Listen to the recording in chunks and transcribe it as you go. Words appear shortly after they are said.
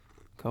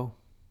Cool.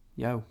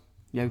 Yo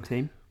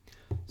team.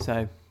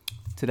 So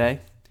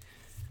today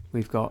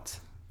we've got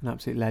an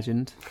absolute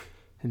legend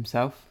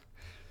himself,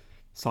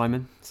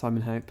 Simon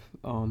Hope,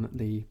 on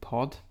the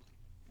pod,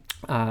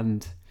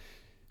 and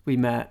we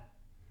met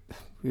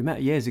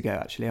years ago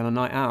actually on a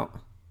night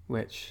out,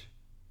 with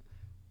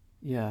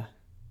an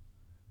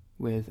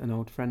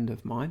old friend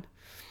of mine.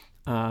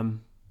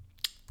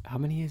 How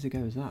many years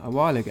ago was that? A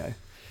while ago.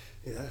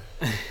 Yeah,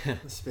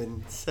 it's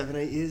been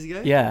 7-8 years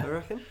ago. Yeah, I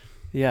reckon.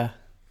 Yeah,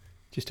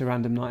 just a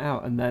random night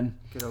out, and then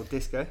Good old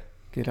disco.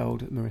 Good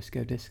old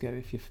Morisco disco,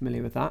 if you're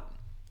familiar with that.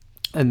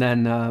 And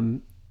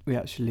then we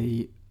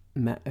actually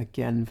met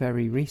again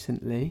very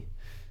recently,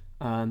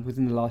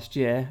 within the last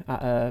year,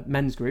 at a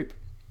men's group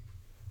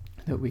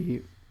that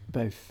we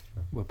both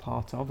were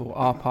part of, or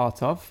are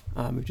part of.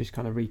 We've just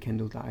kind of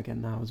rekindled that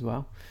again now as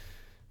well,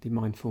 the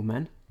Mindful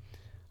Men.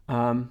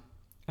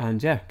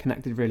 And yeah,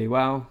 connected really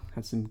well,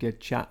 had some good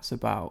chats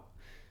about,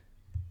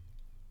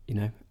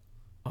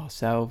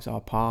 ourselves,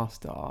 our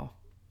past, our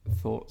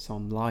thoughts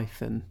on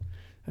life and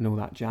all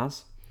that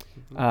jazz.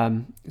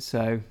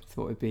 So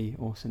thought it'd be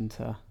awesome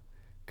to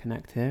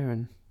connect here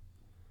and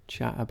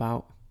chat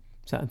about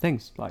certain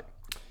things. Like,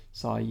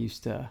 Si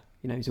used to,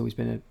 he's always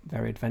been a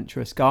very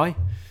adventurous guy.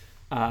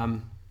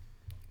 So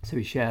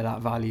we share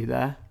that value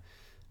there.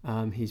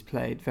 He's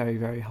played very,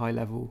 very high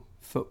level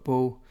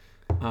football.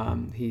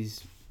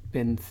 He's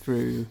been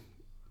through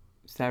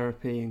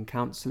therapy and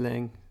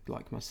counselling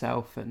like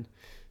myself, and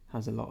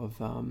has a lot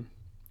of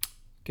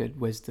good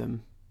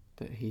wisdom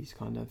that he's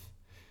kind of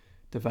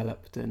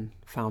developed and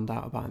found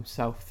out about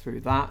himself through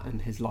that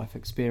and his life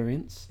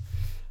experience.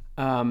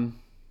 And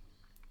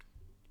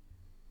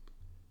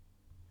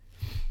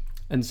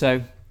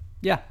so,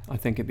 yeah, I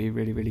think it'd be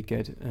really, really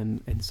good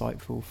and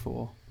insightful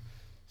for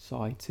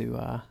Si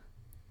to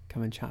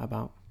come and chat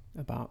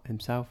about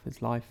himself,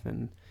 his life,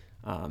 and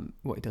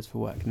what he does for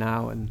work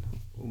now, and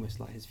almost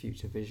like his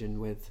future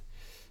vision with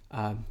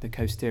the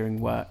Coasteering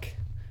work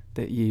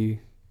that you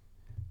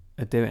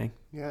are doing.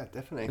 Yeah,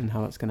 definitely. And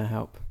how that's going to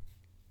help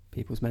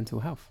people's mental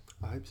health.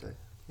 I hope so.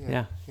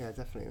 Yeah,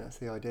 definitely. That's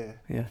the idea.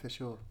 Yeah, for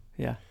sure.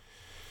 Yeah,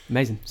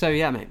 amazing. So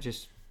yeah, mate,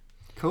 just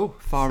cool.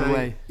 Far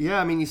away.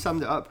 Yeah, I mean, you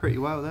summed it up pretty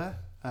well there.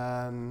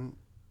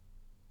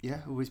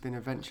 Always been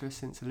adventurous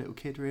since a little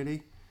kid,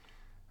 really.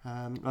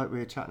 Like we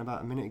were chatting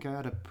about a minute ago, I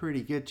had a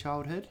pretty good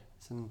childhood.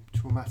 Some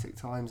traumatic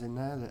times in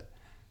there that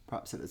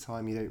perhaps at the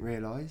time you don't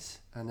realise.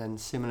 And then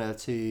similar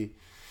to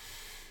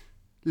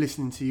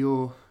listening to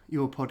your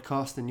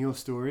podcast and your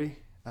story,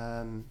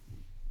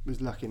 was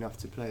lucky enough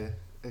to play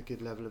a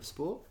good level of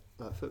sport,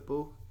 like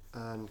football,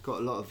 and got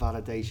a lot of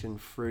validation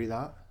through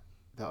that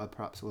I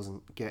perhaps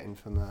wasn't getting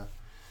from a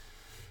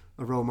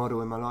role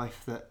model in my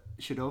life that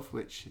should have,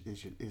 which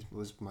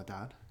was my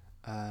dad.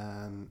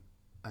 And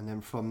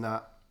then from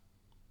that,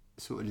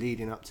 sort of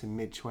leading up to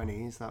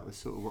mid-20s, that was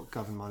sort of what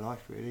governed my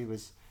life, really,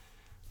 was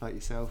like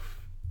yourself,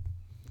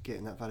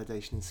 getting that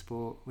validation in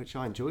sport, which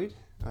I enjoyed.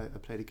 I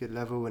played a good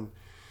level and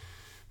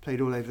played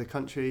all over the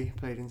country,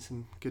 played in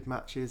some good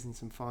matches and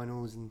some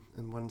finals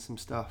and won some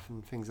stuff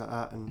and things like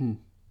that, and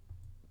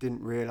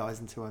didn't realise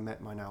until I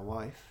met my now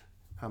wife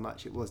how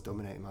much it was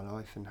dominating my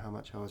life and how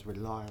much I was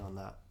relying on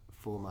that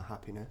for my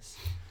happiness.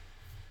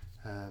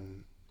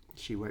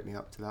 She woke me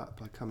up to that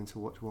by coming to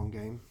watch one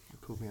game.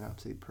 Called me an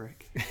absolute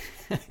prick.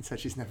 Said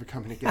she's never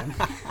coming again.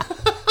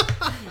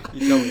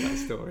 You told me that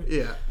story.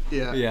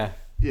 Yeah.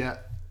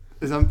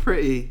 Because I'm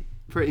pretty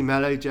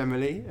mellow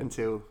generally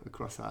until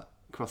across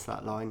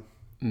that line.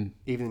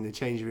 Even in the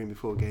changing room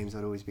before games,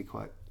 I'd always be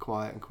quite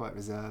quiet and quite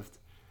reserved.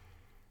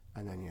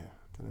 And then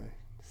I don't know,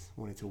 just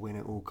wanted to win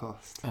at all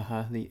costs.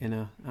 The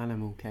inner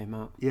animal came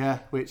out. Yeah,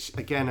 which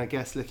again, I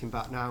guess looking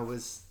back now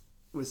was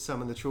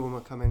some of the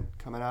trauma coming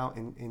out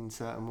in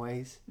certain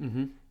ways.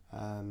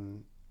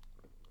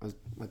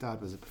 My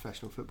dad was a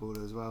professional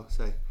footballer as well,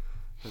 so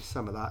there's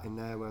some of that in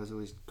there where I was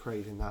always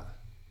craving that.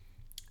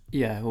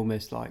 Yeah,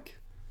 almost like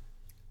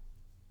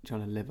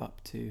trying to live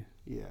up to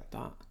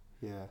that.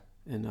 Yeah.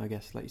 And I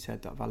guess, like you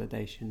said, that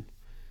validation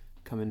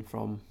coming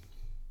from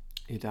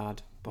your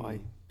dad by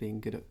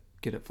being good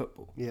at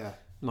football. Yeah.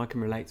 And I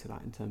can relate to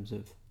that in terms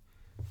of,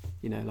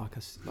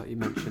 like you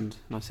mentioned,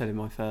 and I said in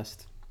my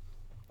first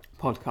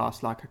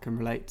podcast, like I can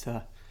relate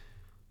to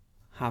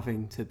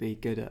having to be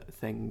good at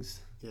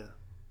things. Yeah.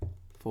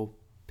 For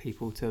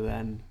people to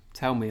then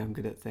tell me I'm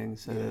good at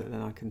things, so that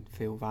then I can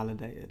feel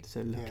validated.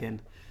 So looking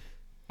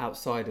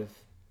outside of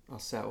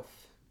ourselves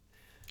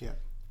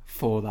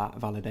for that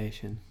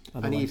validation.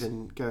 Otherwise, and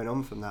even going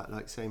on from that,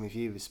 like same with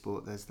you with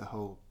sport, there's the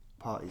whole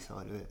party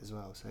side of it as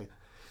well. So we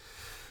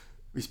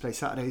used to play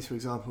Saturdays, for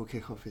example.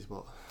 Kick-off is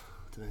what?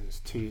 I don't know, it's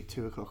 2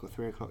 o'clock or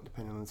 3 o'clock,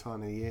 depending on the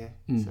time of the year.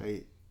 So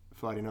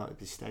Friday night would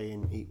be stay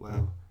in, eat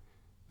well,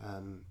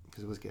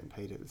 because I was getting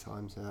paid at the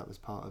time, so that was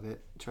part of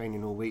it.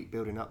 Training all week,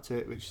 building up to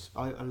it, which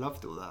I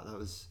loved all that. That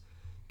was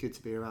good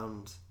to be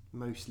around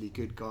mostly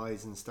good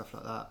guys and stuff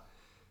like that.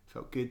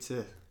 Felt good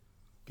to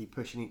be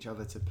pushing each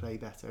other to play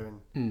better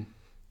and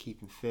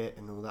keeping fit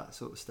and all that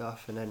sort of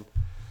stuff. And then,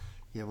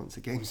 once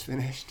the game's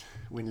finished,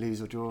 win,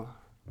 lose or draw,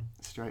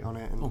 straight on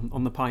it. And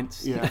on the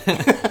pints. yeah.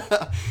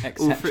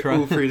 Etc.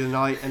 all through the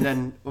night. And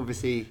then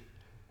obviously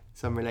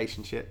some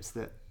relationships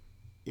that,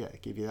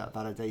 give you that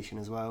validation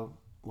as well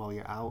while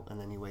you're out. And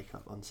then you wake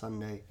up on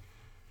Sunday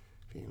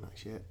feeling like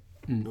shit.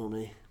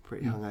 Normally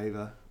pretty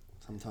hungover.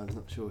 Sometimes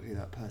not sure who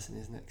that person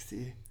is next to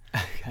you.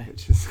 Okay.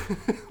 Which was,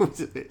 was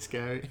a bit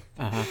scary.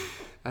 Uh-huh.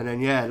 And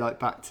then,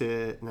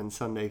 and then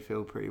Sunday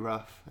feel pretty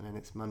rough. And then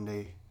it's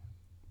Monday,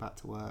 back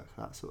to work,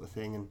 that sort of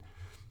thing. And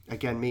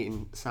again,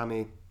 meeting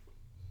Sammy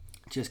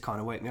just kind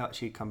of woke me up.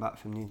 She'd come back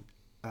from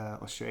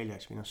Australia.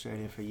 She'd been in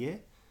Australia for a year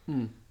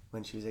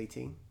when she was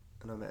 18.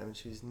 And I met her when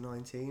she was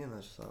 19. And I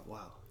was just like,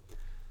 wow,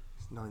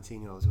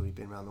 19-year-olds already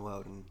been around the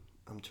world. And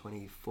I'm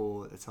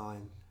 24 at the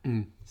time.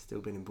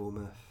 Still been in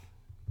Bournemouth.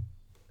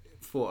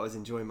 Thought I was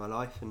enjoying my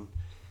life, and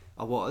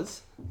I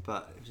was,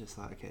 but it was just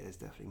like, okay, there's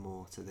definitely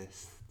more to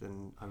this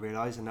than I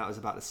realised. And that was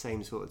about the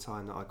same sort of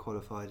time that I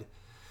qualified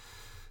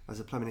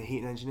as a plumbing and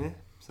heating engineer.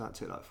 So that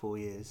took like 4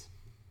 years.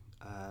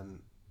 And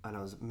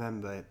I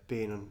remember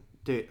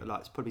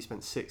probably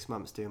spent 6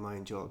 months doing my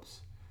own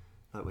jobs,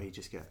 like where you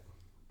just get,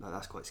 like,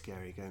 that's quite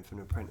scary, going from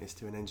an apprentice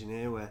to an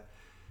engineer, where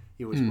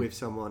you're always with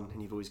someone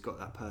and you've always got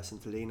that person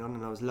to lean on.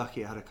 And I was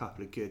lucky I had a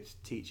couple of good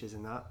teachers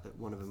in that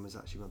one of them was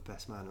actually my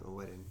best man at my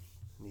wedding,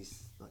 and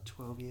he's like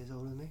 12 years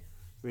older than me.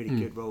 Really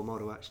good role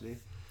model, actually.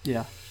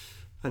 Yeah.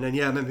 And then,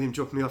 I remember him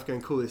dropping me off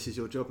going, cool, this is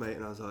your job, mate.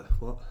 And I was like,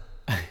 what?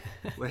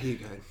 Where are you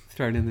going?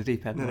 Thrown in the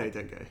deep end. No,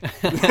 don't go.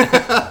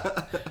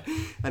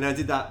 And I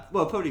did that,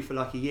 probably for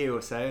like a year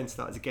or so, and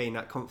started to gain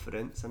that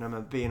confidence. And I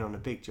remember being on a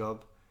big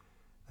job,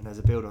 and there's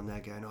a build on there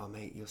going, oh,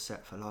 mate, you're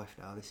set for life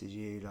now. This is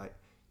you. Like,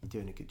 you're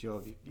doing a good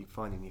job. You're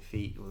finding your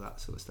feet, all that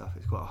sort of stuff.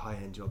 It's quite a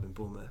high-end job in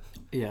Bournemouth.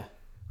 Yeah.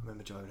 I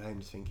remember driving home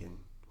just thinking,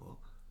 what?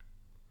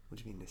 What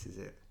do you mean this is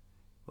it?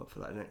 What,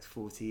 for like the next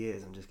 40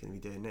 years I'm just going to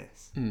be doing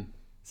this?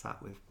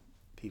 Sat with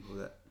people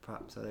that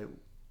perhaps I don't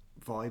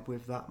vibe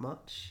with that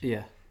much.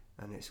 Yeah.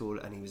 And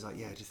he was like,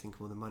 just think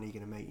of all the money you're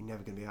going to make. You're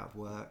never going to be out of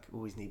work.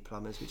 Always need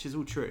plumbers, which is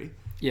all true.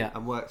 Yeah.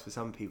 And works for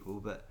some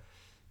people, but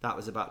that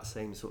was about the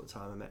same sort of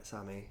time I met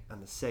Sammy,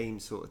 and the same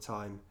sort of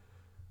time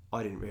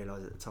I didn't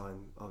realise at the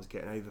time I was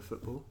getting over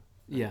football.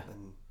 Yeah.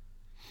 And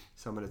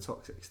some of the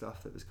toxic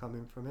stuff that was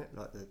coming from it,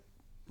 like the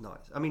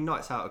nights. I mean,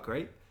 nights out are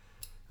great.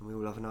 And we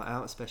all love a night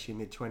out, especially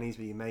mid-20s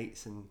with your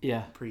mates and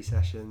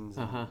pre-sessions.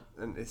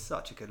 And it's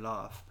such a good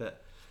laugh.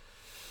 But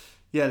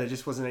there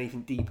just wasn't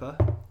anything deeper,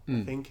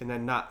 I think. And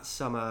then that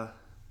summer,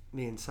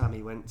 me and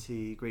Sammy went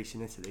to Greece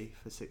and Italy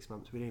for 6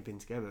 months. We'd only been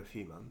together a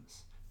few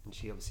months. And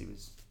she obviously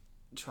was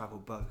travel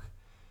bug.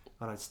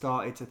 And I'd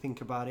started to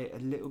think about it a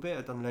little bit.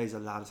 I'd done loads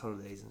of lads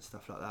holidays and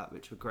stuff like that,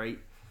 which were great.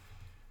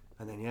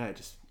 And then, it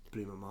just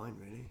blew my mind,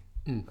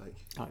 really.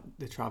 Like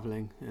the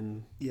travelling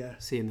and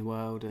seeing the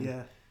world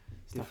and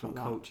different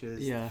like cultures,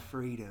 the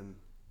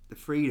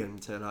freedom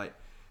to like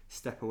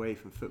step away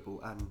from football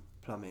and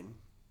plumbing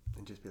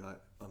and just be like,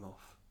 I'm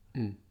off. I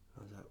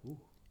was like, ooh,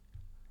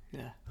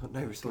 got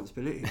no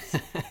responsibilities.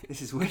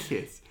 This is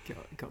wicked.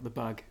 Got the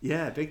bug.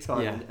 Yeah, big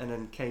time. Yeah. And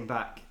then came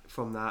back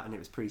from that, and it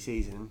was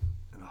pre-season,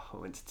 and I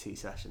went to 2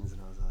 sessions,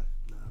 and I was like,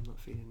 no, I'm not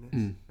feeling this.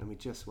 And we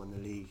just won the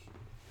league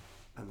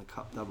and the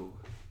cup double,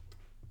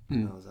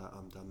 and I was like,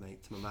 I'm done,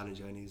 mate. To my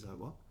manager, and he was like,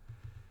 what?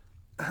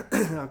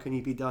 How can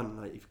you be done?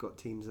 Like, you've got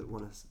teams that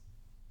want to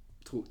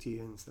talk to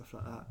you and stuff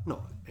like that.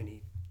 Not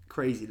any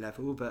crazy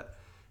level, but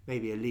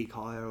maybe a league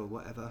higher or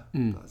whatever.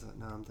 But I was like,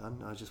 no, I'm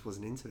done. I just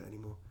wasn't into it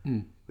anymore,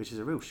 which is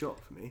a real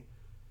shock for me.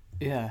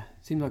 Yeah,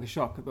 it seemed like a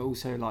shock, but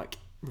also like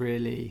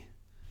really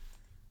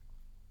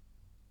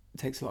it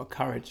takes a lot of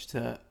courage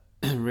to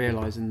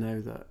realise and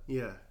know that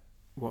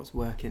what's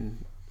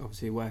working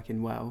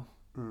well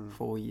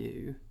for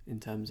you in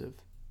terms of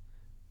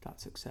that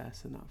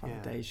success and that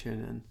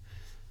validation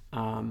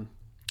and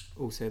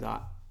also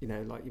that,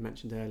 like you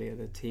mentioned earlier,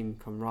 the team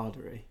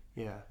camaraderie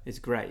is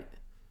great,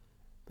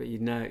 but you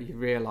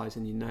realise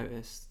and you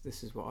notice,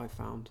 this is what I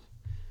found,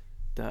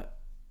 that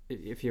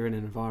if you're in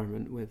an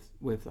environment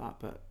with that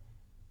but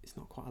it's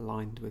not quite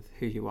aligned with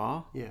who you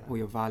are or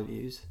your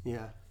values,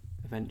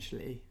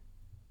 eventually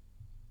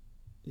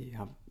you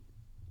have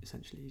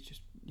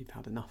you've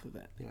had enough of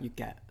it. You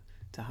get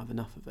to have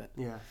enough of it.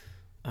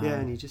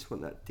 And you just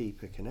want that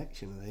deeper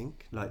connection, I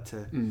think, like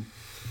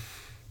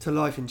to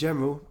life in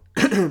general.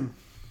 And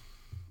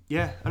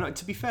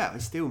to be fair, I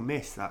still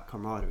miss that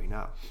camaraderie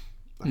now.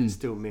 I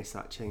still miss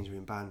that change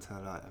room banter,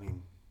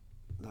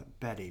 like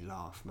belly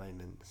laugh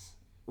moments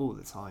all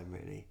the time,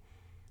 really.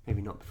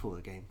 Maybe not before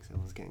the game, because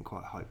I was getting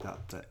quite hyped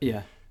up, but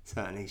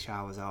certainly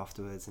showers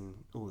afterwards and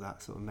all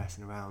that sort of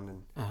messing around,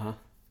 and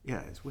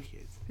it's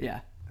wicked.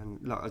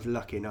 And I was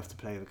lucky enough to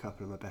play with a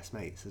couple of my best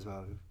mates as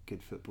well,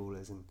 good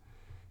footballers, and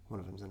one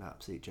of them's an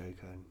absolute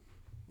joker, and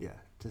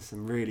just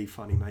some really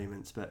funny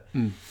moments. But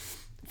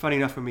funny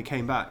enough, when we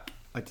came back,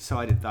 I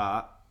decided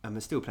that, and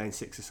we're still playing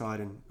 6-a-side,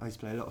 and I used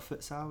to play a lot of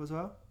futsal as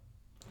well,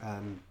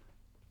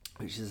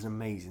 which is an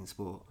amazing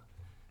sport,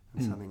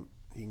 and something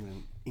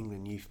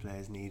England youth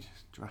players need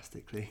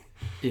drastically.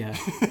 You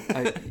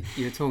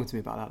were talking to me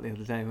about that the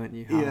other day, weren't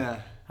you?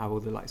 How all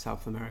the like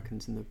South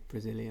Americans and the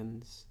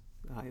Brazilians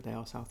they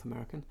are South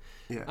American.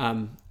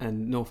 Yeah.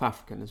 And North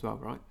African as well,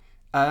 right?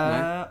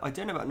 I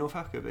don't know about North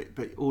Africa,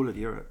 but all of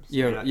Europe. So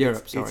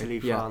Europe, sorry. Italy,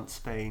 France,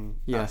 Spain.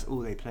 Yeah. That's all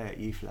they play at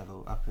youth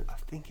level. I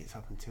think it's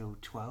up until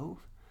 12,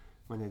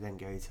 when they then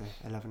go to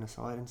 11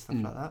 aside and stuff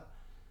like that.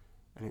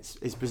 And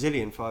it's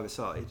Brazilian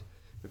 5-a-side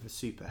with a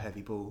super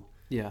heavy ball.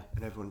 Yeah.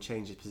 And everyone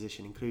changes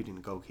position, including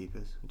the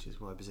goalkeepers, which is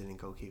why Brazilian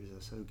goalkeepers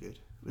are so good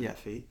with their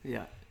feet.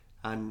 Yeah.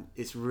 And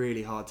it's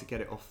really hard to get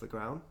it off the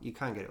ground. You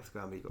can get it off the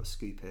ground, but you've got to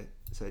scoop it.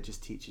 So it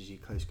just teaches you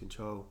close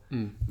control,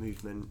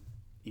 movement.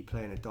 You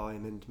play in a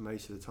diamond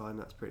most of the time.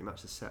 That's pretty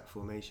much a set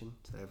formation.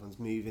 So everyone's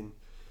moving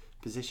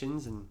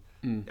positions, and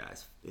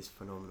it's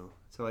phenomenal.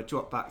 So I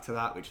dropped back to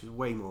that, which was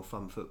way more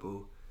fun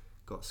football.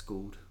 Got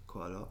schooled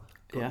quite a lot.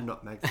 Got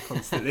nutmegged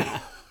constantly. I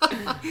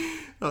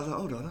was like,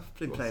 hold on, I've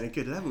been playing a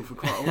good level for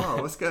quite a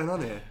while. What's going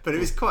on here? But it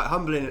was quite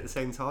humbling at the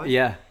same time.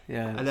 Yeah.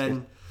 And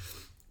then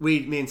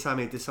me and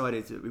Sammy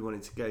decided that we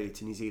wanted to go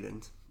to New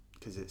Zealand,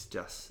 because it's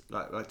just,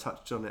 like I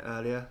touched on it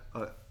earlier,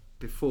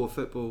 before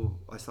football,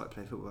 I started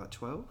playing football about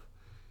 12,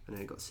 and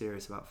then it got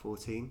serious about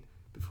 14.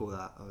 Before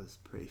that, I was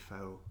pretty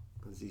feral.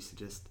 I was used to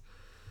just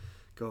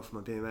go off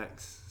my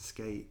BMX,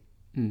 skate,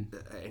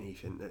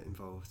 anything that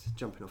involved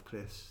jumping off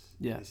cliffs.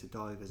 Yeah. I used to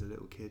dive as a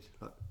little kid,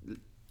 like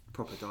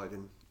proper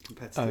diving,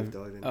 competitive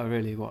diving. Oh,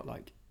 really? What,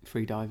 like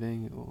free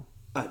diving or?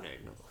 Oh no,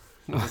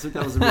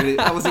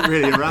 that wasn't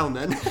really around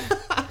then.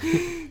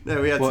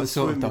 No, we had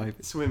some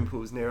swim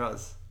pools near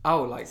us.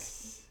 Oh, like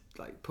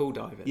pool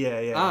diving.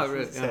 Yeah. Oh,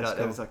 really? So cool.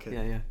 there was like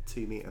a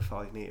 2 metre,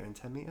 5 metre, and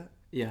 10 metre.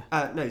 Yeah.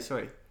 No,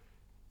 sorry.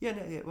 Yeah,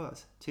 no, it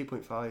was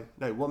 2.5.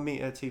 No, 1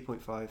 metre,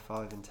 2.5,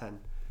 5, and 10.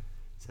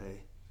 So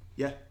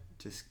yeah,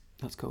 just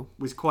that's cool.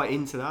 Was quite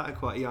into that at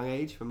quite a young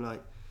age, from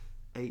like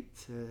 8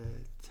 to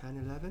 10,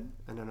 11.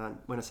 And then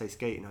when I say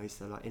skating, I used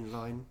to like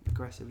inline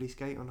aggressively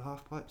skate on the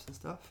half pipes and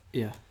stuff.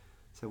 Yeah.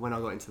 So when I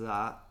got into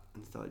that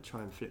and started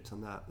trying flips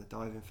on that, the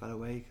diving fell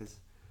away, because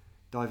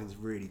diving's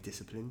really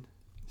disciplined.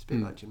 It's a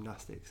bit like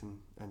gymnastics and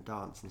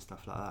dance and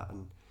stuff like that.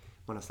 And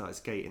when I started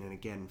skating and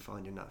again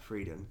finding that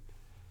freedom,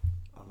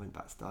 I went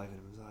back to diving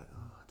and was like,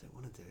 oh, I don't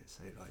want to do it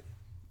so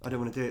I don't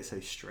want to do it so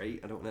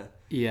straight. I don't want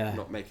to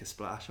not make a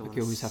splash. I want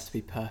you always have to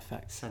be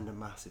perfect. Send a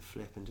massive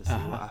flip and just see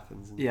what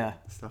happens and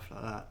stuff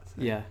like that.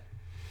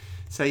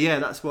 So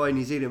that's why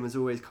New Zealand was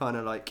always kind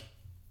of like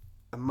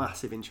a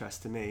massive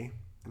interest to me.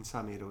 And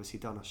Sammy had obviously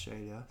done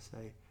Australia. So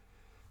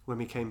when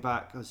we came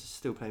back, I was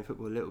still playing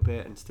football a little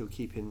bit and still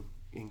keeping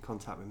in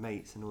contact with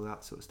mates and all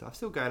that sort of stuff.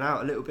 Still going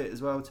out a little bit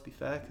as well, to be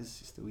fair,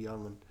 because you're still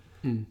young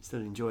and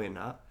still enjoying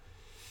that.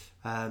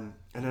 And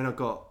then I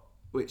got,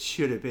 which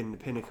should have been the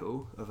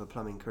pinnacle of a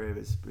plumbing career,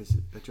 was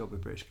a job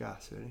with British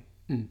Gas, really,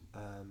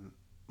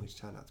 which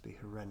turned out to be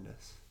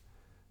horrendous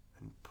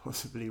and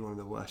possibly one of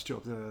the worst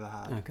jobs I've ever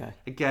had. Okay.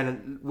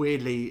 Again,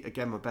 weirdly,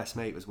 my best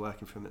mate was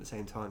working for him at the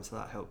same time, so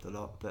that helped a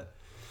lot, but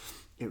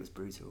it was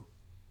brutal.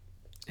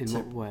 In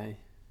what way?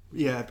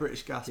 Yeah,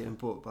 British Gas had been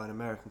bought by an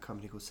American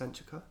company called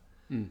Centrica,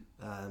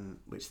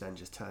 which then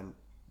just turned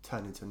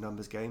into a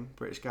numbers game.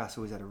 British Gas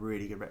always had a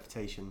really good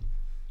reputation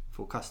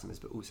for customers,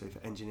 but also for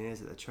engineers,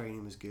 that their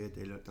training was good,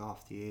 they looked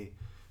after you,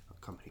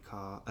 company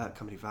car,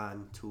 company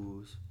van,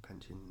 tools,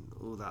 pension,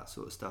 all that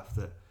sort of stuff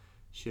that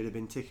should have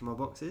been ticking my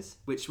boxes,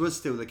 which was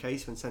still the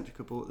case when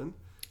Centrica bought them.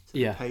 So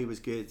the pay was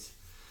good,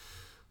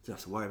 didn't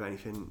have to worry about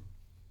anything.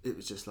 It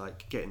was just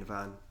like get in the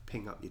van,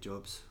 ping up your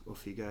jobs,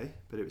 off you go.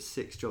 But it was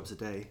 6 jobs a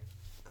day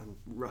and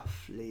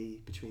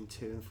roughly between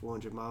 200 and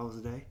 400 miles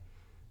a day,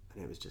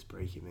 and it was just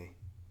breaking me.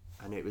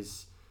 And it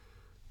was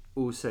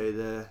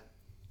also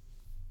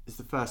it's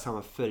the first time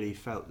I fully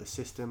felt the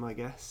system, I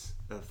guess,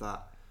 of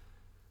that.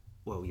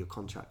 Well, you're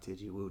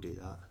contracted, you will do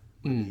that.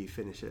 When you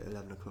finish at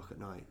 11 o'clock at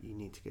night, you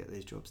need to get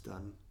those jobs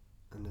done,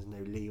 and there's no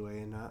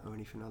leeway in that or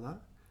anything like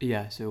that.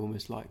 Yeah, so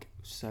almost like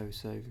so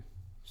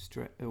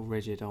strict or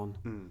rigid on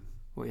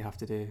what you have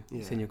to do.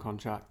 It's in your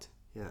contract.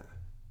 Yeah.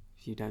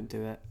 If you don't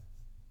do it,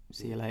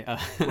 see you later.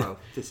 Well,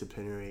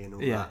 disciplinary and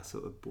all that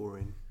sort of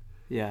boring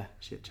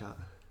shit chat.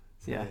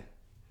 So,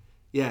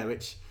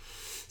 which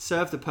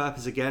served the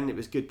purpose again. It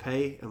was good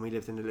pay, and we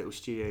lived in a little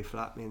studio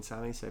flat, me and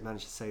Sammy, so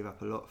managed to save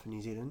up a lot for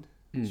New Zealand,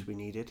 which we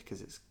needed,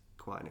 because it's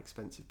quite an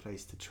expensive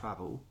place to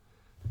travel.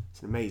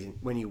 It's amazing.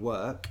 When you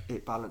work,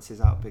 it balances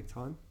out big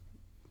time,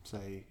 so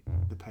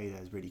the pay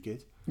there is really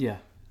good. Yeah.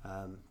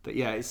 But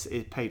yeah,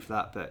 it paid for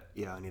that, but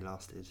yeah, only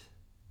lasted,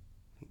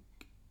 I think,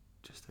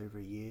 just over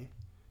a year,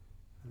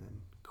 and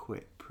then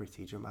quit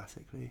pretty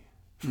dramatically.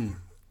 Do you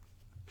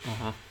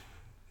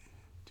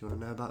want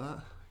to know about that?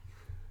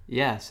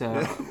 Yeah,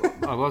 so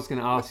I was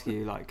going to ask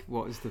you, like,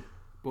 what's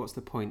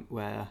the point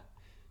where,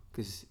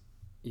 because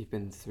you've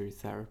been through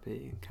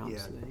therapy and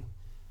counselling,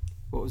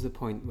 what was the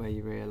point where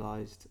you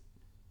realised,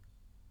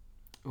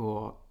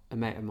 or a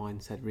mate of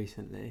mine said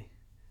recently,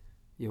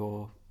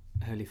 your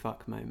holy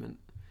fuck moment,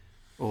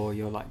 or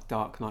your like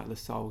dark night of the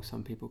soul,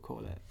 some people call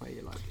it, where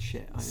you're like,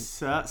 shit.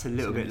 So that's a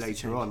little bit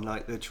later on,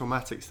 like the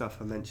traumatic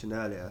stuff I mentioned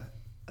earlier,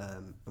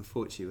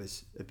 unfortunately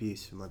was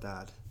abuse from my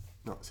dad,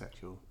 not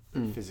sexual,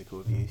 but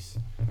physical abuse.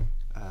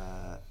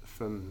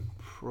 from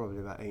probably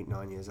about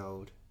 8-9 years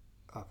old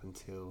up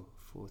until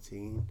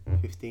 14,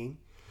 15.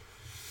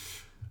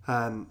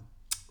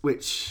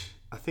 Which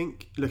I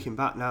think, looking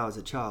back now as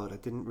a child, I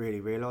didn't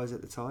really realise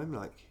at the time.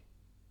 Like,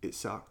 it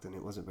sucked and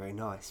it wasn't very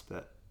nice,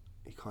 but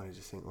you kind of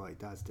just think, well, your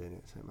dad's doing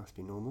it, so it must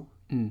be normal,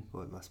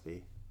 or it must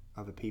be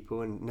other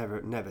people, and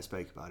never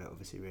spoke about it,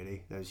 obviously,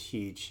 really. There was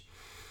huge...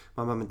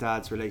 My mum and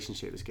dad's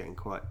relationship was getting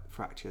quite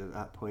fractured at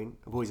that point.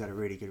 I've always had a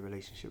really good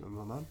relationship with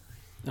my mum,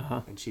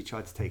 and she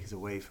tried to take us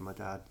away from my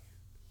dad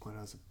when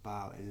I was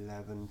about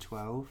 11,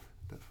 12,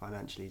 but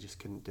financially just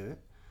couldn't do it.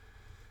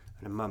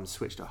 And then mum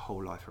switched her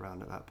whole life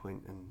around at that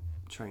point and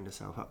trained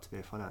herself up to be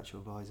a financial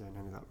advisor and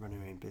ended up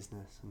running her own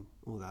business and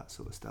all that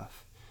sort of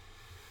stuff.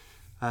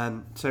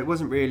 So it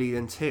wasn't really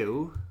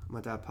until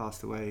my dad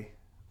passed away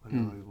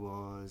when I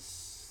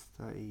was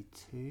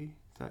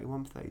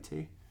 31,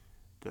 32,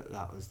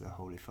 that was the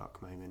holy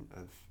fuck moment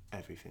of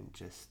everything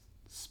just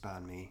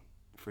spanned me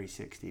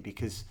 360,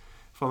 because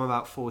from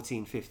about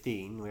 14,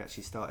 15, we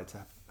actually started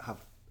to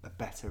have a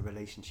better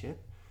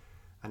relationship.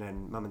 And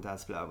then mum and dad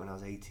split up when I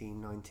was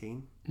 18,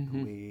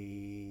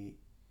 19.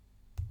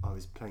 I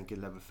was playing good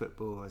level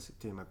football, I was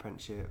doing my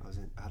apprenticeship,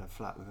 I had a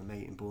flat with a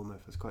mate in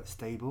Bournemouth, I was quite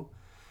stable.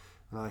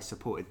 And I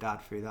supported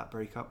dad through that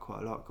breakup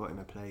quite a lot, got him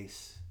a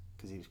place,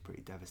 because he was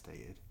pretty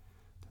devastated.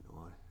 Don't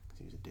know why, because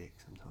he was a dick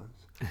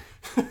sometimes.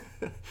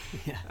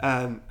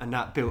 And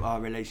that built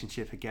our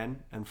relationship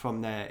again. And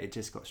from there, it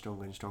just got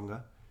stronger and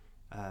stronger.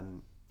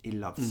 He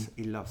loved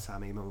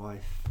Sammy, my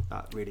wife.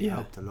 That really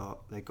helped a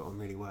lot. They got on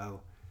really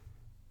well.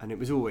 And it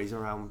was always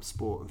around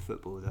sport and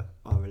football that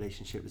our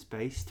relationship was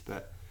based.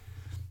 But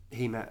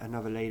he met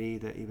another lady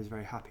that he was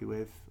very happy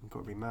with and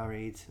got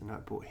remarried, and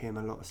that brought him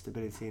a lot of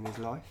stability in his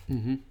life.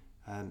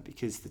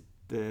 Because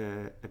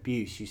the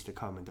abuse used to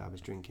come when dad was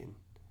drinking.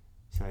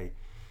 So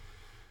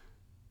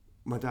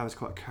my dad was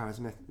quite a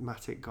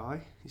charismatic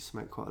guy. He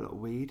smoked quite a lot of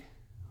weed,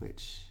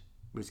 which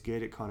was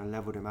good. It kind of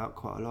leveled him out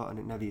quite a lot, and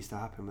it never used to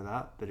happen with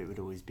that, but it would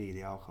always be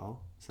the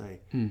alcohol. So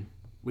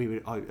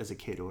as a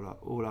kid,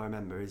 all I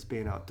remember is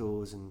being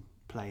outdoors and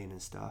playing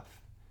and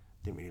stuff.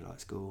 Didn't really like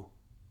school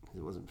because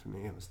it wasn't for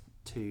me. I was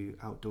too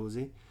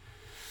outdoorsy.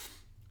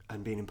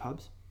 And being in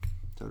pubs.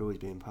 So I'd always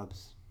be in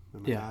pubs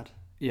with my dad.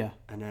 Yeah.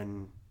 And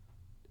then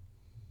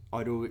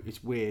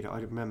it's weird, I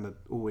remember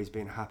always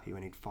being happy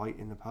when he'd fight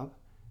in the pub,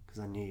 because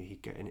I knew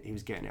he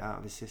was getting it out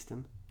of his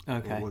system.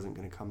 Okay. It wasn't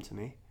going to come to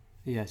me.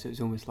 Yeah, so it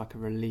was almost like a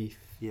relief.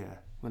 Yeah.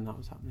 When that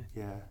was happening.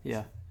 Yeah.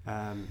 Yeah.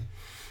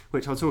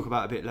 Which I'll talk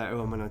about a bit later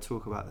on when I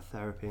talk about the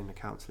therapy and the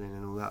counselling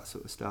and all that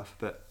sort of stuff.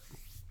 But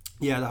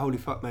yeah, the holy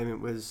fuck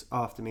moment was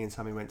after me and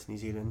Sammy went to New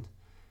Zealand.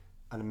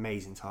 An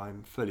amazing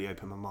time, fully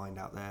opened my mind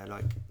out there,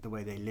 like the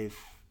way they live,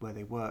 where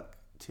they work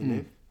to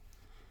live.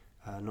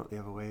 Not the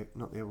other way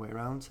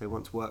around. So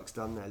once work's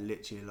done, they're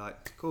literally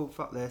like, cool,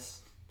 fuck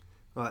this.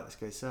 Right, let's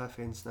go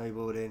surfing,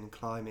 snowboarding,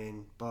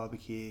 climbing,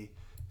 barbecue,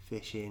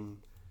 fishing,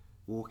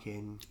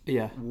 walking,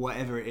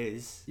 whatever it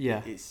is.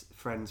 Yeah, it's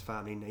friends,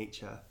 family,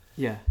 nature.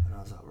 Yeah. And I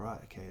was like, right,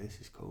 okay,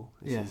 this is cool.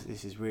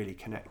 This is really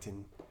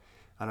connecting.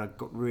 And I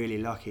got really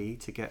lucky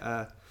to get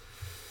a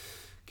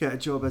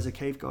job as a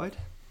cave guide.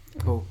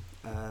 Cool.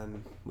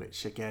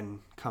 Which again,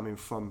 coming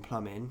from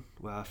plumbing,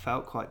 where I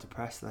felt quite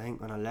depressed, I think,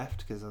 when I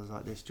left, because I was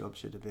like, this job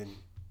should have been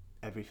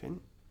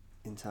everything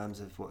in terms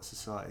of what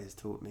society has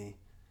taught me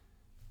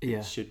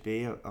it should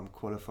be. I'm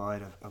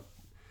qualified, I'm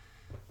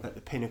at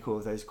the pinnacle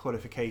of those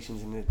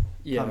qualifications in the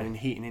plumbing and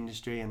heating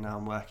industry, and now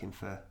I'm working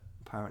for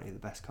apparently the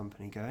best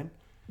company going.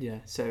 Yeah,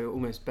 so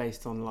almost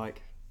based on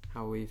like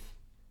how we've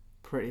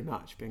pretty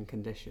much been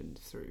conditioned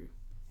through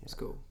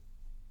school,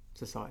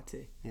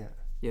 society. Yeah.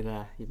 You're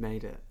there, you've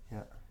made it.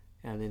 Yeah.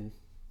 And in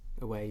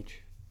a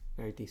wage,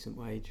 very decent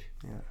wage.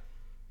 Yeah.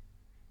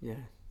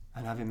 Yeah.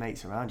 And having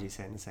mates around you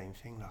saying the same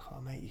thing, like,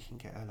 oh mate, you can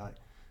get a like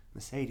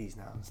Mercedes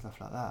now and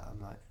stuff like that.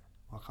 I'm like,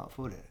 well, I can't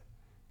afford it.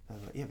 I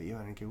was like, yeah, but you're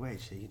earning a good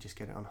wage, so you can just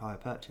get it on hire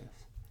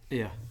purchase.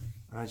 Yeah.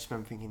 And I just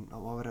remember thinking, oh,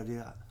 why would I do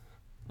that?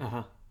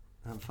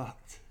 I'm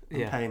fucked.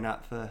 I'm paying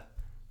that for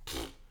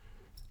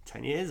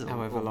 10 years or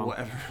however long.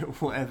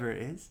 whatever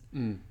it is.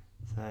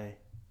 So,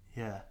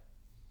 yeah.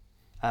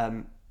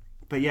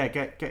 But yeah,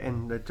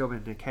 getting the job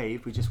in the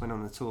cave, we just went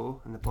on a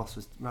tour and the boss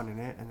was running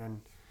it, and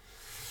then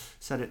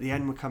said at the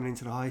end, we're coming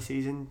into the high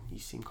season, you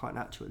seem quite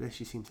natural at this,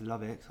 you seem to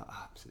love it. So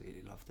I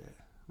absolutely loved it.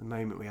 The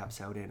moment we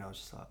abseiled in, I was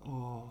just like,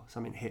 oh,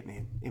 something hit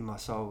me in my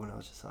soul, and I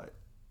was just like,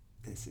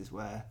 this is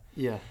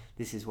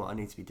what I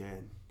need to be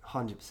doing,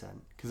 100%.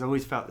 Because I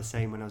always felt the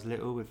same when I was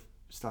little with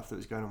stuff that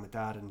was going on with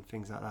dad and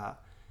things like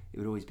that. It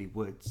would always be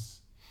woods,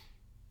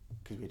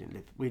 because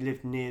we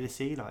lived near the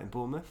sea, like in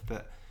Bournemouth,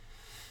 but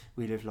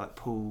we lived like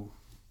Poole,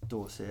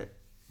 Dorset,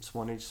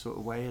 Swanage sort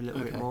of way a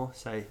little bit more,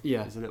 so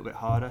it was a little bit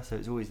harder, so it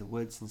was always the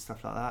woods and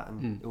stuff like that,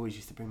 and it always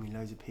used to bring me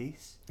loads of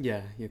peace.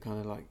 Yeah, you're kind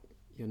of like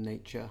your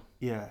nature.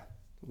 Yeah.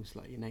 Almost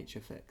like your nature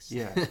fix.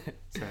 Yeah.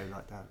 So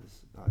like dad was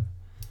like,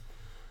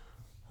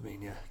 I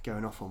mean, yeah,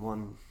 going off on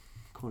one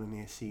calling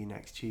me a see you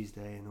next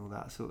Tuesday and all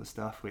that sort of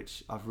stuff,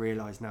 which I've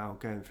realised now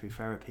going through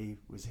therapy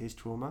was his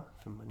trauma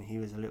from when he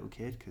was a little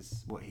kid,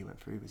 because what he went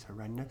through was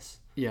horrendous.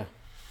 Yeah.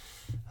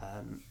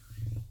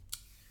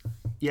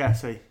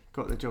 So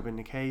got the job in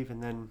the cave,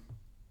 and then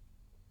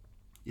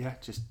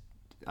just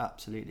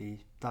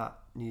absolutely that,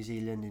 New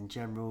Zealand in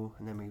general,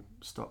 and then we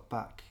stopped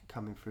back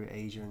coming through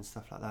Asia and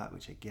stuff like that,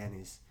 which again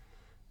is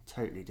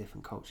totally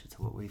different culture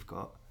to what we've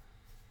got.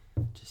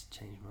 Just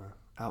changed my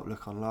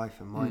outlook on life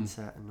and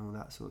mindset and all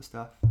that sort of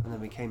stuff, and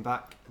then we came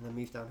back and then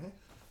moved down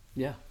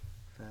here.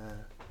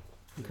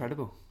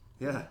 Incredible.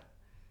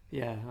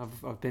 Yeah,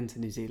 I've been to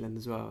New Zealand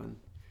as well, and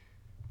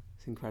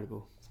it's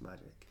incredible. It's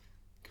magic.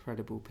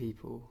 Incredible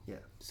people.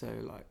 So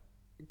like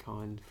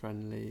kind,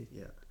 friendly,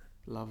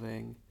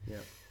 loving,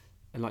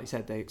 and like you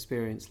said, they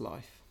experience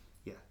life.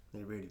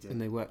 They really do, and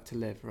they work to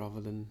live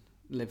rather than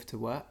live to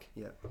work.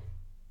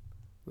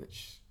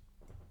 Which,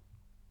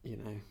 you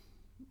know,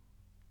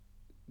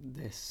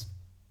 this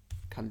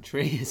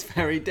country is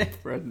very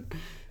different,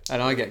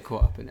 and I get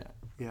caught up in it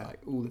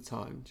like all the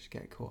time. Just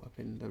get caught up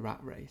in the rat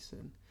race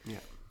and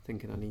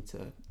thinking I need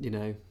to, you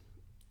know,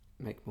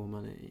 make more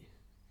money,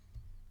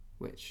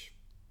 which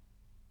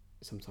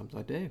sometimes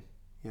I do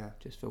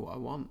just for what I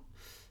want.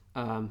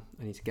 I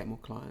need to get more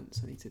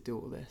clients, I need to do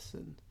all this,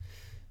 and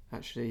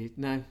actually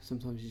no,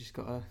 sometimes you just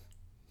gotta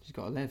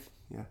live,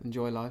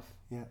 enjoy life,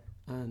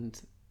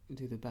 and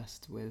do the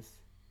best with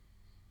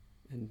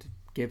and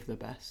give the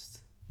best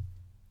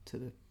to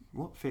the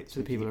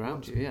people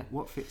around you.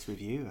 What fits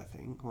with you, I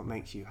think, what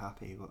makes you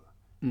happy,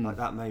 like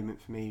that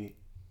moment for me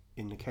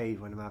in the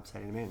cave when I'm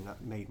abseiling him in,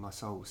 that made my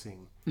soul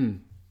sing.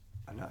 And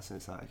that's when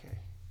it's like, okay,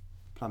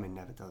 plumbing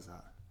never does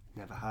that,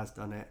 never has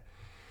done it.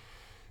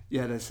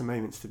 There's some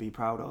moments to be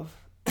proud of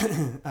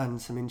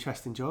and some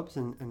interesting jobs,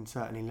 and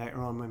certainly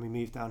later on when we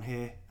moved down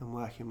here and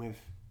working with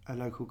a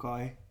local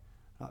guy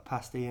like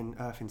Pasty and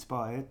Earth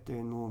Inspired,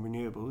 doing more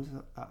renewables,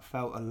 that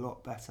felt a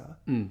lot better.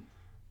 But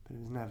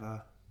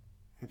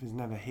it was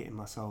never hitting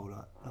my soul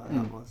like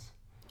that was.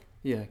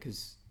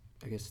 Because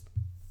I guess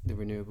the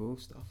renewable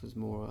stuff is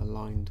more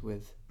aligned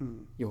with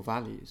your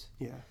values.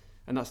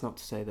 And that's not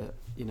to say that,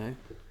 you know,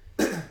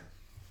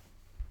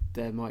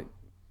 there might,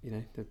 you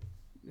know,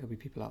 there'll be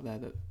people out there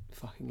that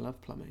fucking love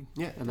plumbing.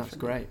 And that's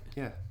great.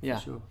 For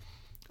sure.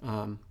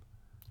 And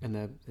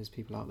there's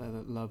people out there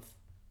that love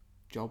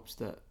jobs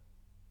that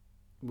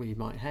we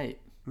might hate,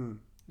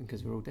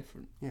 because we're all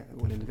different. We're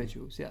all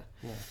individuals.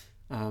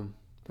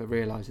 But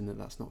realising that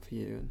that's not for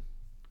you and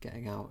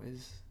getting out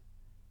is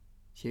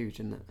huge,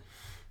 isn't it?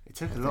 It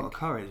took a lot of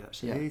courage,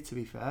 actually, to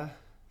be fair.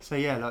 So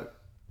like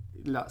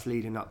that's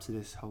leading up to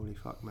this holy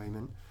fuck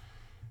moment.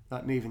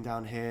 Like moving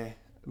down here,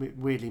 we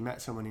weirdly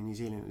met someone in New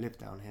Zealand that lived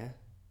down here.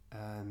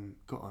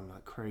 Got on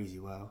like crazy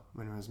well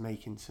when I was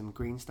making some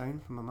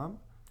greenstone for my mum.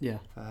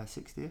 For her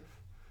 60th.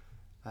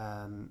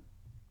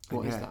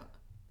 What is that?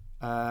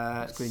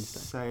 What's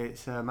greenstone? So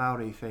it's a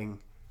Maori thing.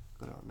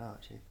 Got it on now,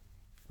 actually.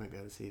 Won't be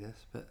able to see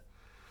this, but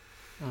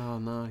oh,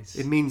 nice.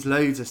 It means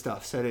loads of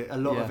stuff. So a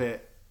lot of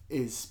it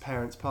is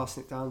parents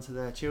passing it down to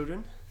their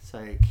children. So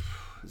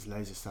there's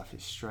loads of stuff.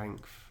 It's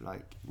strength,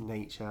 like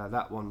nature.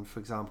 That one, for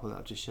example, that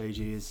I've just showed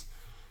you is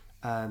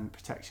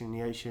protection in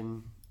the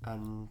ocean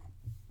and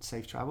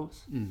safe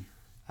travels.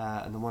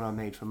 And the one I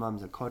made for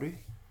mum's a koru.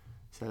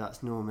 So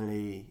that's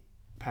normally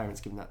parents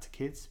giving that to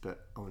kids,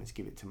 but I wanted to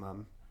give it to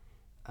mum.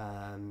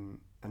 And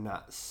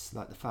that's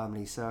like the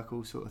family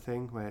circle sort of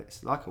thing, where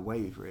it's like a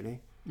wave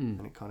really,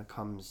 and it kind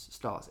of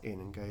starts in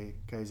and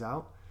goes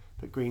out.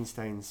 But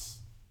greenstone's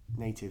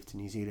native to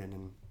New Zealand,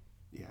 and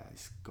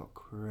it's got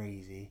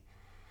crazy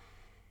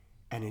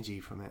energy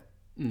from it.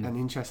 And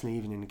interestingly,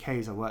 even in the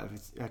caves, I worked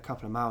with a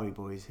couple of Maori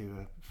boys who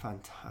are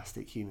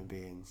fantastic human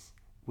beings.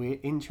 We're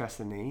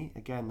interestingly,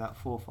 again, that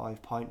 4 or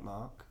 5 pint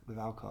mark with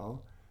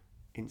alcohol,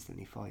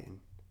 instantly fighting,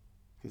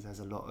 because there's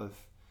a lot of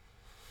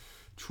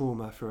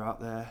trauma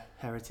throughout their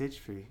heritage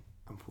through,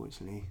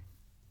 unfortunately,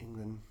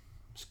 England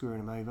screwing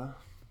them over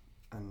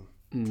and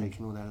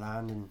taking all their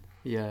land and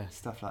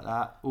stuff like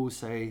that.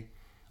 Also,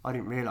 I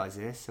didn't realise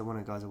this, so one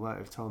of the guys I worked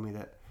with told me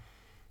that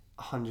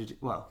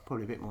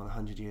probably a bit more than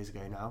 100 years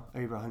ago now,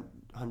 over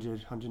 100,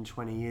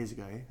 120 years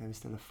ago, there was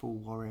still a full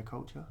warrior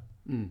culture.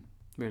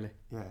 Really?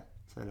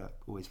 So like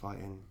always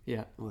fighting,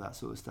 all that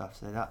sort of stuff.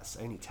 So that's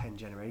only 10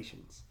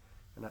 generations,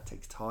 and that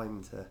takes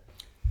time to...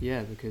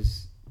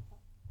 because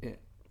it...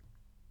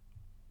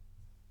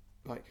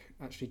 like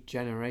actually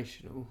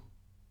generational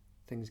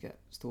things get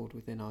stored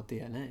within our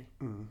DNA,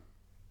 and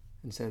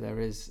so there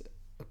is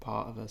a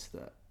part of us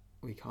that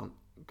we can't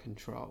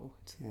control,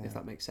 if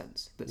that makes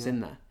sense, that's in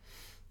there.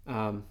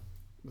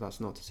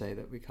 That's not to say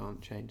that we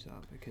can't change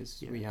that,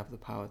 because we have the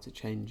power to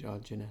change our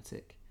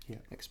genetic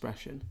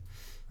expression.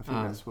 I think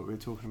that's what we were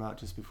talking about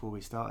just before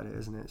we started it,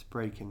 isn't it? It's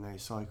breaking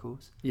those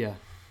cycles.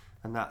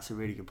 And that's a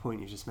really good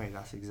point you just made.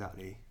 That's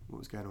exactly what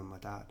was going on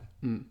with my dad.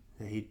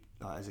 He,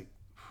 like, as a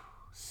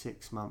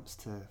 6 months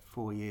to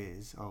 4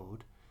 years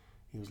old,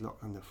 he was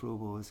locked under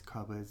floorboards,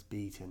 cupboards,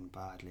 beaten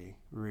badly,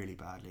 really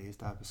badly. His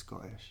dad was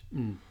Scottish,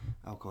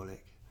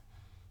 alcoholic,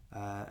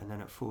 And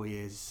then at 4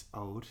 years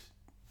old,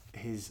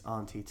 his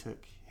auntie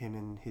took him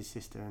and his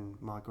sister and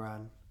my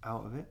gran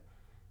out of it,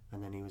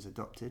 and then he was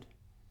adopted,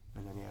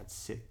 and then he had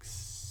 6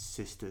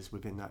 sisters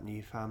within that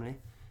new family.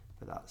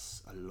 But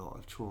that's a lot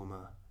of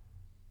trauma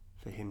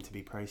for him to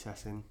be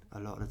processing a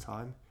lot of the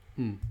time.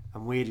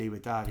 And weirdly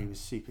with Dad, he was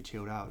super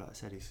chilled out. Like I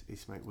said, he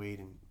smoked weed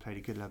and played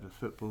a good level of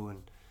football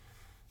and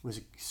was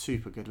a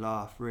super good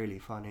laugh, really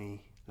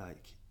funny.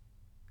 Like,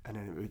 and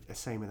then it would, the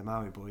same with the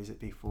Maori boys, it'd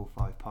be 4 or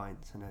 5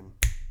 pints and then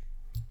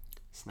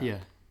snap. Yeah.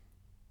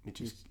 It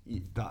just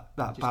that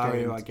just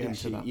barrier, I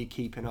guess, you're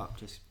keeping up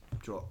just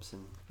drops,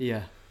 and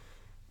yeah,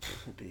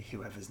 it'd be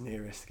whoever's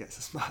nearest gets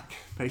a smack,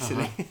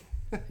 basically.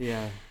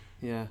 Yeah.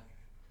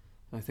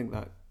 I think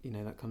that, you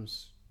know, that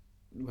comes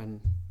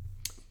when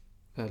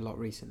a lot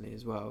recently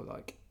as well.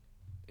 Like,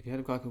 have you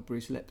heard of a guy called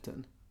Bruce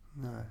Lipton?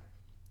 No.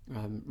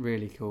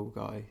 Really cool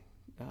guy.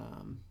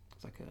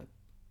 He's like a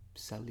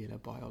cellular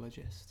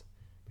biologist.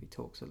 He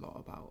talks a lot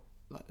about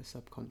like the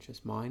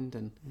subconscious mind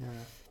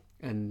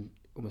and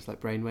almost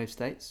like brainwave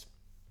states.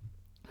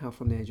 How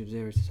from the age of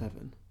 0 to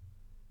 7,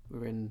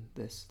 we're in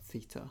this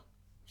theta,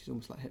 which is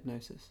almost like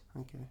hypnosis.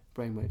 Okay.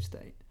 Brainwave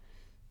State,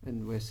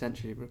 and we're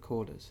essentially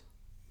recorders.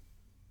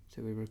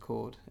 So we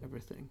record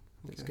everything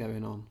that's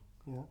going on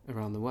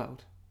around the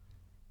world.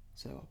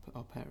 So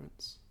our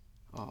parents,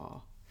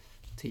 our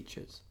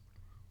teachers,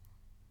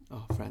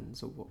 our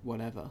friends, or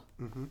whatever,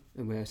 and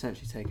we're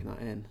essentially taking that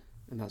in,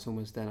 and that's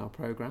almost then our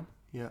program.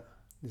 Yeah.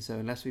 And so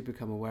unless we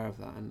become aware of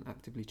that and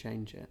actively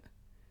change it,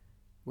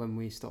 when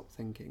we stop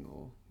thinking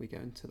or we go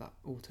into that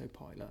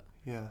autopilot,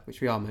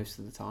 which we are most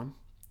of the time,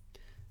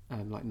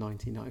 like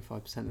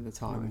 90-95% of the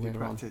time, we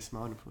practice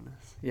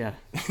mindfulness. Yeah,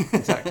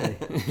 exactly.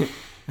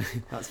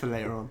 That's for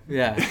later on.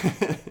 Yeah.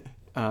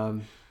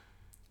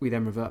 We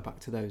then revert back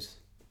to those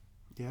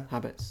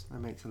habits. That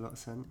makes a lot of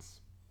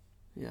sense.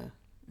 Yeah,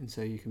 and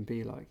so you can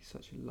be like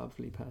such a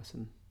lovely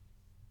person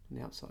on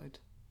the outside,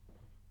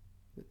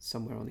 but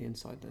somewhere on the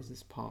inside there's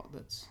this part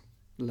that's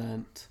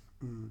learnt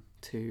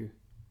to,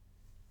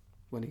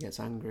 when he gets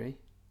angry,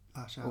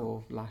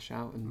 lash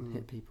out and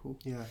hit people.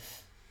 Yeah.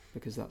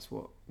 Because that's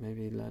what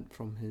maybe he learnt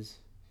from his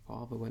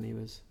father when he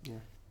was,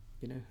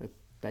 you know, a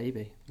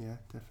baby. Yeah,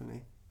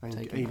 definitely.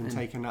 And even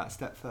taking that a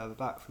step further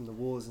back from the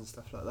wars and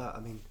stuff like that. I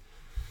mean,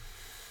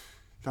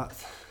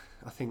 that's,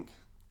 I think,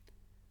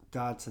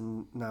 dads,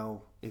 and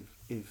now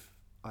if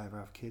I ever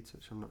have kids,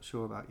 which I'm not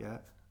sure about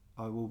yet,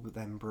 I will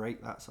then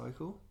break that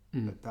cycle.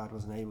 But Dad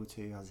wasn't able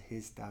to, as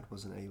his dad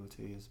wasn't able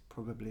to, as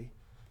probably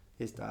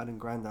his dad and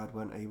granddad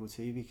weren't able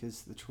to,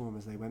 because the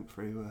traumas they went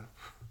through were...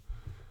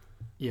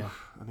 Yeah.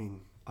 I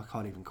mean, I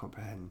can't even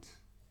comprehend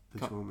the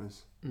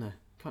traumas. No,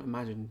 can't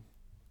imagine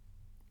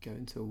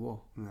going to a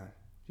war. No.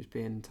 Just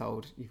being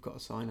told you've got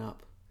to sign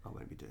up. I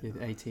won't be doing You're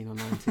that. 18 or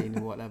 19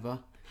 or whatever,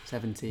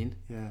 17.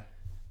 Yeah.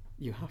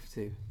 You have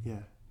to. Yeah.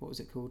 What was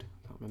it called?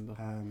 I can't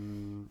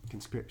remember.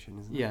 Conscription,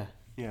 isn't it? Yeah.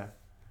 Yeah.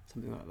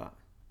 Something like that.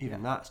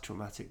 Even that's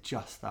traumatic.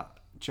 Just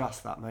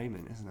that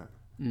moment, isn't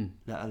it?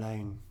 Let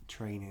alone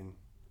training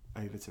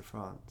over to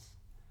France,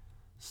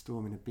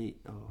 storming a beat.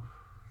 Oh,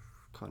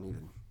 I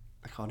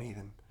can't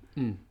even.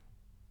 And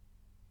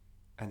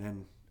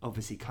then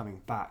obviously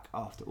coming back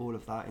after all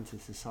of that into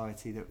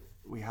society that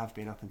we have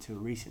been up until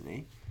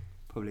recently,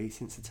 probably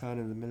since the turn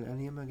of the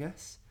millennium, I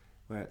guess,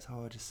 where it's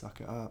just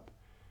suck it up,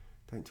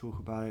 don't talk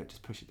about it,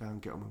 just push it down,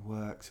 get on with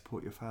work,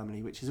 support your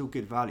family, which is all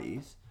good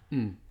values.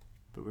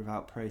 But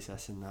without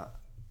processing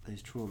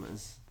those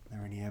traumas,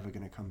 they're only ever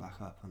going to come back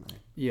up, aren't they?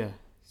 Yeah,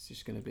 it's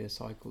just going to be a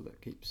cycle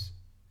that keeps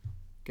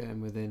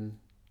going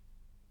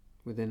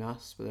within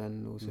us, but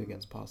then also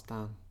gets passed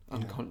down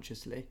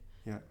unconsciously.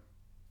 Yeah.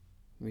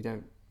 We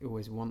don't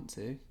always want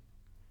to,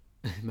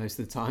 most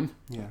of the time.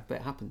 Yeah. But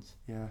it happens.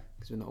 Yeah.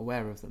 Because we're not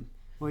aware of them.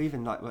 Well,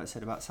 even like what I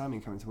said about Sammy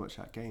coming to watch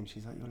that game,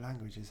 she's like, your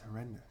language is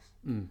horrendous.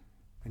 And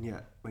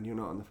yet, when you're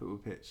not on the football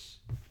pitch,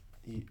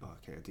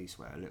 I do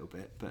swear a little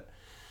bit, but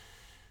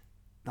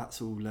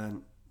that's all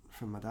learnt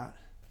from my dad.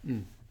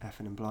 Effing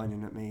and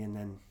blinding at me, and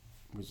then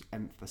was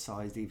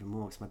emphasised even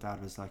more because my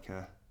dad was like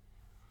a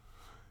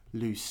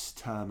loose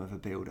term of a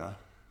builder,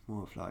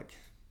 more of like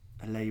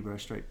a labourer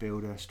stroke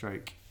builder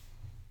stroke,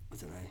 I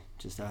don't know,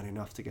 just earn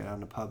enough to get down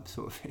the pub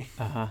sort of thing.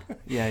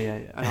 Yeah.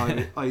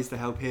 And I used to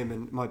help him,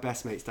 and my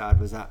best mate's dad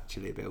was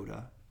actually a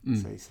builder.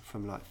 So he's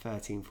from like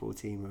 13,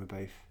 14, we were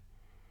both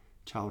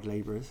child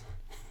labourers.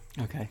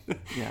 Okay,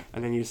 yeah.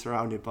 And then you're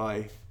surrounded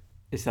by...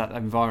 It's that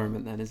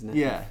environment then, isn't it?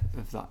 Yeah.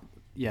 Of that,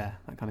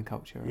 that kind of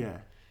culture. Right? Yeah.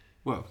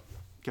 Well,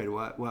 go to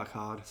work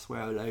hard,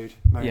 swear a load,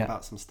 moan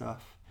about some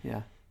stuff.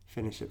 Yeah.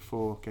 Finish at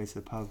 4, go to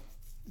the pub.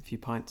 A few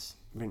pints.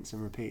 Rinse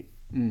and repeat.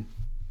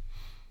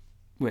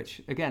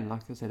 Which, again,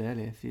 like I said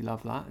earlier, if you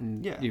love that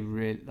and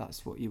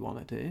that's what you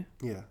want to do.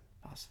 Yeah.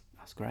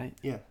 That's great.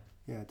 Yeah.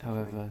 Yeah,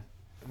 definitely. However,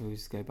 I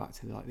always go back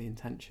to like the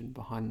intention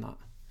behind that.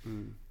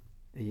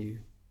 Are you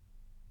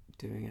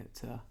doing it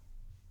to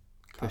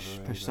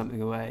push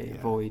something away,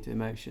 avoid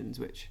emotions,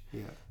 which,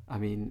 I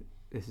mean,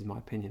 this is my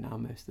opinion now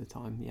most of the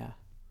time, yeah.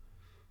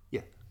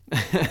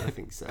 I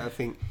think so. I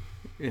think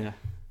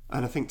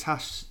And I think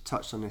Tash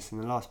touched on this in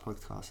the last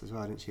podcast as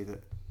well, didn't she?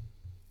 That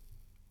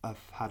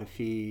I've had a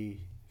few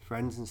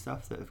friends and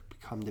stuff that have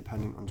become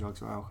dependent on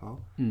drugs or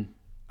alcohol, and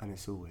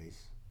it's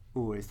always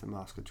the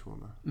mask of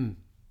trauma.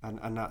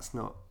 And that's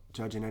not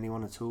judging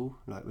anyone at all.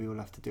 Like, we all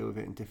have to deal with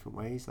it in different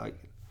ways.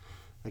 Like,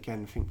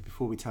 again, I think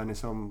before we turn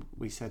this on,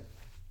 we said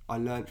I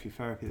learned through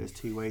therapy there's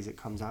two ways it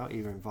comes out,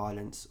 either in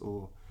violence.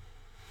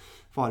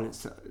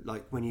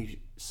 Like when you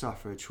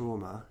suffer a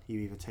trauma, you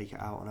either take it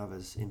out on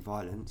others in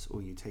violence,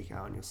 or you take it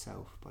out on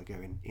yourself by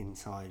going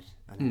inside,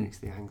 and it's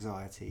the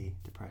anxiety,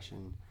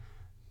 depression,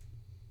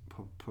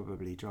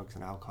 probably drugs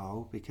and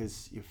alcohol,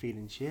 because you're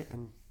feeling shit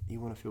and you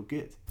want to feel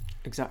good.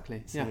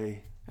 Exactly. So, yeah.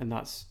 And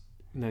that's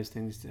those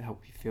things to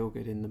help you feel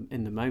good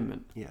in the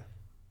moment. Yeah.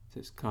 So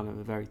it's kind of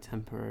a very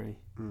temporary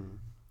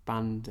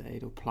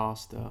band-aid or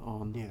plaster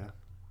on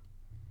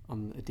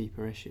a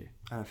deeper issue.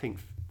 And I think,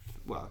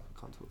 well, I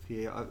can't talk for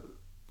you. I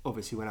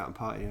obviously went out and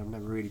partied. I've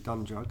never really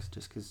done drugs,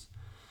 just because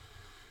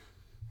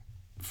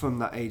from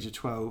that age of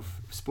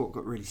 12, sport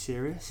got really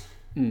serious,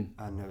 and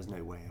there was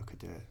no way I could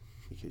do it,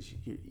 because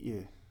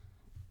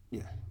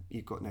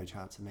you've got no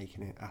chance of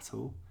making it at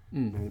all.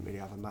 You don't really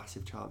have a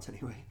massive chance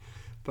anyway.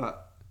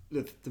 But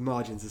the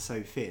margins are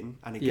so thin,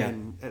 and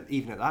again,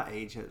 even at that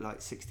age, at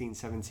like 16,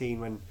 17,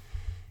 when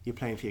you're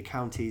playing for your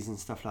counties and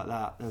stuff like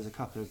that, there was a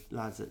couple of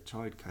lads that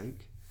tried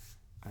coke,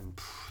 and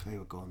they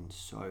were gone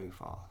so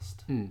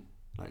fast.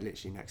 Like,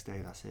 literally next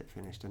day, that's it,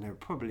 finished. And they were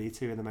probably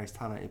two of the most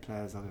talented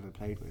players I've ever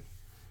played with.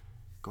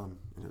 Gone.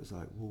 And it was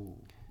like, whoa,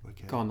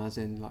 okay. Gone as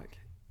in, like...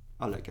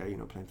 I'll let go, you're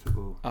not playing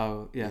football.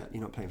 Oh, yeah.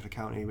 You're not playing for the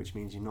county, which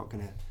means you're not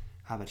going to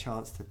have a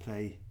chance to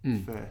play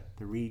for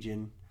the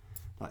region,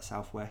 like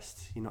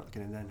Southwest. You're not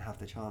going to then have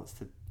the chance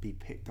to be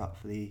picked up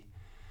for the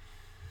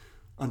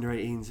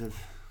under-18s of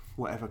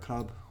whatever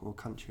club or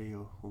country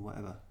or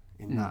whatever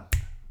in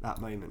that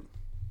moment.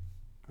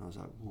 And I was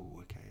like,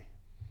 whoa, okay.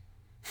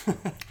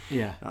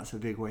 Yeah. That's a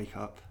big wake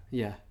up.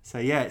 Yeah. So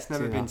yeah, it's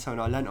never been something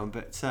I lent on,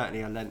 but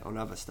certainly I lent on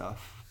other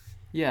stuff.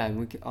 Yeah,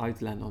 and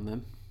I'd lent on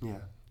them. Yeah.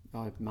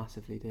 I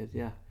massively did,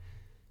 yeah.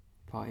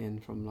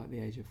 Partying from like the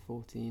age of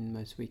 14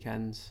 most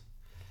weekends.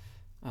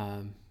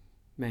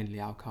 Mainly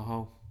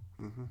alcohol.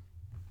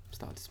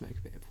 Started to smoke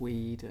a bit of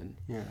weed, and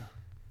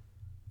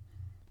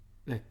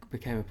there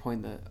became a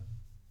point that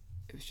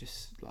it was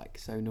just like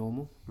so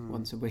normal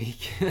once a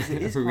week.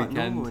 It is every quite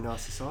weekend. normal in our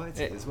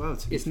society as well.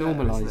 To be it's fair,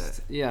 normalised.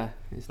 isn't it? Yeah,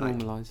 it's Like,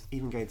 normalised.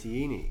 Even going to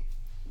uni,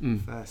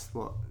 first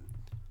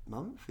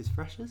month is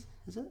freshers,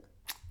 is it?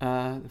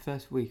 The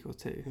first week or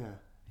two. Yeah.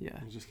 Yeah.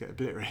 You just get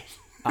obliterated.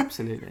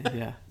 Absolutely.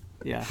 Yeah.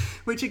 Yeah.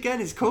 Which again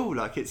is cool.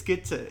 Like, it's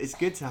good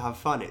to have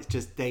fun. It's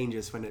just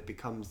dangerous when it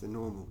becomes the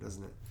normal,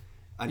 doesn't it?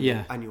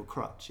 And and your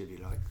crutch, if you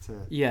like,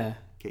 to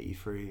get you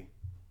through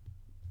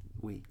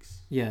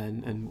weeks. Yeah,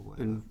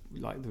 and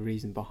like the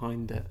reason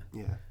behind it.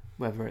 Yeah.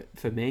 Whether it,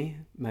 for me,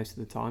 most of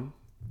the time,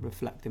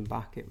 reflecting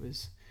back, it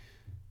was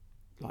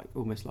like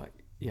almost like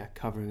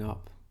covering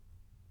up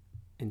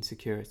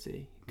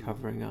insecurity,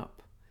 covering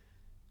up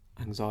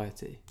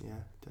anxiety. Yeah,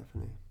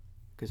 definitely.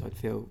 Because I'd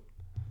feel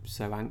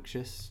so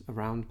anxious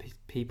around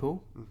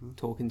people,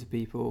 talking to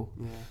people.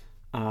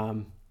 Yeah.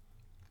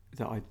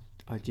 That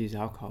I'd use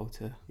alcohol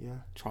to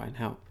try and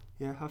help.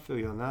 Yeah, I feel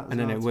you on that. And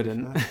then it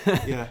wouldn't.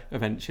 Yeah.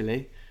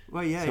 Eventually.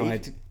 Well, yeah. So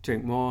I'd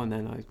drink more, and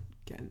then I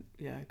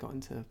got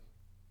into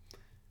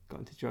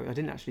drugs. I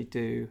didn't actually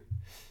do,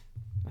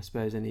 I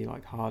suppose, any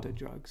like harder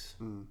drugs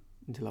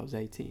until I was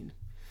 18.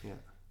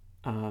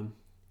 Yeah.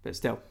 But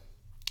still,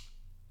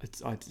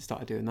 I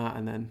started doing that,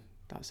 and then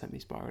that sent me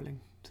spiraling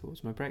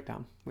towards my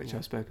breakdown, which I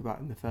spoke about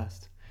in the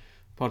first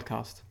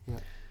podcast.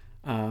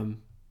 Yeah.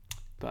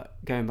 But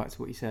going back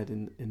to what you said,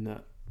 in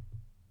that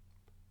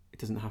it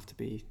doesn't have to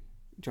be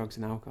drugs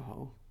and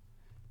alcohol.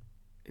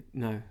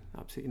 No,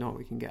 absolutely not.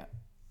 We can get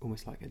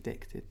almost like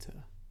addicted to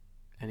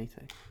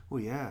anything.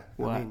 Well, yeah.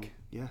 Work. I mean,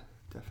 yeah,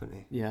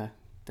 definitely. Yeah,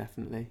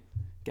 definitely.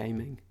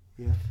 Gaming.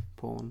 Yeah.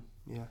 Porn.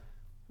 Yeah.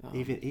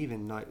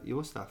 Even like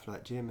your stuff,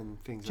 like gym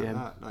and things like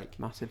that, like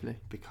massively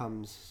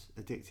becomes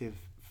addictive.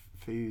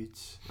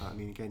 Foods. I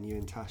mean, again, you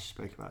and Tash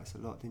spoke about this a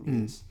lot, didn't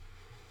you?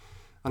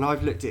 And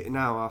I've looked at it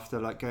now after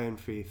like going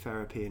through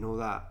therapy and all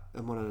that.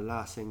 And one of the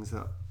last things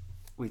that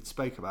we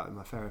spoke about with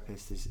my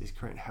therapist is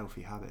creating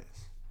healthy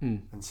habits.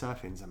 And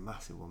surfing's a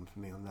massive one for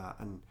me on that.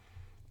 And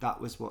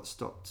that was what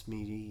stopped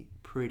me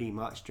pretty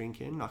much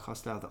drinking. Like, I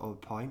still have the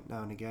odd pint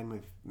now and again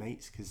with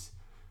mates, because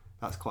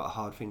that's quite a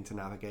hard thing to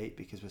navigate,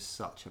 because we're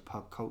such a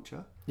pub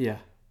culture. Yeah.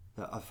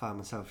 That I found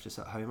myself just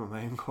at home on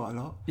my own quite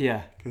a lot.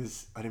 Yeah.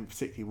 Because I didn't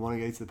particularly want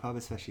to go to the pub,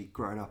 especially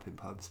growing up in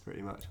pubs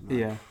pretty much. I'm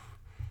like,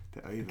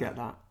 bit over get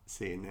that.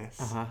 Seeing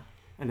this.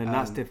 And then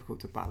that's difficult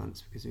to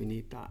balance, because we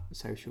need that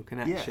social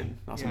connection.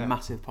 That's a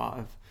massive part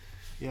of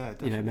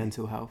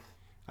mental health.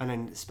 And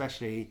then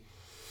especially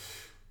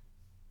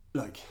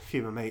like a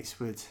few of my mates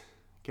would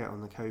get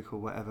on the coke or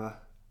whatever,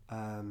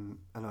 and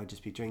I'd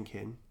just be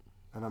drinking,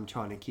 and I'm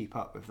trying to keep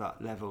up with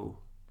that level,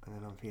 and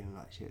then I'm feeling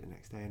like shit the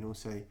next day. And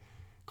also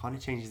kind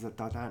of changes the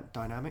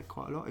dynamic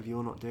quite a lot if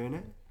you're not doing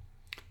it.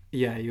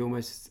 Yeah, you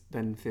almost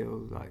then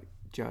feel like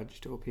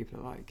judged, or people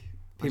are like,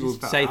 I people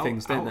just felt say out-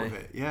 things, out don't of they?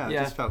 it. Yeah, I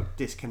Yeah. just felt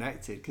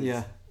disconnected because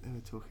Yeah. they were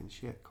talking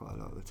shit quite a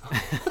lot of the time.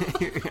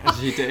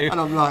 As you do. And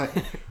I'm like,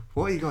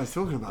 what are you guys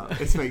talking about?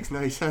 This makes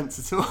no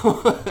sense at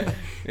all.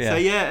 Yeah. So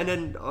yeah, and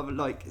then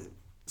like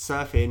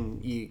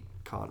surfing, you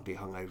can't be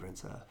hungover and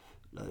surf.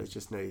 Like, there's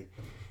just no,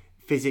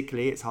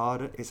 physically it's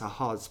harder. It's a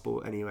hard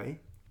sport anyway.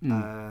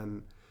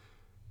 And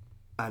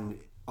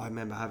I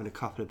remember having a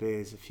couple of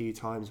beers a few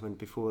times when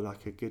before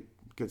like a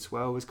good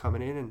swell was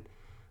coming in, and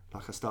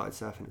like I started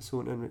surfing at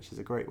Saunton, which is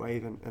a great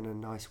wave and a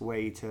nice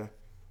way to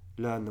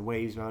learn the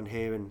waves around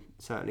here. And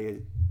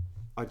certainly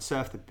I'd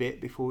surfed a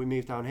bit before we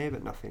moved down here,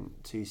 but nothing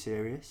too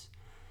serious.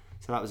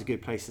 So that was a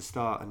good place to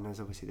start. And there's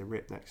obviously the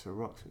rip next to the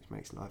rocks, which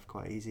makes life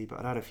quite easy. But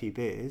I'd had a few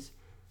beers.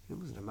 It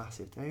wasn't a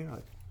massive day,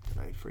 like, I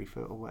don't know, 3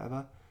 foot or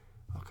whatever.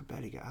 I could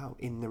barely get out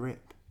in the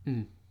rip.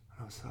 And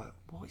I was like,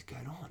 what is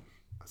going on?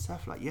 I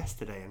surfed like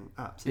yesterday and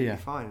absolutely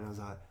fine. And I was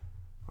like,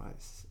 right,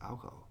 it's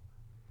alcohol.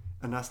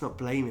 And that's not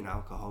blaming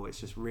alcohol,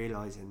 it's just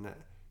realising that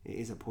it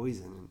is a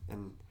poison.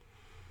 And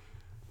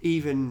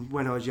even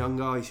when I was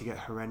younger, I used to get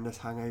horrendous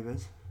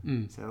hangovers.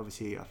 So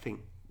obviously I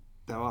think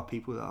there are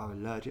people that are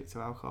allergic to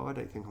alcohol. I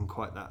don't think I'm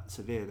quite that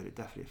severe, but it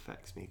definitely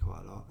affects me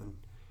quite a lot. And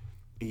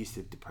it used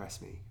to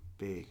depress me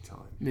big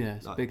time. Yeah,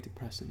 it's like, big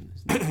depressing,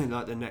 isn't it?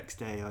 like the next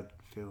day I'd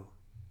feel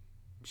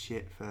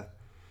shit for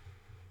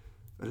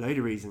a load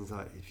of reasons.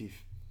 Like if you've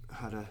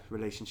had a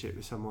relationship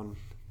with someone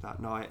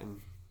that night and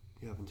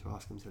you're having to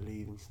ask them to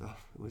leave and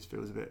stuff, it always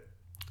feels a bit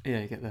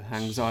Yeah, you get the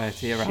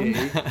anxiety around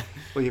that.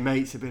 Or your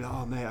mates will be like,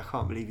 oh mate, I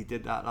can't believe you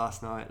did that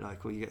last night.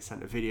 Like, or you get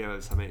sent a video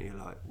of something and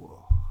you're like,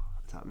 whoa,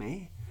 is that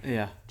me?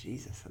 Yeah.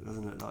 Jesus, that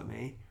doesn't look like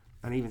me.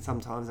 And even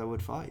sometimes I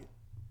would fight,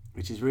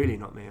 which is really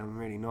not me. I'm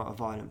really not a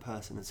violent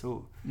person at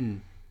all.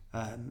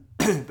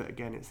 But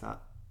again, it's that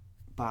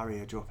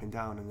barrier dropping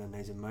down and then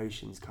those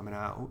emotions coming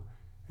out.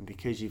 And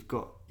because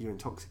you're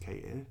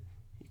intoxicated,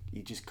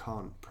 you just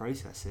can't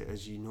process it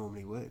as you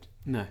normally would.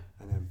 No.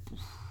 And then,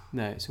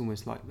 No, it's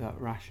almost like that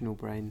rational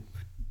brain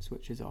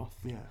switches off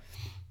yeah.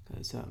 at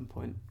a certain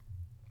point,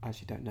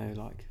 as you don't know,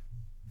 like,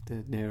 the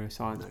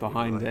neuroscience No,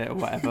 behind you're right. it or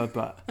whatever,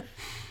 but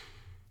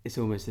it's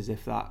almost as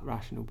if that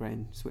rational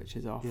brain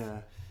switches off.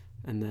 Yeah.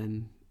 And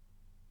then,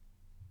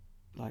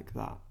 like,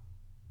 that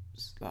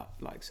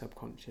like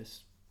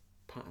subconscious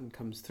pattern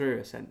comes through,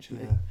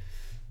 essentially, Yeah.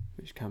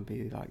 which can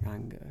be like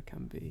anger,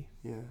 can be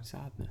Yeah.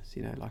 sadness,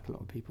 you know, like a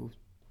lot of people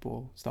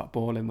start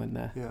bawling when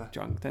they're Yeah.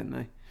 drunk, don't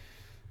they?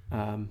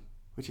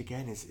 Which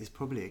again is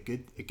probably a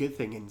good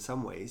thing in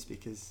some ways,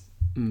 because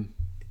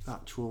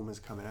that trauma's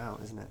coming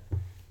out, isn't it?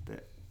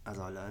 But as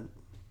I learned,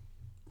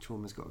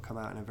 trauma's got to come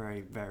out in a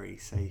very, very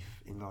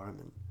safe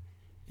environment.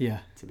 Yeah.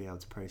 To be able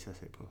to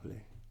process it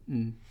properly.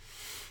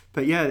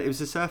 But yeah, it was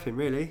the surfing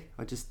really.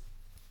 I just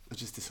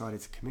decided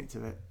to commit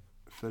to it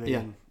fully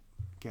and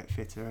get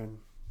fitter, and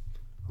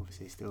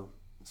obviously still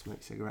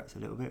smoke cigarettes a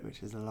little bit,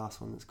 which is the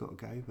last one that's got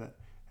to go, but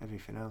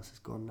everything else is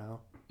gone now.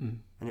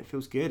 And it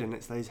feels good, and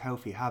it's those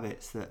healthy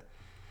habits that,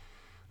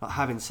 like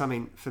having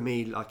something for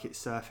me, like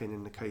it's surfing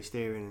and the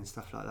coasteering and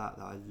stuff like that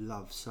I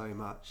love so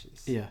much.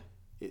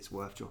 It's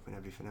worth dropping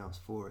everything else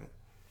for it.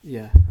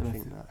 Yeah, and I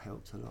think that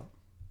helps a lot.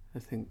 I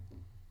think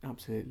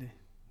absolutely.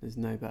 There's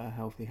no better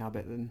healthy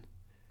habit than,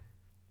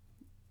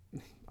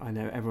 I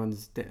know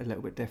everyone's a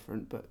little bit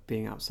different, but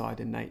being outside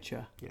in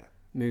nature,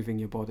 moving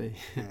your body,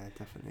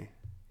 definitely,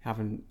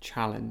 having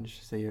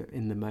challenge, so you're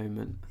in the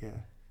moment.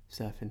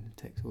 Surfing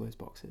ticks all those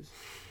boxes.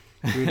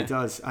 It really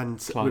does. And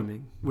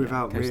climbing,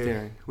 without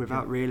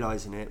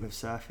realising it with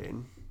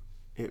surfing,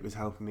 it was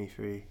helping me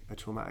through a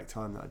traumatic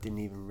time that I didn't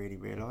even really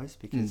realise,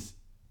 because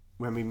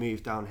when we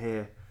moved down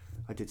here,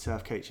 I did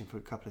surf coaching for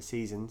a couple of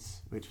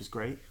seasons, which was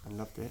great. I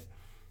loved it,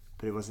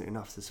 but it wasn't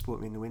enough to support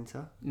me in the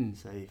winter.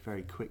 So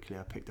very quickly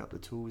I picked up the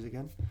tools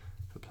again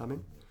for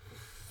plumbing,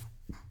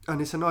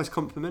 and it's a nice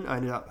compliment. I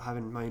ended up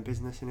having my own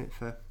business in it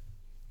for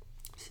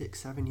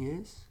 6-7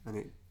 years, and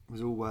it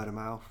was all word of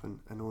mouth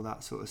and all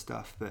that sort of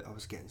stuff, but I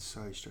was getting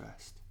so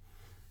stressed,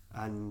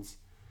 and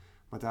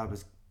my dad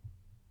was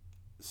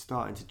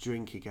starting to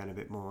drink again a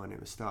bit more, and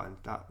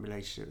that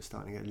relationship was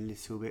starting to get a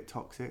little bit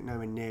toxic,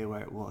 nowhere near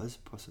where it was,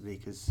 possibly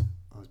because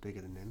I was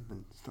bigger than him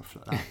and stuff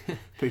like that.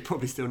 But he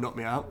probably still knocked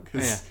me out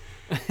because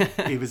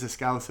he was a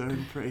scouser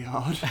and pretty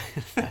hard.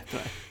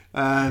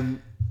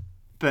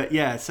 But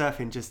yeah,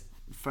 surfing just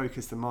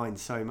focused the mind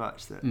so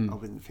much that I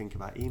wouldn't think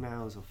about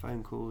emails or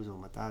phone calls or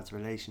my dad's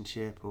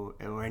relationship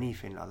or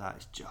anything like that.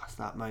 It's just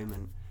that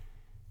moment,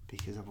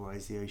 because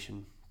otherwise the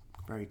ocean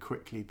very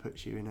quickly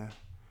puts you in a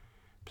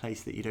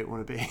place that you don't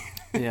want to be.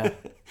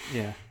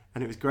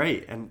 And it was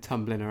great, and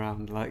tumbling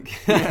around like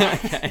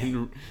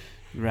getting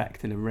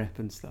wrecked in a rip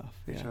and stuff,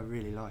 which I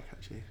really like,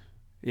 actually.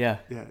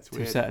 It's to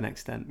weird. A certain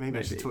extent. Maybe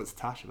I should talk to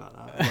Tash about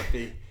that.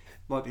 It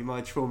might be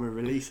my trauma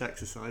release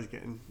exercise,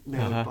 getting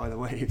nailed by the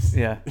waves.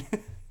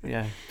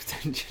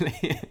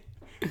 Potentially.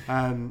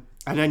 And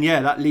then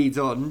that leads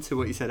on to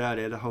what you said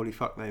earlier, the holy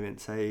fuck moment.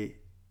 So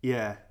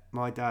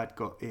my dad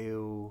got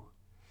ill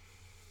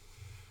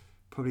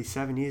probably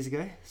 7 years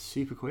ago,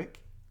 super quick.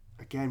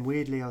 Again,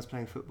 weirdly, I was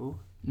playing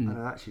football and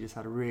I actually just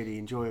had a really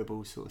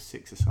enjoyable sort of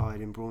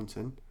 6-a-side in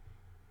Braunton.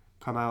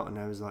 Come out and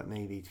there was like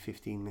maybe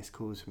 15 missed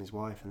calls from his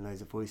wife and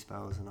loads of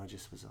voicemails, and I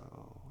just was like,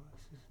 oh,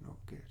 this is not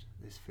good.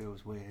 This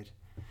feels weird.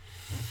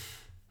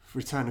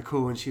 Returned a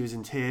call and she was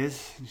in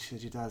tears, and she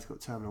said, your dad's got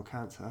terminal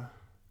cancer.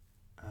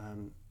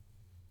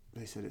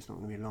 They said it's not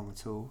going to be long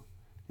at all.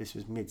 This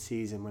was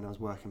mid-season when I was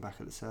working back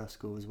at the surf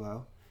school as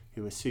well,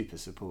 who were super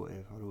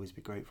supportive. I'd always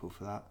be grateful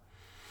for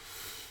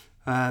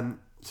that.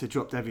 So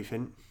dropped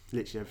everything,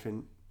 literally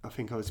everything. I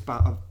think I was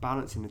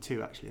balancing the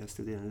two actually. I was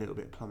still doing a little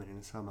bit of plumbing in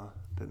the summer,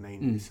 but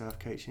mainly surf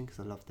coaching because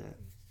I loved it.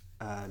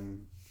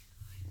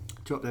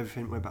 Dropped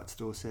everything, went back to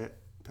Dorset.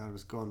 Dad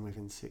was gone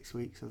within 6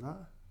 weeks of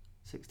that,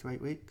 6 to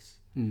 8 weeks.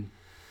 And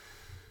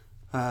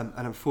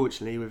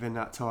unfortunately, within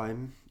that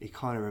time, he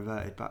kind of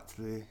reverted back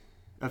to the.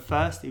 At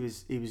first, he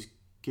was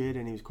good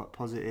and he was quite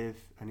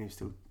positive, and he was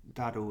still.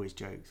 Dad always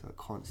jokes, like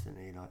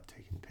constantly, like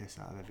taking the piss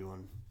out of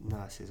everyone,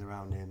 nurses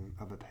around him,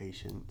 other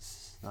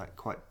patients, like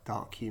quite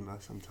dark humour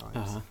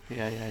sometimes.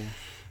 Yeah.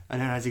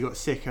 And then as he got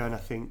sicker, and I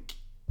think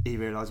he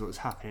realised what was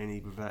happening, he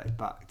reverted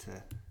back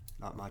to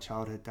like my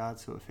childhood dad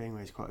sort of thing,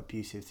 where he's quite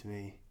abusive to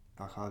me.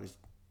 Like I was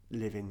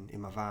living in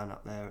my van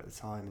up there at the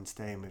time and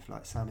staying with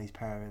like Sammy's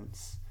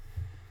parents.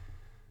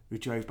 We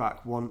drove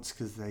back once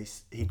because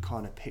he'd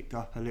kind of picked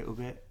up a little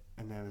bit,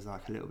 and there was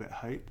like a little bit of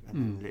hope. And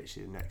then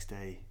literally the next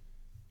day,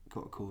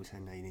 got a call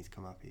saying, no, you need to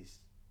come up,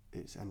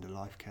 it's end of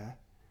life care,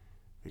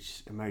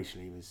 which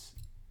emotionally was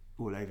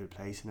all over the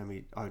place. And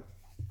then I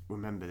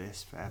remember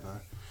this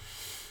forever.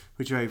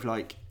 We drove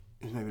it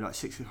was maybe like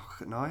 6 o'clock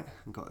at night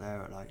and got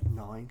there at like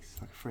 9, cause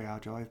it's like a 3-hour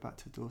drive back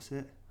to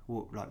Dorset.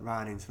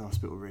 Ran into the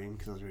hospital room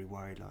because I was really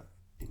worried like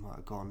he might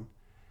have gone,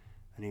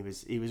 and he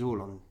was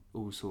all on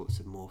all sorts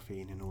of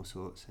morphine and all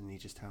sorts, and he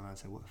just turned around and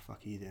said, what the fuck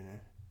are you doing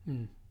here?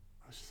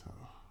 I was just like,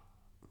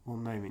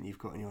 one moment you've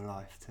got in your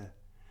life to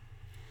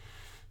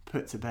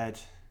put to bed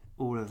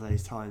all of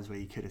those times where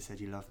you could have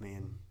said you love me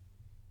and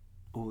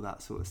all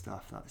that sort of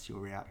stuff. That's your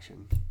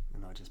reaction.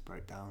 And I just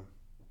broke down.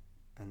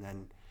 And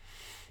then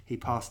he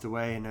passed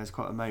away, and there was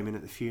quite a moment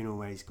at the funeral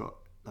where he's got,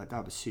 like,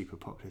 Dad was super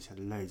popular, he had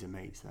loads of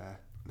mates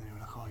there, and they were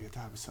like, oh, your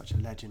dad was such a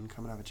legend,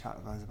 come and have a chat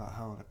with us about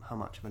how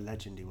much of a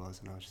legend he was.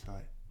 And I was just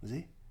like, was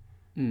he?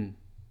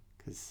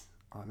 Because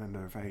I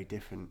remember a very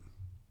different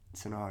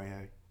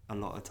scenario a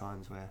lot of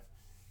times where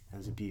there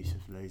was abuse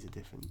of loads of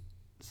different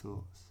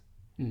sorts.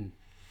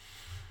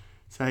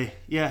 So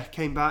yeah,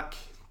 came back,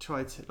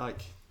 tried to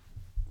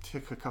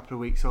took a couple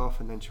of weeks off,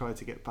 and then tried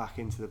to get back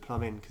into the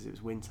plumbing because it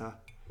was winter,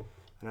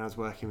 and I was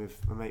working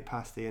with my mate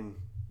Pasty and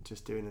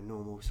just doing a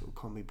normal sort of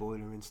combi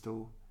boiler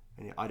install,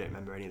 and I don't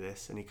remember any of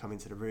this, and he come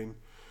into the room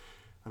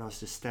and I was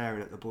just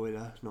staring at the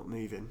boiler, not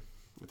moving,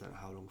 I don't know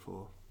how long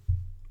for,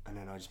 and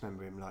then I just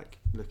remember him like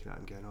looking at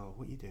him going, oh,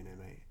 what are you doing here,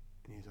 mate?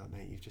 And he was like,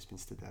 mate, you've just been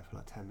stood there for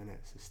like 10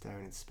 minutes just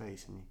staring into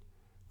space and you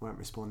weren't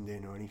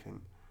responding or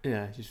anything.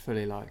 Yeah, just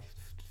fully like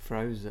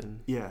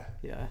frozen. Yeah.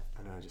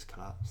 And I just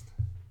collapsed.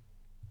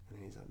 And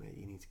he's like, mate,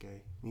 you need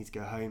to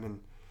go home, and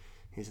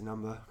here's a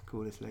number,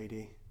 call this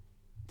lady,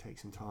 take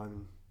some time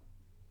and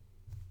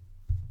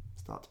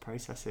start to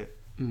process it.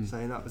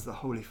 So that was the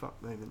holy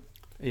fuck moment.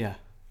 Yeah.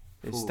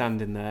 It's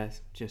standing there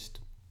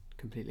just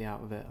completely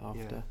out of it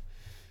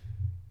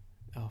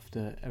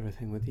after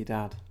everything with your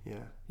dad.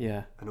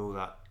 Yeah. And all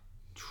that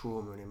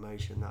trauma and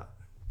emotion that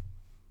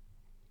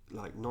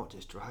like not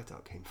just dragged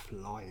up, came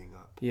flying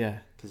up. Yeah.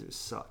 Because it was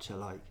such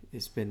a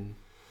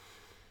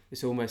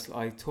it's almost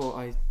like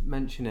I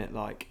mention it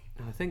like,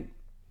 and I think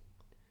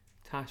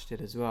Tash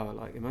did as well,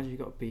 like imagine you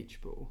got a beach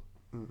ball.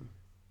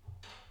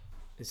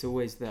 It's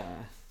always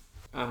there.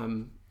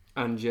 And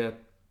you're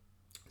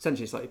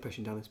essentially it's like you're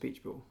pushing down this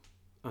beach ball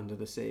under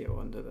the sea or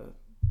under the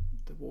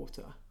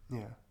water.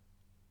 Yeah.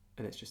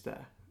 And it's just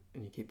there.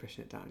 And you keep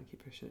pushing it down.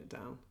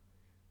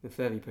 The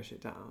further you push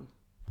it down,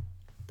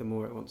 the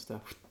more it wants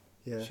to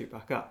shoot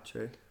back up.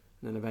 True. And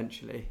then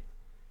eventually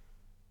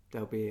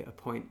there'll be a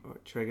point or a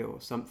trigger or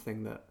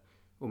something that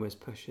almost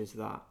pushes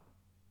that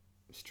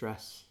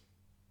stress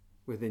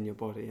within your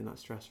body and that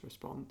stress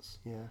response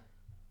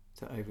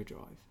to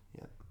overdrive.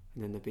 Yeah.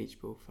 And then the beach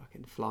ball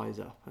fucking flies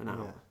up and out.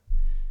 Yeah.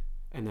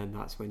 And then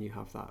that's when you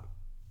have that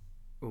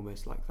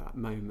almost like that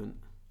moment,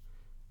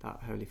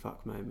 that holy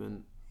fuck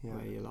moment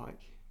where you're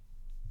like,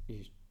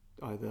 you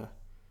either,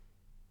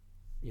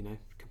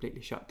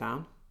 completely shut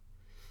down.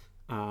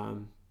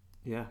 And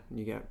you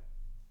get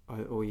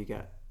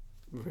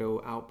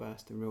real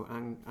outburst and real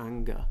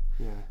anger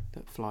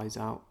that flies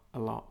out a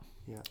lot.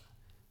 It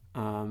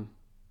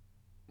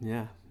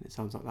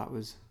sounds like that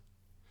was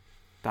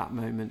that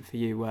moment for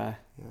you where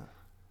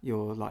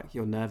your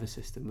nervous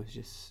system was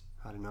just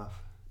had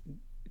enough,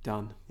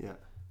 done,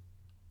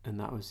 and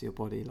that was your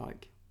body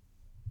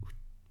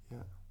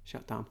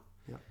shut down.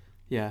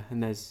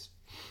 And there's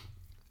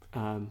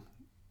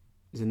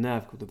a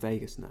nerve called the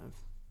vagus nerve,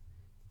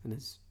 and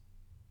there's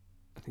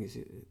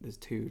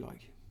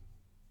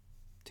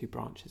two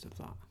branches of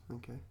that.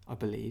 Okay. I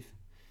believe.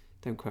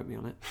 Don't quote me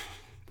on it.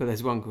 But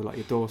there's one called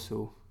your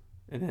dorsal,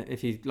 and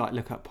if you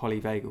look up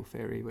polyvagal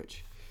theory,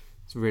 which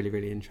is really,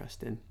 really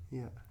interesting.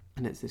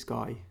 and it's this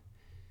guy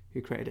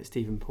who created it,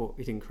 Stephen Porges.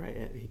 He didn't create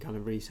it, he kind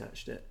of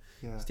researched it.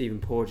 Yeah. Stephen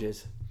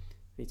Porges.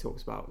 He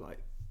talks about like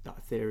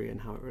that theory and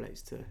how it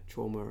relates to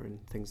trauma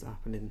and things that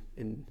happen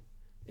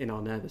in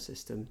our nervous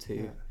system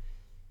to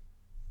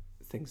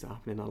things that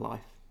happen in our life,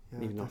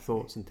 even definitely. our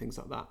thoughts and things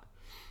like that.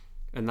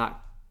 And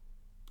that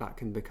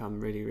can become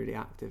really, really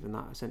active, and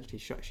that essentially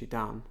shuts you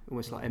down,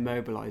 almost like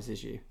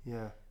immobilizes you.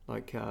 Yeah.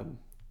 Like I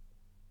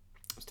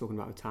was talking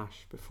about with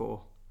Tash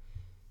before,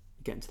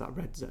 you get into that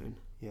red zone.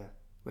 Yeah.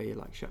 Where you're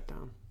like shut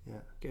down. Yeah.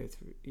 Go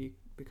through, you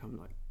become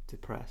like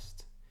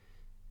depressed,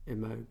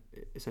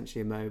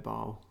 essentially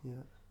immobile.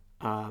 Yeah.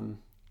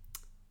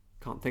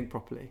 Can't think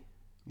properly.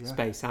 Yeah.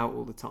 Space out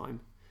all the time.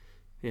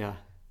 Yeah.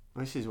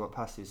 Well, this is what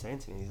Pastor was saying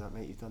to me. He's like,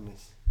 mate, you've done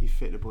this. You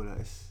fit the ball at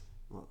this,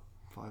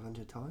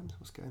 500 times?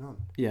 What's going on?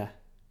 Yeah.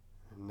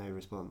 And no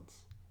response.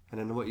 And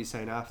then what you're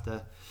saying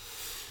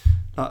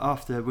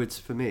afterwards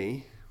for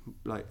me,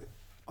 like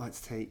I had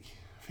to take,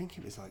 I think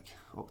it was like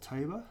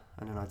October,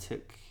 and then I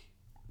took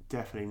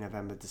definitely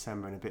November,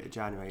 December, and a bit of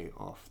January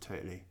off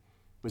totally.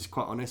 Was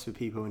quite honest with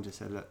people and just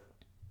said, look,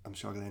 I'm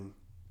struggling.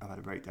 I've had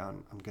a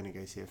breakdown. I'm going to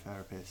go see a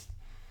therapist.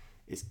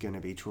 It's going to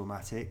be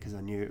traumatic, because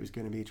I knew it was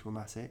going to be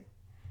traumatic.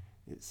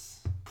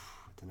 It's, I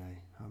don't know,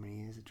 how many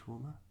years of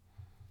trauma?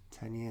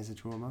 10 years of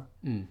trauma.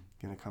 Going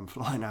to come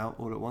flying out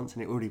all at once,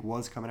 and it already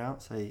was coming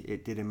out, so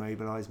it did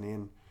immobilise me.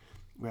 And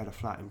we had a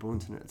flat in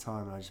Braunton at the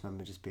time, and I just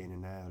remember just being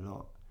in there a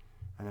lot.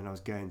 And then I was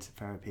going to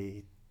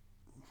therapy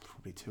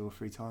probably 2 or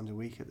 3 times a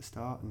week at the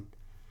start,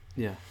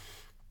 and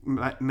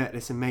met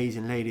this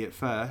amazing lady at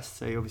first.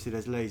 So obviously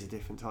there's loads of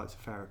different types of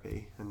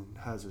therapy, and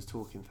hers was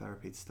talking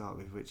therapy to start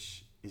with,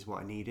 which is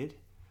what I needed.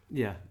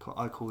 Yeah,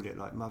 I called it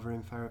like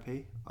mothering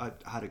therapy. I've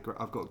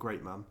got a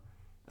great mum,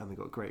 and we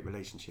got a great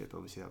relationship.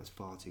 Obviously that was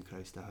far too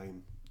close to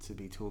home to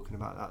be talking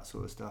about that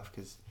sort of stuff,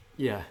 because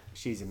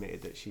she's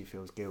admitted that she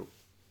feels guilt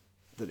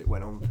that it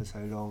went on for so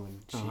long,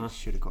 and she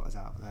should have got us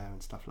out there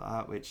and stuff like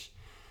that, which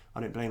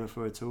I don't blame her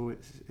for at all.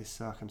 It's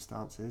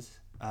circumstances.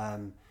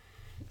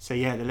 So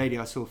yeah, the lady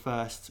I saw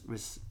first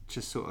was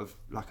just sort of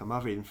like a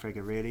mothering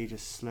figure, really,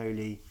 just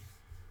slowly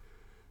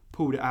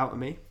pulled it out of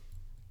me.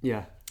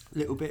 Yeah.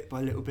 Little bit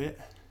by little bit.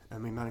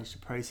 And we managed to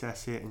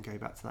process it and go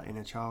back to that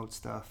inner child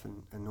stuff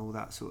and all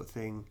that sort of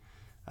thing.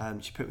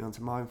 She put me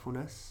onto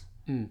mindfulness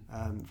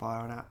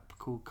via an app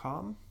called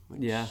Calm,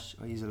 which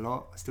I use a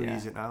lot. I still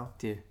use it now.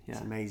 Do you? Yeah.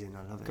 It's amazing.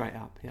 I love it. Great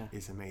app, yeah.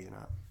 It's an amazing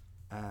app.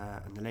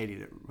 And the lady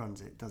that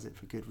runs it does it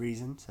for good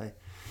reason. So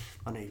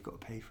I know you've got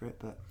to pay for it,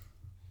 but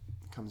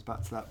it comes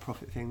back to that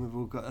profit thing. We've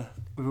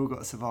all got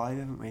to survive,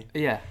 haven't we?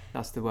 Yeah,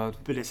 that's the world.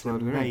 But it's an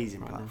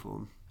amazing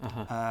platform.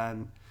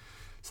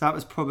 So that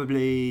was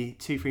probably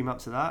 2-3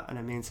 months of that, and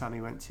then me and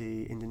Sammy went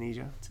to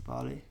Indonesia, to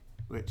Bali,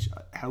 which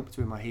helped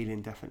with my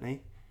healing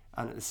definitely.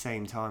 And at the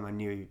same time, I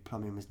knew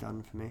plumbing was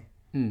done for me.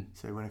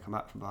 So when I come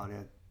back from Bali,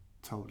 I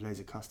told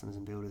loads of customers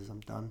and builders I'm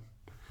done.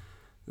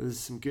 There was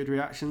some good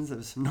reactions. There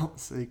was some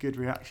not so good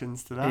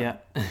reactions to that.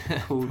 Yeah.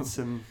 Called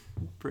some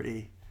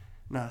pretty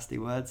nasty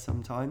words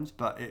sometimes,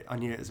 but I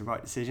knew it was the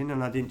right decision,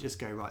 and I didn't just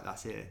go, right,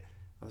 that's it.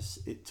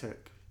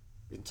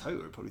 In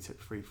total, it probably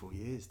took 3-4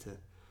 years to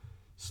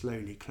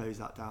slowly close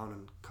that down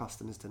and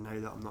customers to know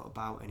that I'm not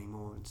about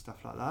anymore and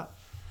stuff like that.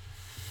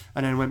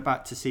 And then went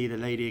back to see the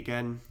lady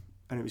again,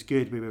 and it was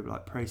good. We were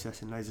like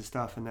processing loads of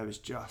stuff, and there was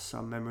just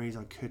some memories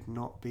I could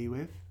not be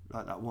with,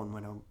 like that one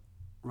when I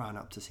ran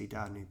up to see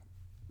Dad and he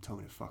told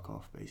me to fuck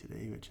off,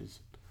 basically, which is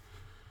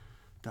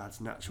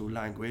Dad's natural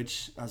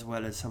language, as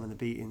well as some of the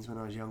beatings when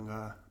I was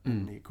younger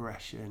and the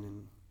aggression,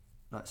 and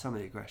like some of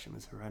the aggression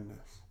was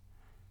horrendous.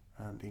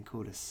 Being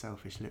called a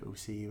selfish little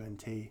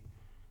cunt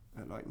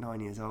at like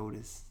 9 years old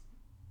is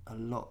a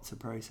lot to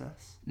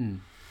process.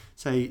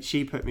 So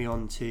she put me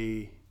on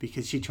to,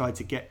 because she tried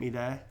to get me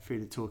there through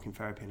the talking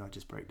therapy, and I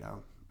just broke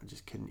down. I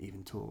just couldn't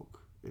even talk.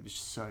 It was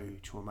so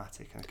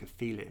traumatic. I could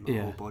feel it in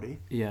my whole body.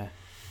 Yeah.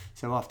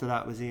 So after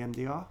that was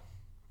EMDR,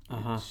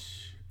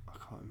 which I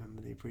can't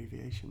remember the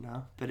abbreviation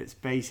now, but it's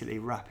basically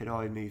rapid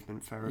eye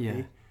movement therapy.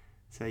 Yeah.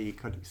 So you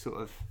could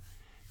sort of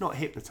not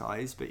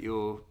hypnotise, but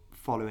you're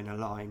following a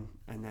line,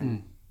 and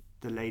then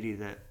the lady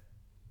that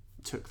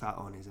took that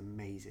on is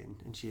amazing,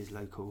 and she is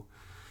local,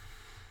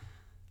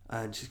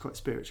 and she's quite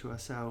spiritual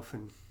herself,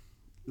 and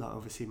like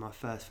obviously my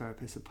first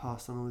therapist had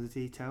passed on all the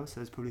details, so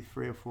there's probably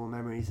 3 or 4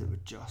 memories that were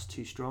just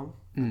too strong.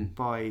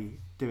 By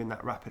doing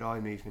that rapid eye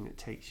movement, it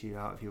takes you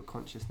out of your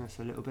consciousness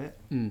a little bit,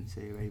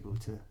 so you're able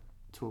to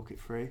talk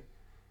it through,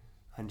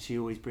 and she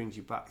always brings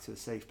you back to a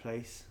safe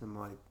place, and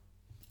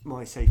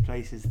my safe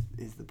place is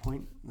the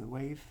point, the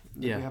wave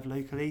that we have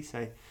locally.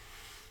 So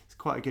it's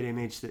quite a good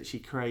image that she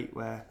create,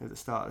 where at the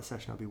start of the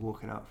session I'd be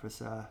walking out for a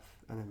surf,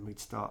 and then we'd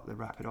start the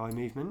rapid eye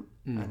movement,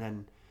 and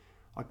then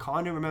I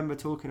kind of remember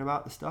talking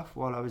about the stuff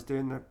while I was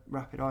doing the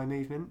rapid eye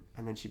movement,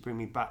 and then she'd bring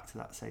me back to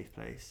that safe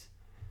place,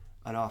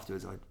 and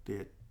afterwards I'd be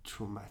a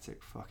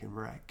traumatic fucking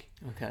wreck,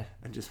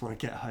 and just want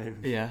to get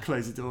home,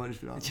 close the door and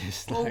just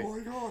be like, oh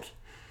my god.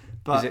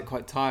 But is it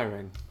quite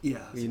tiring?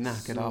 Yeah. Were you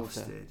knackered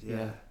after?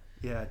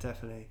 Yeah,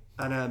 definitely.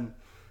 And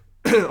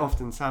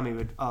often Sammy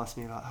would ask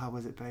me like, how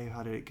was it, babe?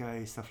 How did it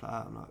go? Stuff like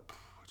that. I'm like,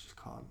 I just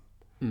can't.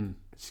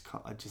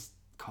 I just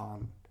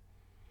can't.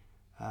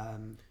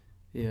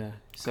 Yeah,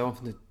 so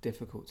often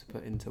difficult to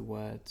put into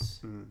words.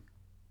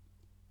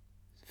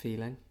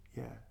 Feeling.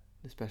 Yeah.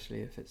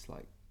 Especially if it's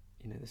like,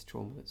 this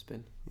trauma that's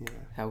been Yeah.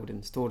 held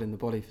and stored in the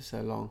body for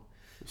so long.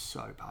 It's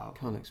so powerful.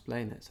 Can't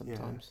explain it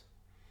sometimes.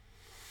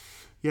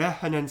 Yeah,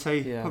 and then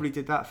so probably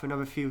did that for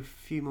another few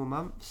more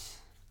months.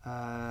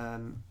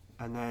 And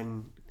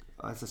then,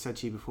 as I said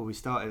to you before we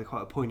started,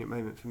 quite a poignant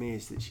moment for me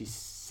is that she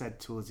said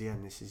towards the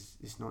end,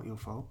 it's not your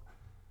fault.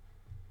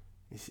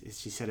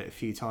 She said it a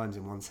few times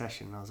in one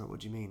session, and I was like, what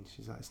do you mean?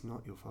 She's like, it's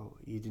not your fault.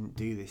 You didn't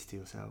do this to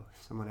yourself.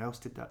 Someone else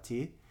did that to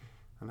you.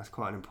 And that's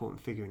quite an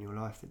important figure in your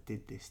life that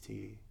did this to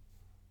you.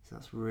 So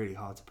that's really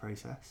hard to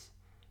process.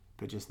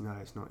 But just know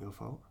it's not your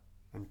fault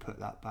and put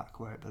that back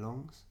where it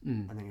belongs.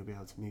 And then you'll be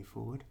able to move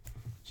forward.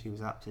 She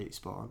was absolutely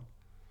spot on.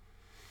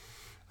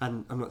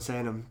 And I'm not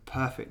saying I'm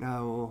perfect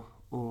now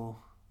or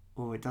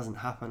it doesn't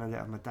happen. I don't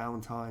have my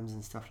down times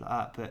and stuff like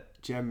that.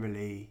 But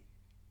generally,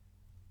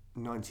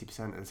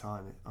 90% of the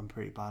time, I'm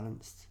pretty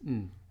balanced.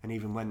 And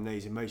even when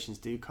those emotions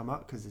do come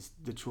up, because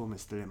the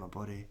trauma's still in my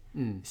body,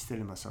 it's still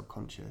in my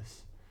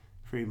subconscious,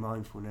 through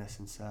mindfulness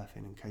and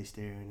surfing and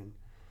coasteering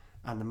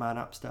and the man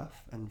up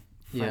stuff and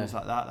friends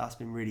like that, that's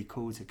been really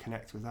cool to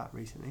connect with that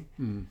recently.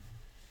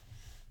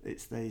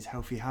 It's those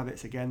healthy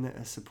habits again that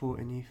are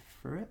supporting you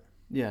through it.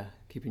 Yeah,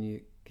 keeping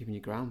you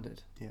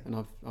grounded. Yeah. And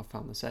I've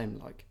found the same.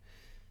 Like,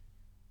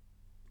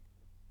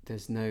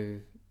 there's no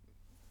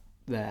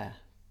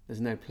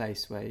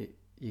place where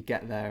you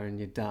get there and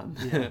you're done.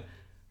 Yeah.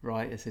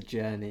 Right? It's a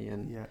journey,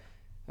 and Yeah.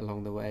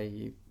 along the way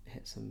you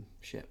hit some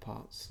shit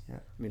parts. Yeah.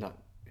 I mean, like,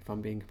 if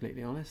I'm being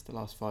completely honest, the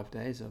last 5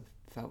 days I've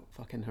felt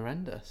fucking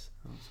horrendous.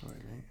 Oh, sorry,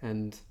 mate.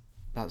 And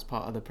that's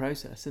part of the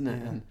process, isn't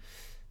it? Yeah.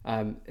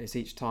 And it's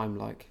each time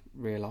like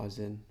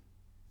realising,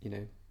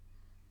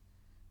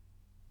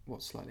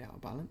 what's slightly out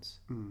of balance.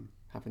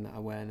 Having that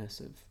awareness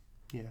of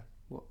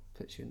what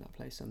puts you in that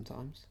place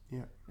sometimes.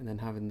 Yeah. And then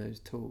having those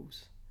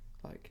tools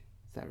like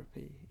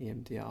therapy,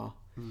 EMDR,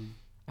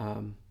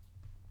 and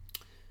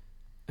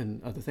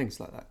other things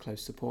like that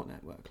close support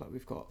network like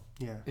we've got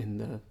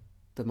in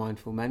the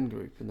Mindful Men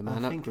group and the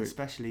Man Up group.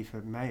 Especially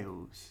for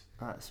males,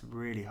 that's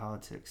really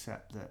hard to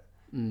accept that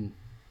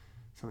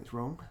something's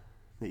wrong,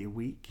 that you're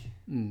weak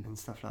and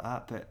stuff like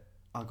that. But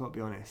I've got to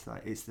be honest,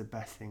 like, it's the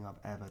best thing I've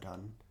ever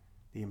done.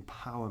 The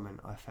empowerment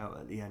I felt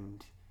at the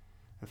end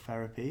of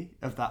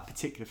that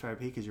particular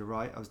therapy, because you're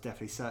right, I was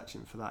definitely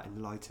searching for that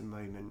enlightened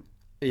moment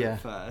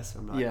at first.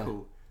 I'm like,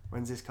 cool,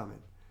 when's this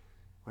coming?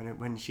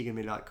 When's she going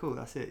to be like, cool,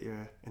 that's it,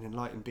 you're an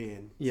enlightened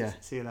being,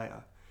 see you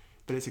later.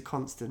 But it's a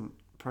constant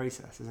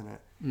process, isn't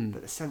it?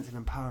 But the sense of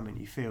empowerment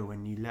you feel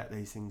when you let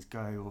those things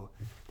go, or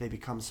they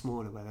become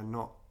smaller where they're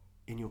not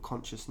in your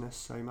consciousness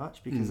so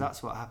much, because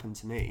that's what happened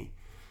to me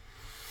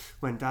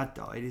when Dad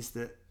died, is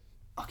that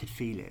I could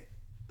feel it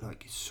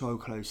like so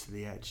close to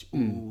the edge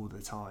all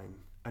the time,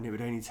 and it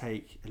would only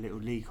take a little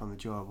leak on the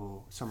job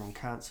or someone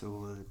cancel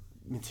or the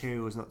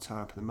materials not turn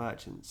up at the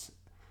merchants,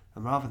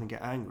 and rather than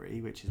get angry,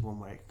 which is one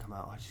way it can come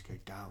out, I just go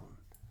down,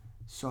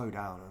 so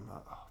down. I'm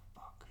like, oh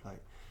fuck,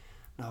 like,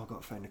 now I've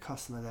got to phone the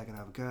customer, they're going to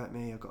have a go at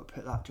me, I've got to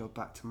put that job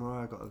back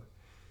tomorrow, I've got to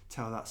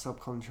tell that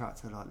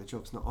subcontractor, like, the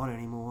job's not on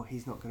anymore,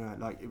 he's not going to,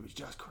 like, it was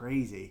just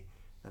crazy.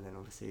 And then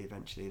obviously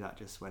eventually that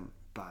just went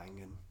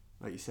bang, and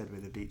like you said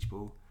with the beach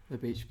ball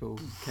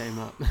came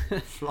up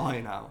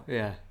flying out.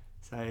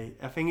 So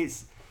I think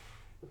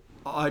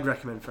I'd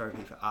recommend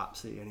therapy for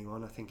absolutely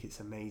anyone. I think it's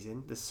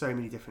amazing. There's so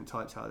many different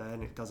types out there,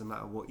 and it doesn't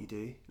matter what you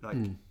do. Like,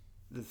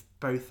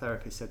 both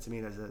therapists said to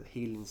me there's a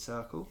healing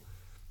circle,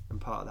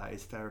 and part of that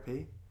is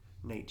therapy,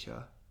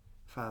 nature,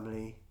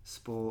 family,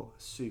 sport,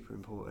 super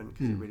important,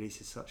 because it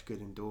releases such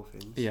good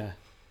endorphins.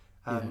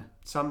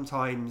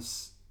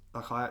 Sometimes,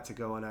 like, I had to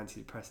go on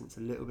antidepressants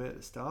a little bit at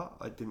the start.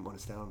 I didn't want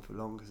to stay on for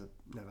long because I've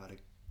never had a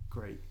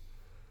great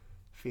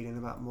feeling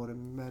about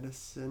modern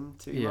medicine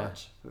too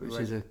much. Which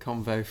is a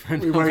convo for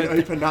another. We won't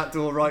open that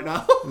door right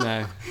now.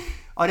 No.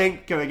 I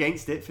don't go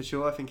against it for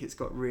sure. I think it's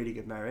got really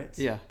good merits.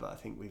 Yeah. But I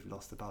think we've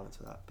lost the balance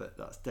with that. But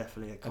that's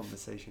definitely a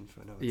conversation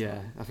for another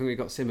time. I think we've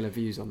got similar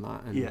views on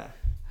that. And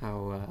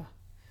how,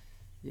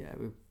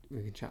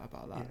 we can chat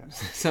about that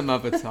some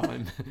other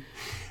time.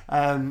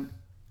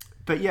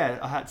 But yeah,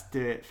 I had to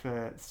do it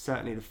for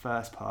certainly the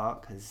first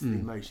part, because the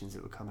emotions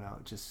that were coming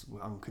out just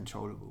were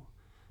uncontrollable.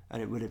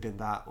 And it would have been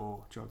that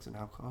or drugs and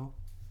alcohol,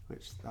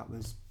 which that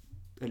was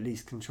at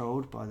least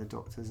controlled by the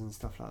doctors and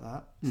stuff like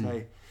that.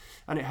 So,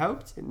 and it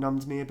helped. It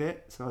numbed me a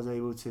bit, so I was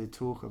able to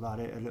talk about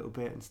it a little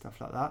bit and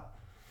stuff like that.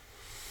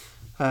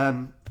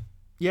 And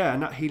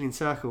that healing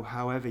circle,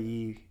 however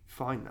you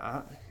find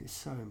that, is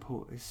so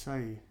important. It's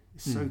so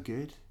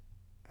good.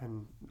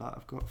 And like,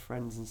 I've got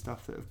friends and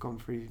stuff that have gone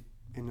through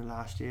in the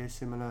last year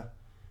similar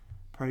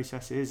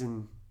processes,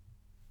 and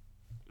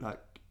like,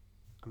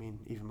 I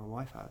mean, even my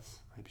wife has.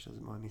 I hope she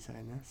doesn't mind me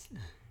saying this,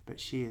 but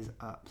she is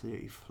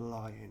absolutely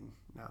flying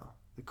now.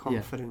 The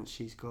confidence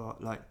she's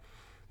got, like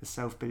the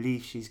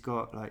self-belief she's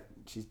got. Like,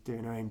 she's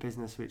doing her own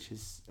business, which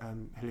is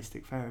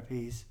holistic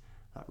therapies,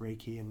 like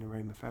Reiki and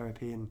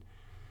aromatherapy. And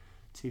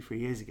 2-3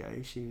 years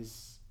ago, she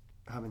was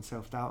having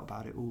self-doubt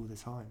about it all the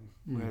time.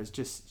 Whereas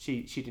just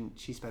she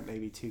spent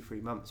maybe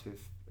 2-3 months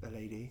with a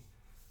lady,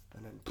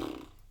 and then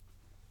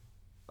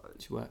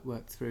She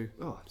worked through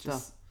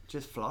stuff.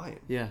 Just flying.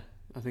 Yeah,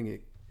 I think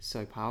it's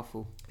so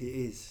powerful. It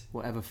is.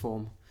 Whatever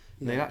form.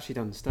 Yeah. They've actually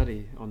done a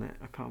study on it.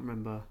 I can't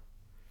remember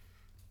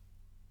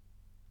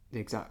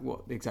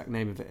what the exact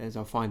name of it is.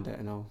 I'll find it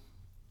and I'll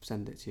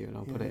send it to you, and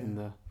I'll put it in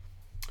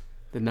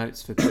the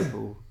notes for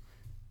people.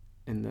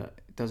 In that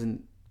it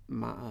doesn't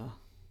matter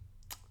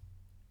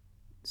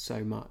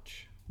so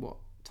much what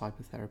type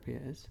of therapy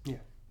it is. Yeah.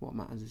 What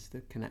matters is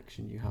the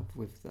connection you have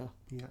with the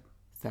Yeah.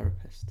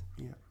 therapist.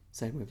 Yeah.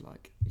 Same with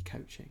like your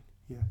coaching.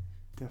 Yeah,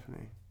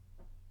 definitely.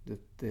 The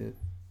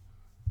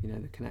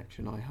the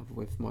connection I have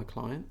with my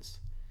clients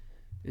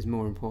is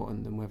more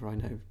important than whether I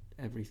know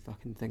every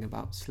fucking thing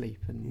about sleep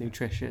and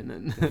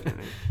nutrition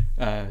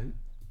and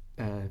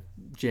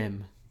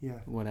gym,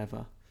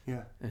 whatever,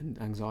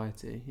 and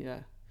anxiety.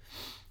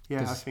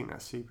 I think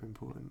that's super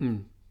important.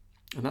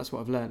 And that's what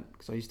I've learned,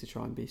 because I used to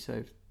try and be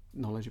so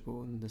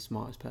knowledgeable and the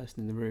smartest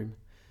person in the room,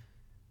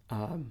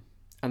 and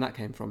that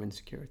came from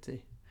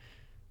insecurity.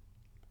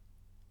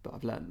 But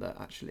I've learned that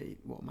actually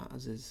what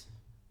matters is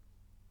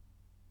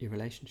your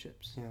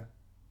relationships. Yeah,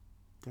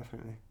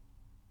 definitely.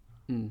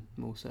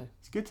 More so.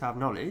 It's good to have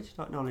knowledge.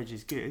 Like, knowledge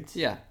is good.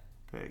 Yeah.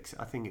 But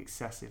I think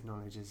excessive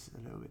knowledge is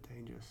a little bit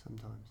dangerous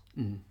sometimes.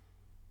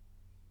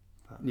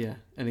 But yeah,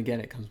 and again,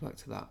 it comes back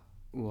to that.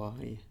 Why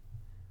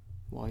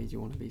do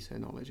you want to be so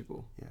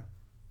knowledgeable? Yeah.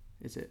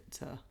 Is it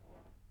to,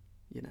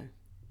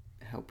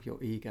 help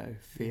your ego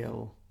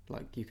feel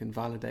like you can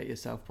validate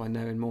yourself by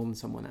knowing more than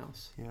someone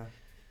else?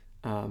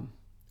 Yeah.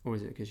 Or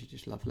is it because you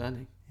just love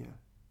learning? Yeah.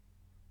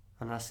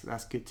 And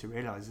that's good to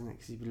realise, isn't it?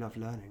 Because if you love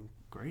learning,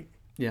 great.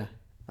 Yeah.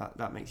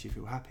 That makes you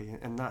feel happy,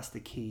 and that's the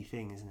key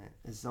thing, isn't it?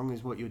 As long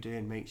as what you're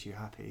doing makes you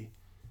happy,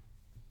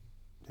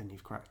 then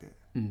you've cracked it.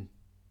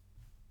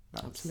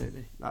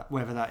 Absolutely.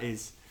 Whether that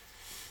is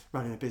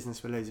running a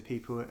business with loads of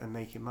people and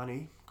making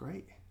money,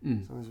 great.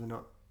 As long as we're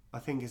not, I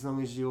think, as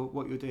long as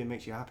what you're doing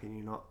makes you happy and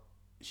you're not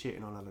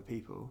shitting on other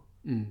people,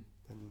 then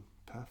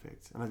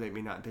perfect. And I don't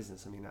mean that in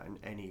business, I mean that in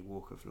any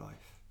walk of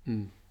life.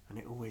 And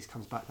it always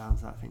comes back down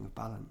to that thing of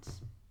balance.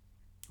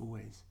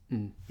 Always.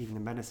 Even the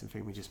medicine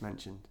thing we just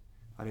mentioned,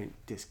 I don't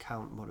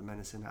discount modern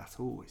medicine at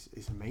all.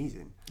 It's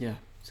amazing. Yeah,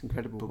 it's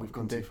incredible. But we've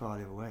gone too far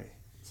the other way.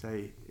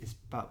 So it's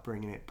about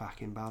bringing it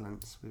back in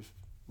balance with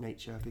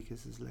nature,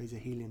 because there's loads of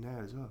healing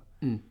there as well.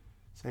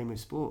 Same with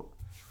sport.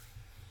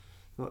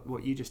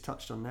 What you just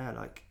touched on there,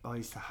 like, I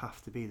used to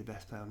have to be the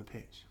best player on the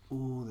pitch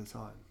all the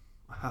time.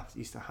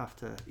 Used to have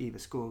to either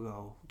score a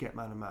goal, get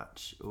man a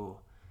match, or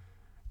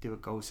do a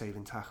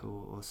goal-saving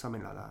tackle or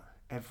something like that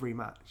every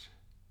match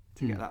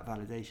to get that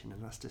validation,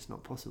 and that's just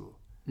not possible.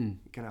 You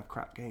can have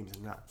crap games,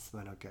 and that's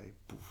when I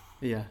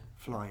go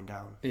flying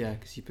down. Yeah,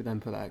 because you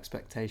then put that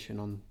expectation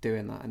on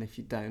doing that, and if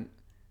you don't,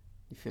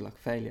 you feel like a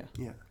failure.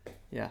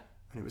 Yeah.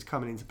 And it was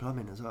coming into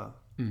plumbing as well,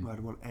 where I'd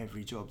want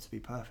every job to be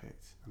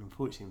perfect, and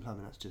unfortunately in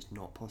plumbing that's just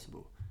not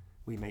possible.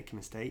 We make a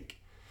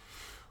mistake,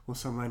 or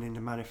someone in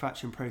the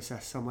manufacturing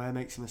process somewhere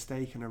makes a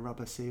mistake and a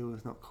rubber seal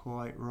is not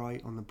quite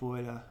right on the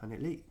boiler and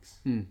it leaks,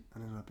 and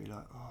then I'd be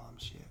like, oh, I'm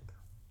shit.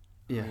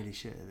 I'm really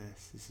shit at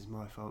this. This is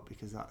my fault,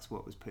 because that's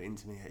what was put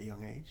into me at a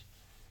young age,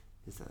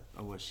 is that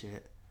I was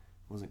shit,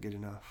 wasn't good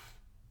enough.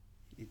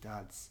 Your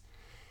dad's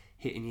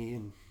hitting you,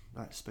 and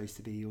that's supposed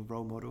to be your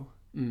role model.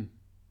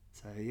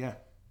 So yeah.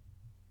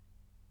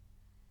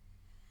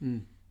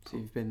 So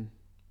you've been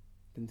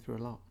through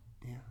a lot.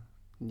 Yeah.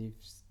 And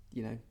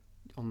you've,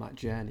 on that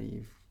journey,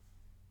 you've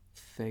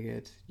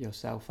figured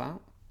yourself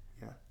out.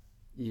 Yeah.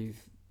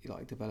 You've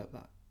developed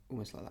that,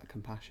 almost like that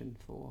compassion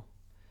for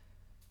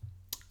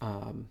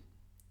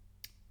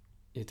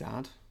your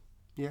dad.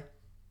 Yeah.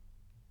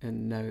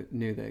 And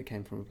knew that it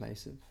came from a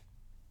place of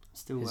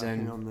still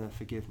working on the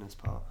forgiveness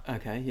part.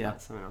 Okay, yeah.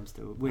 That's something I'm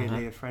still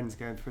weirdly a friend's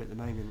going through at the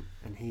moment,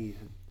 and he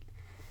had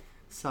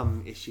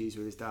some issues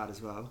with his dad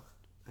as well.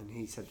 And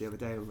he said the other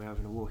day when we were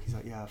having a walk, he's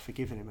like, yeah, I've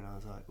forgiven him. And I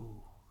was like,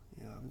 oh,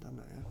 yeah, I haven't done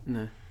that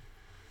yet.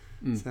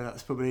 No. So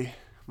that's probably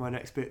my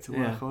next bit to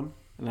work on.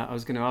 And I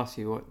was going to ask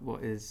you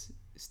what is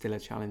still a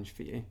challenge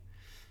for you,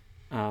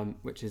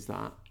 which is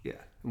that. Yeah.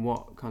 And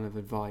what kind of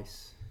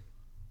advice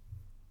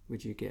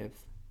would you give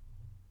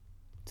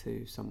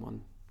to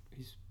someone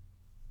who's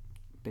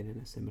been in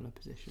a similar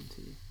position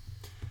to you?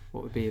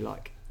 What would be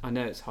like, I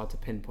know it's hard to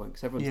pinpoint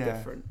because everyone's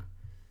different,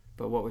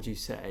 but what would you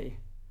say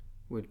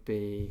would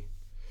be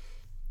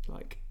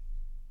like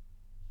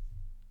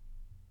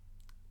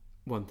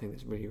one thing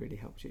that's really, really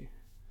helped you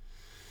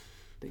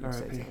that you'd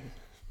say to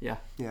others?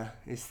 Yeah,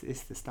 it's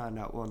the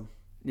standout one.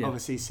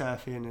 Obviously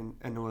surfing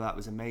and all that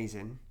was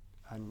amazing,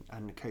 and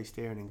the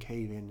coasteering and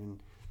caving, and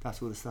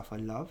that's all the stuff I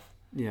love.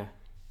 Yeah.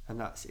 And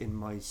that's in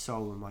my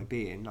soul and my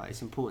being. Like,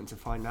 it's important to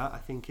find that, I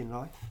think, in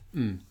life.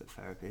 But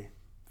therapy,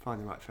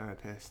 find the right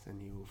therapist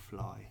and you will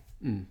fly.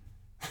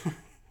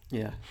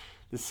 Yeah.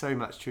 There's so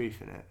much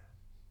truth in it.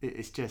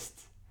 It's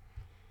just,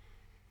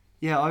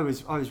 yeah, I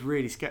was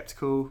really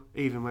skeptical.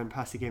 Even when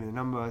Pasty gave me the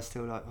number, I was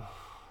still like, oh,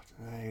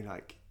 I don't know,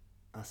 like,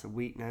 that's a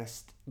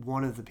weakness.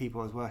 One of the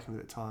people I was working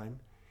with at the time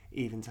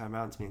even turned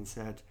around to me and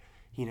said,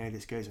 you know,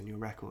 this goes on your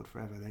record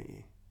forever, don't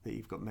you? That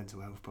you've got mental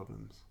health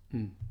problems.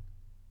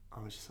 I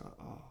was just like,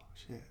 oh,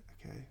 shit,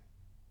 okay.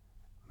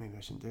 Maybe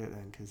I shouldn't do it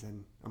then, because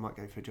then I might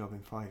go for a job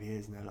in 5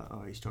 years and they're like,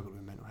 oh, he struggled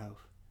with mental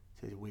health,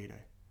 so he's a weirdo.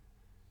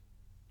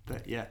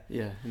 But yeah.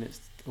 Yeah, and it's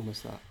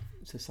almost that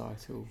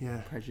societal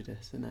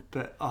prejudice, isn't it?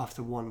 But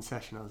after one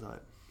session, I was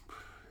like,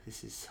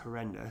 this is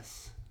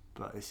horrendous,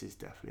 but this is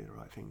definitely the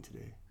right thing to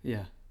do.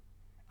 Yeah.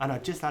 And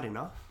I'd just had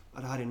enough.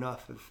 I'd had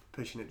enough of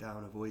pushing it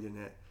down, avoiding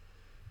it,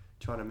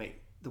 trying to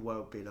make the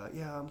world be like,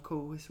 yeah, I'm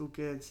cool, it's all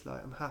good,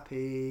 like, I'm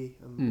happy,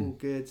 I'm all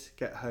good,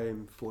 get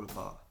home, fall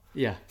apart.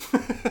 Yeah.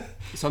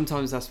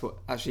 Sometimes that's what,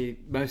 actually,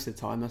 most of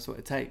the time, that's what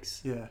it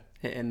takes. Yeah.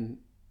 Hitting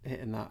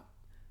that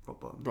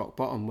rock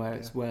bottom where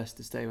it's worse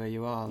to stay where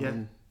you are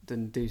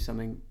than do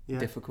something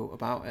difficult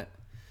about it.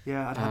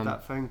 Yeah, I'd had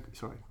that phone...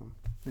 Sorry, go on.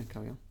 No,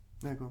 carry on.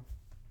 No, go on.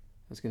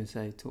 I was going to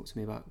say, talk to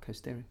me about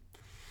coasteering.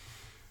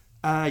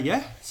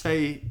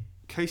 So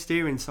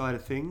coasteering side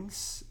of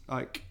things,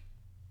 like,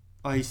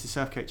 I used to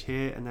surf coach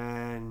here, and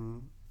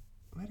then...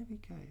 Where did we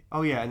go?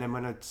 Oh, yeah, and then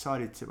when I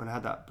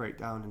had that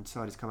breakdown and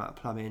decided to come out of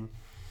plumbing,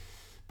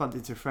 bumped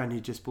into a friend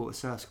who just bought a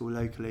surf school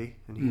locally,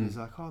 and he was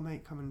like, oh,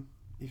 mate, come and...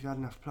 If you had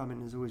enough plumbing,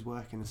 there's always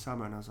work in the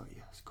summer. And I was like,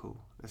 yeah, it's cool.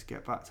 Let's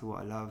get back to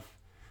what I love.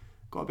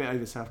 Got a bit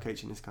over surf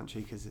coaching in this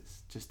country because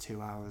it's just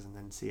 2 hours and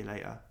then see you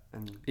later.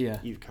 And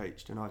you've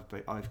coached and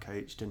I've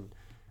coached. And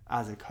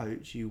as a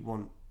coach, you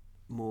want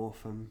more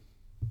from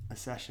a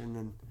session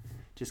than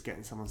just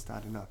getting someone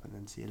standing up and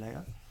then see you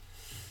later.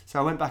 So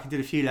I went back and did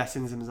a few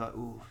lessons and was like,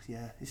 oh,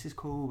 yeah, this is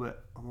cool,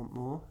 but I want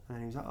more. And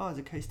then he was like, oh, there's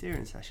a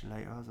coasteering session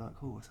later. I was like,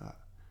 cool, what's that?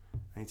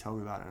 And he told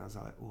me about it and I was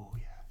like, oh,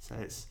 yeah. So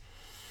it's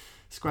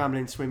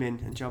scrambling, swimming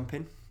and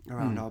jumping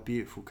around our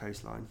beautiful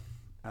coastline.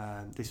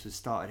 This was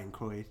started in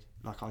Croyd,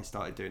 like I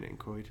started doing it in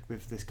Croyd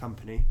with this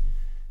company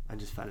and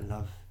just fell in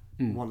love.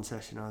 One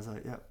session I was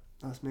like, yep,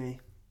 that's me.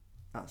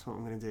 That's what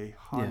I'm going to do.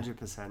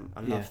 100%.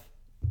 I love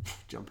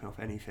jumping off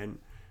anything.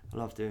 I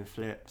love doing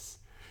flips.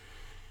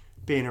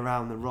 Being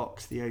around the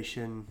rocks, the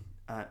ocean,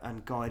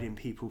 and guiding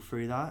people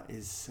through that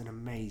is an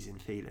amazing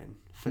feeling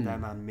for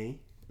them and me.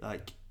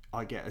 Like,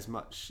 I get as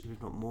much,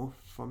 if not more,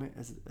 from it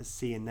as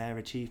seeing their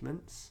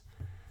achievements.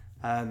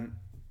 And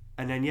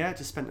then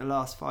just spent the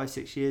last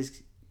 5-6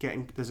 years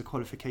there's a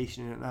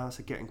qualification in it now,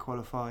 so getting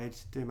qualified,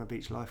 doing my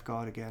beach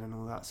lifeguard again and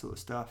all that sort of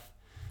stuff.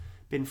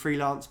 Been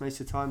freelance most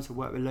of the time, so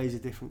worked with loads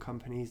of different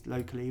companies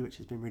locally, which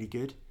has been really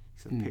good,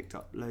 because I've picked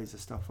up loads of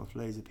stuff off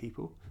loads of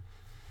people.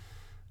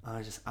 And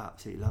I just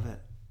absolutely love it.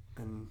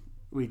 And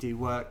we do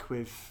work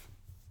with,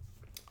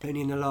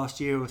 only in the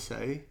last year or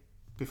so,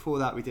 before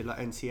that we did like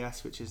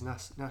NCS, which is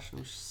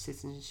National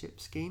Citizenship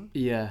Scheme.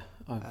 Yeah,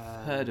 I've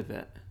heard of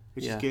it.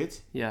 Which is good.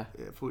 Yeah.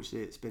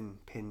 Unfortunately, it's been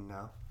pinned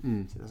now, so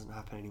it doesn't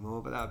happen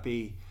anymore. But that would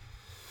be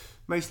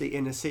mostly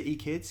inner city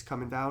kids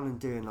coming down and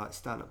doing like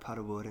stand-up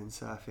paddleboarding,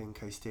 surfing,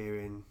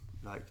 coasteering,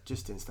 like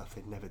just doing stuff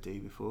they'd never do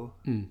before.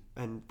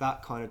 And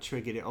that kind of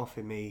triggered it off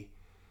in me,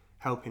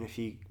 helping a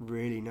few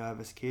really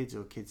nervous kids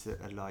or kids that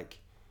are like,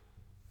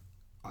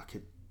 I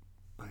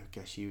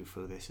guess you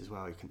feel this as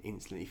well. You can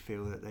instantly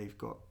feel that they've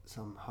got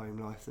some home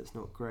life that's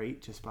not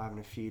great just by having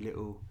a few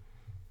little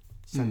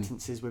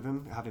sentences with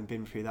them, having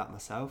been through that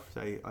myself.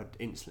 So I'd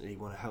instantly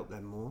want to help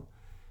them more,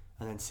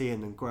 and then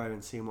seeing them grow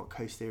and seeing what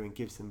coasteering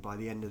gives them by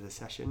the end of the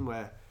session,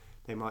 where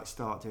they might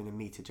start doing a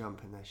meter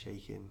jump and they're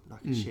shaking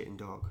like a shitting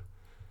dog,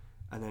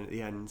 and then at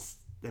the end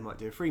they might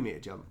do a 3 meter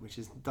jump, which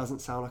doesn't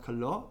sound like a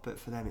lot, but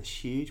for them it's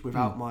huge.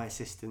 Without my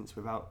assistance,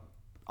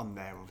 I'm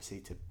there obviously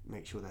to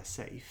make sure they're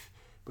safe,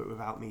 but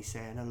without me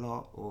saying a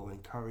lot or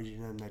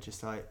encouraging them, they're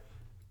just like,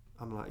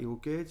 I'm like, you all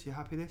good? You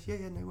happy with this?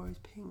 Yeah, no worries.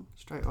 Ping,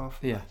 straight off.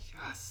 Yeah. Like,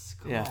 yes,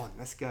 come on,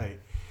 let's go.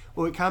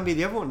 Or it can be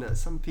the other one, that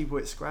some people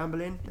it's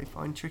scrambling, they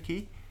find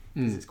tricky,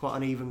 because it's quite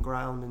uneven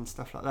ground and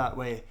stuff like that,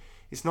 where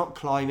it's not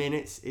climbing,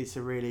 it's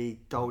a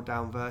really dulled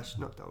down version,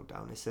 not dulled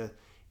down, it's a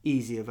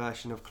easier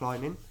version of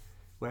climbing,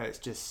 where it's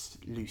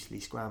just loosely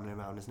scrambling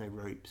around, there's no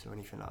ropes or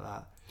anything like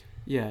that.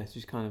 Yeah, it's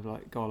just kind of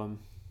like Gollum.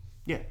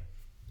 Yeah.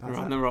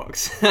 Around the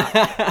rocks.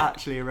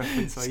 Actually a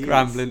reference I use.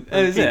 Scrambling.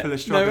 When people are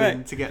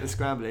struggling to get the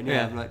scrambling,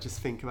 I'm like, just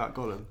think about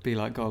Gollum. Be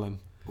like Gollum.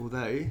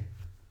 Although,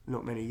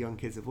 not many young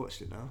kids have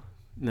watched it now.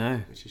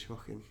 No. Which is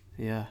shocking.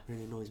 Yeah. It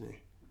really annoys me.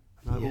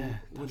 I'm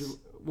like,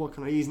 what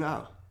can I use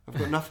now? I've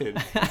got nothing.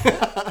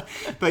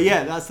 But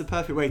yeah, that's the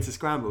perfect way to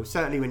scramble.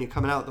 Certainly when you're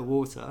coming out the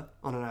water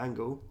on an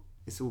angle,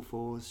 it's all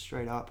fours,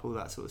 straight up, all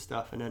that sort of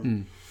stuff. And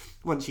then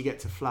once you get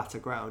to flatter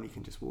ground, you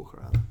can just walk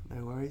around.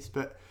 No worries.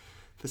 But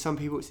for some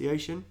people, it's the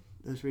ocean.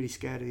 They're really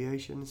scared of the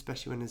ocean,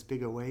 especially when there's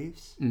bigger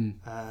waves.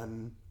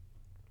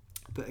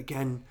 But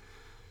again,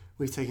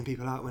 we've taken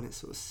people out when it's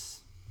sort of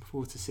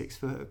 4 to 6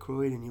 foot at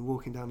Croyd, and you're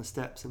walking down the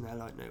steps and they're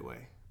like, no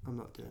way, I'm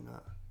not doing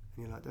that.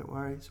 And you're like, don't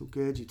worry, it's all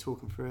good. You're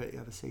talking through it, you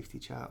have a safety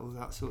chat, all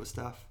that sort of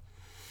stuff.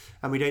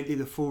 And we don't do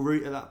the full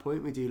route at that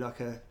point. We do like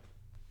a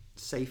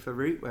safer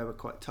route where we're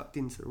quite tucked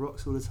into the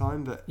rocks all the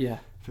time. But Yeah.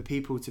 for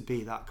people to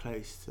be that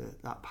close to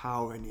that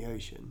power in the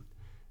ocean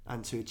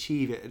and to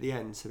achieve it at the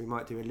end, so we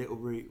might do a little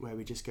route where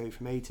we just go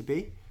from A to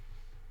B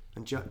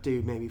and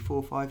do maybe 4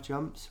 or 5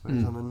 jumps,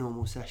 whereas on a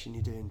normal session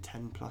you're doing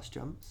 10 plus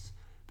jumps,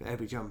 but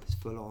every jump is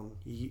full on.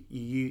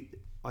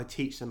 I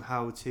teach them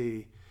how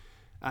to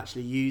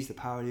actually use the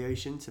power of the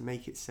ocean to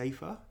make it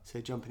safer.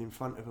 So jumping in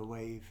front of a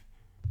wave,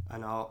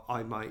 and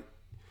I might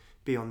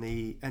be on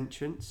the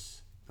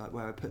entrance, like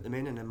where I put them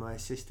in, and then my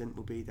assistant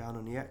will be down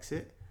on the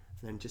exit,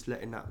 and then just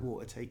letting that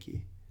water take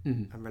you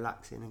and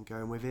relaxing and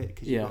going with it,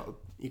 because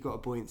you've got a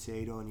buoyancy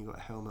aid on, you've got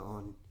a helmet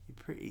on, you're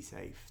pretty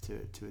safe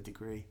to a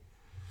degree.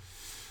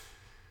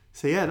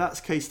 So yeah, that's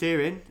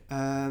coasteering.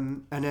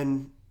 And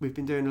then we've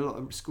been doing a lot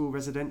of school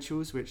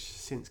residentials, which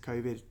since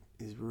COVID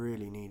is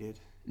really needed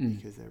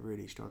because they're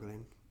really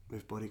struggling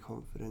with body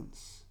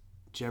confidence,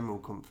 general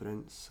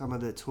confidence. Some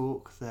of the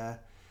talk they're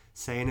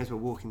saying as we're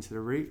walking to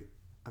the route,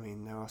 I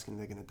mean, they're asking if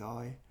they're going to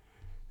die.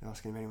 They're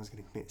asking if anyone's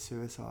going to commit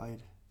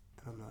suicide.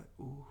 And I'm like,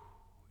 ooh,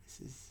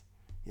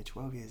 you're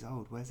 12 years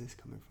old. Where's this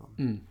coming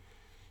from?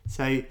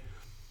 So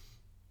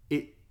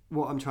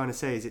what I'm trying to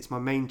say is it's my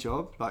main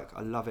job. Like,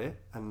 I love it.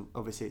 And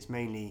obviously it's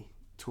mainly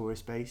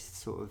tourist based,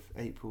 sort of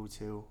April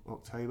till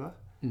October.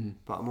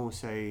 But I'm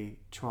also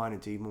trying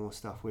to do more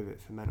stuff with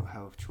it for mental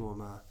health,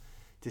 trauma,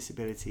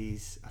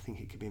 disabilities. I think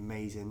it could be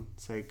amazing.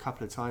 So a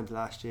couple of times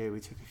last year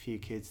we took a few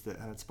kids that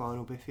had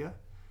spinal bifida,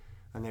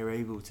 and they were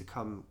able to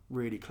come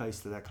really close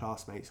to their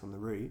classmates on the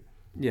route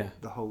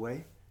the whole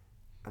way.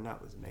 And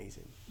that was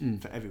amazing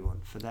for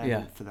everyone, for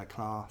them, for their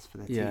class, for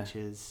their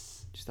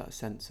teachers. Just that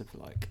sense of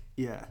like,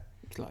 yeah,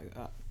 it's like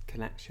that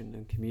connection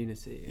and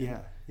community. And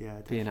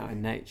definitely. being out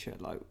in nature,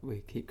 like we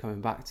keep coming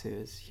back to,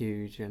 is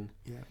huge. And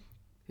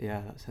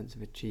that sense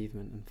of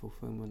achievement and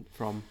fulfillment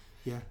from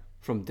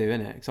doing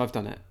it. Because I've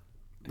done it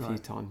a few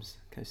times,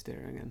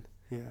 coasteering, and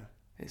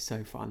it's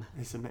so fun.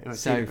 It's amazing.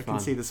 I can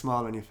see the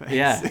smile on your face.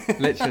 Yeah,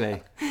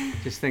 literally.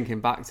 Just thinking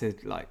back to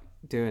like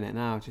doing it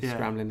now, just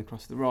scrambling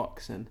across the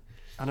rocks, and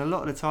a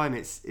lot of the time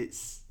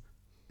it's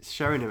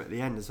showing them at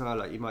the end as well.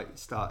 Like you might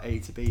start A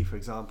to B, for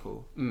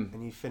example,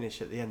 and you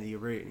finish at the end of your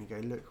route, and you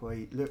go, look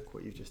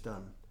what you've just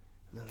done,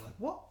 and they're like,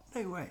 what?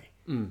 No way.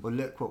 Or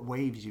look what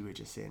waves you were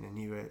just in, and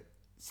you were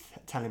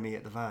telling me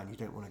at the van you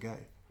don't want to go,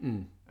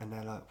 and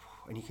they're like,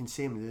 and you can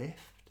see them lift.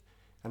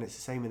 And it's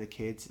the same with the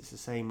kids. It's the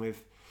same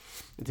with,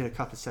 I did a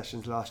couple of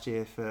sessions last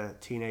year for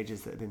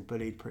teenagers that have been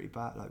bullied pretty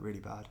bad, like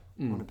really bad.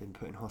 One had been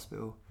put in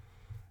hospital.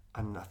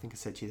 And I think I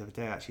said to you the other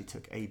day, I actually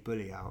took a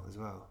bully out as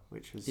well,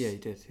 which was you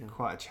did,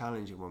 quite a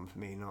challenging one for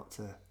me, not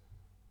to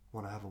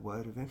want to have a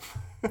word with him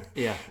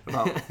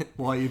about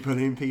why you're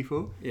bullying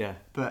people. Yeah.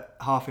 But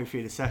halfway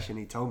through the session,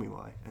 he told me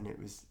why. And it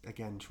was,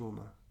 again,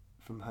 trauma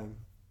from home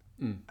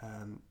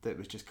that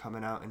was just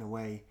coming out in a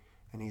way.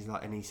 And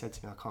he said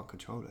to me, I can't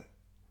control it.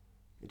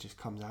 It just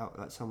comes out.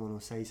 Like someone will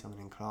say something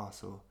in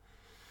class,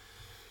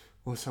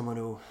 or someone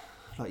will,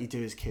 like you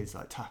do as kids,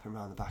 like tap him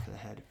around the back of the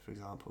head, for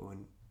example,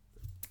 and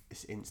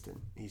it's instant.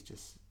 He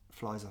just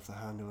flies off the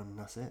handle, and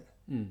that's it.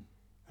 And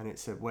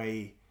it's a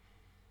way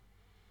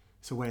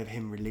of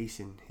him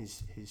releasing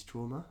his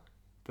trauma.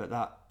 But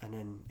that, and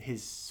then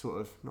his sort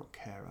of, not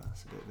carer,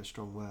 that's a bit of a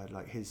strong word,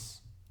 like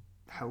his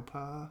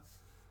helper,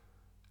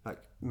 like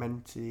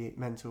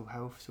mental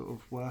health sort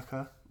of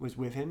worker was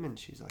with him, and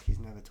she's like, he's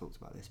never talked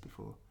about this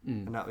before.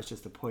 And that was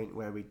just a point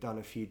where we'd done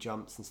a few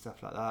jumps and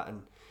stuff like that,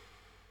 and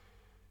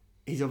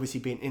he's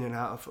obviously been in and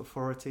out of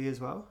authority as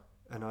well,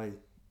 and I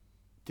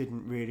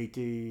didn't really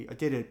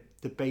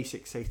the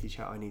basic safety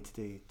chat I need to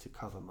do to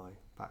cover my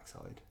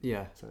backside so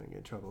I don't get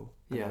in trouble,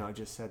 and then I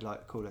just said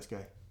like, cool, let's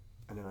go.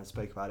 And then I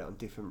spoke about it on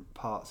different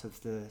parts of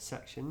the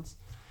sections,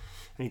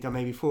 and he'd done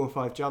maybe 4 or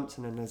 5 jumps,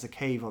 and then there's a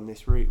cave on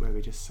this route where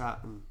we just sat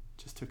and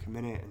just took a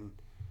minute, and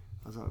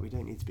I was like, we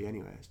don't need to be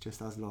anywhere, it's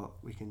just us lot,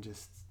 we can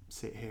just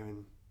sit here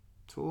and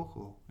talk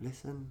or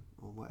listen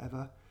or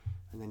whatever.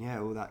 And then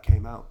all that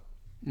came out,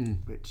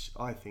 which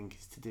I think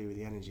is to do with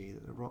the energy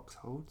that the rocks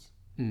holds.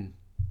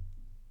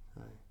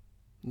 So.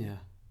 Do you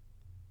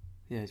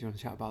want to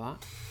chat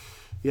about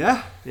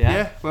that?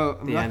 Well,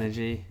 the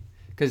energy,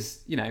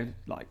 because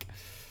like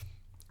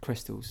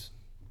crystals,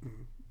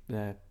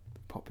 they're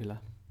popular,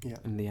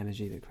 and the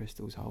energy that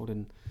crystals hold,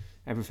 and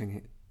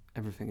everything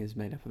is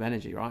made up of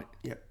energy, right?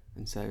 Yep.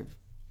 And so,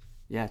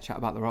 chat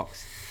about the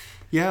rocks.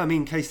 I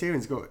mean,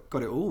 coasteering's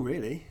got it all,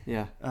 really.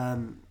 Yeah.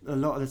 A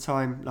lot of the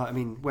time, like, I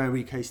mean, where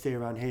we coasteer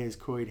around here is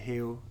Coed,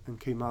 Heel and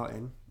Coo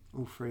Martin.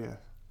 All three are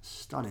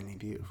stunningly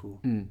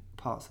beautiful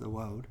parts of the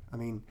world. I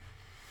mean,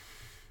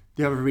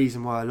 the other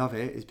reason why I love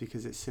it is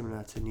because it's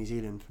similar to New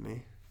Zealand for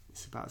me.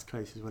 It's about as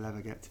close as we'll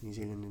ever get to New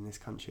Zealand in this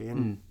country.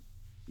 And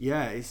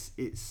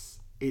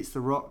it's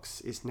the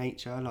rocks, it's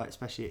nature, like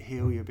especially at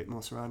Heel, you're a bit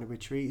more surrounded with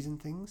trees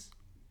and things.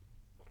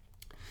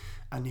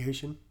 And the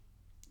ocean.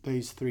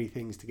 Those 3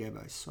 things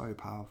together is so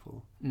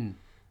powerful.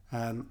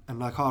 And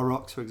like our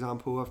rocks, for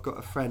example, I've got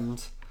a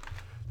friend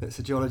that's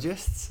a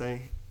geologist, so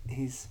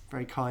he's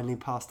very kindly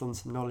passed on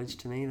some knowledge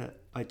to me that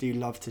I do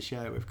love to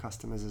share with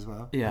customers as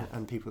well, Yeah.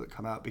 and people that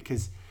come out,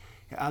 because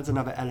it adds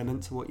another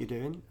element to what you're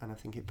doing, and I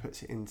think it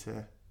puts it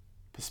into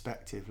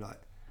perspective,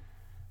 like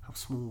how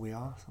small we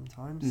are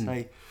sometimes.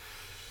 So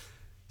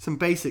some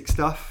basic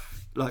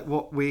stuff, like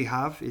what we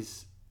have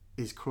is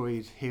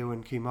Croyd, Hill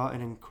and Kew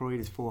Martin, and Croyd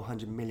is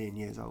 400 million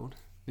years old.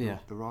 Yeah.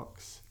 The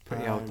rocks.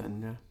 Pretty old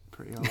then, yeah.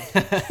 Pretty old.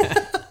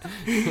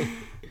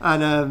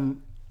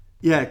 And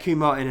Kew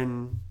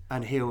Martin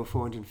and Hill are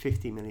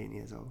 450 million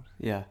years old.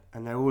 Yeah.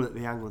 And they're all at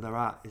the angle they're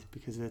at is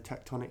because of the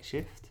tectonic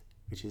shift,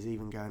 which is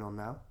even going on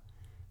now.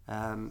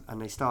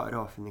 And they started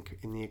off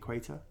in the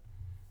equator,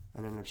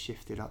 and then have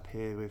shifted up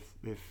here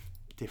with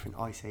different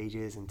ice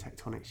ages and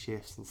tectonic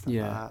shifts and stuff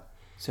like that.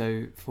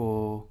 So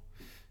for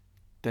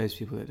those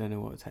people that don't know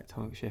what a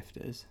tectonic shift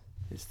is,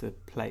 it's the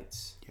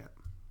plates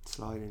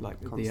sliding,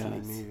 like constantly the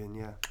Earth,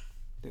 moving,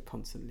 that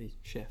constantly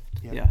shift.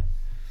 Yeah.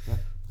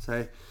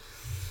 So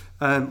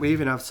we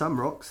even have some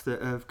rocks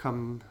that have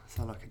come.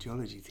 Sound like a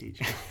geology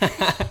teacher.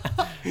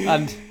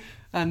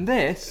 and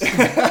this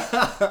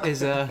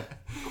is a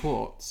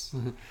quartz.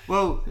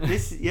 Well,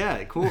 this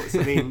quartz.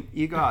 I mean,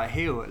 you go out a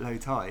hill at low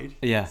tide.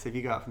 Yeah. So if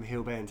you go out from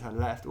Hill Bay and turn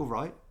left or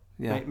right,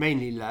 Yeah.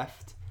 mainly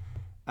left,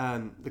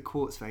 the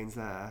quartz veins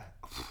there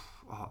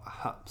are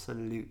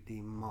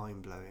absolutely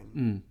mind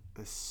blowing.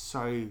 They're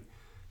so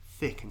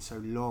thick and so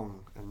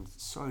long and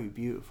so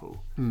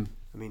beautiful. I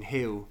mean,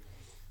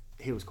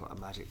 Hill's quite a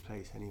magic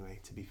place anyway,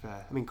 to be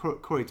fair. I mean,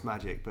 Croyd's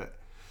magic, but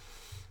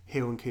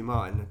Hill and Kew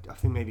Martin, I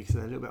think maybe because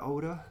they're a little bit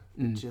older,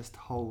 just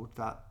hold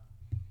that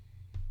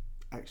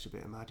extra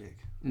bit of magic.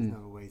 There's no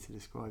other way to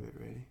describe it,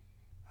 really.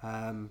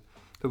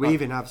 But we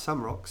even have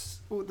some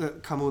rocks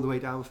that come all the way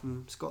down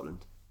from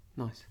Scotland.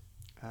 Nice.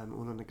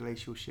 All on the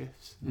glacial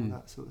shifts and all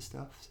that sort of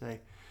stuff. So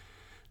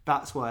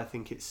that's why I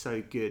think it's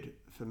so good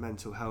for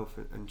mental health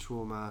and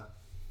trauma,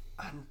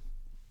 and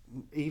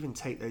even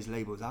take those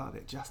labels out of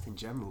it just in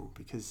general,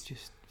 because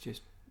just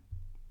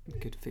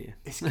good for you.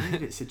 It's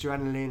good. It's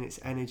adrenaline, it's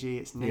energy,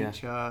 it's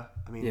nature.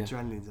 I mean,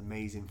 adrenaline's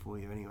amazing for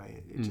you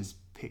anyway. It just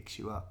picks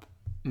you up.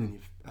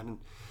 And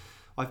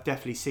I've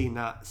definitely seen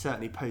that,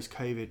 certainly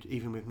post-COVID,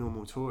 even with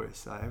normal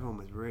tourists. Like, everyone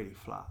was really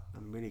flat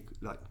and really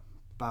like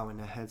bowing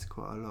their heads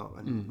quite a lot,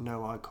 and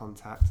no eye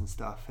contact and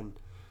stuff. And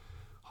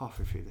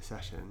halfway through the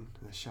session,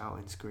 they're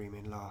shouting,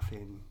 screaming,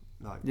 laughing,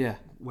 like,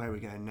 where are we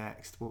going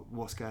next?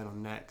 What's going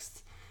on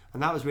next?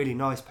 And that was really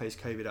nice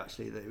post-COVID,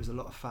 actually, that it was a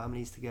lot of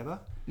families together,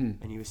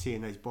 and you were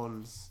seeing those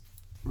bonds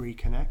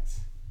reconnect,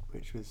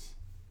 which was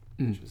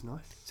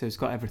nice. So it's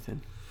got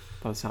everything,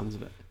 by the sounds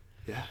of it.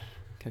 Yeah.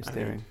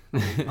 Coasteering.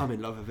 I'm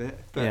in love with it,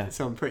 but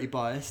so I'm pretty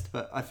biased,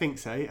 but I think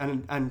so.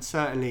 And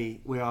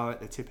certainly we are at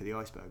the tip of the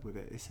iceberg with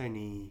it. It's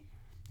only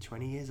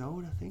 20 years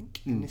old, I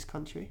think, in this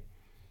country.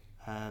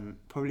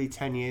 Probably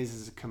 10 years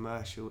as a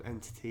commercial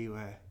entity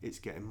where it's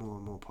getting more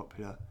and more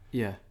popular.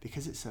 Yeah.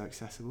 Because it's so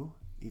accessible.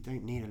 You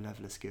don't need a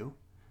level of skill.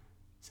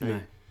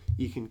 So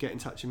you can get in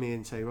touch with me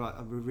and say, right,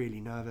 we're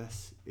really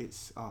nervous.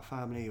 It's our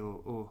family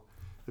or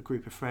a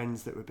group of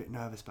friends that were a bit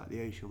nervous about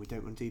the ocean. We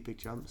don't want to do big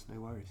jumps.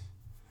 No worries.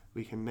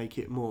 We can make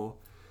it more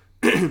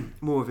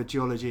of a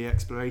geology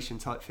exploration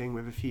type thing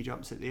with a few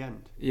jumps at the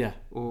end. Yeah.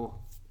 Or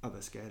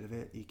other scale of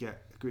it, you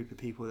get a group of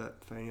people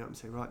that phone you up and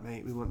say, right,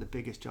 mate, we want the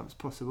biggest jumps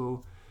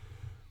possible.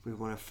 We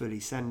want to fully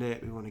send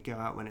it. We want to go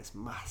out when it's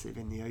massive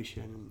in the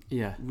ocean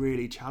and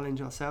really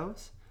challenge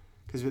ourselves.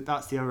 Because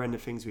that's the other end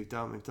of things we've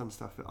done. We've done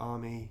stuff with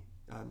Army,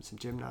 some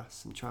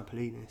gymnasts, some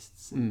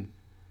trampolinists. And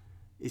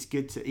it's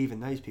good to, even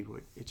those people,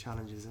 it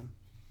challenges them.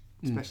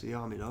 Especially the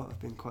Army lot. I've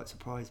been quite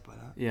surprised by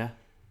that. Yeah.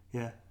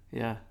 Yeah.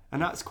 Yeah.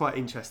 And that's quite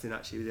interesting,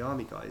 actually, with the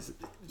Army guys.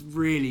 It's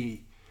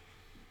really,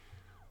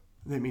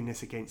 I don't mean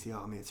this against the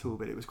Army at all,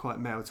 but it was quite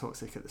male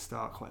toxic at the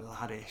start, quite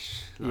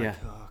laddish. Like,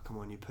 oh, come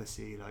on, you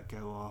pussy, like,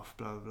 go off,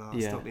 blah, blah, blah.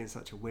 Stop being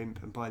such a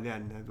wimp. And by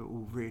then, they were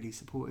all really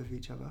supportive of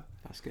each other.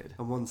 That's good.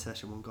 And one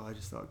session, one guy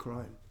just started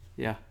crying.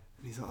 Yeah.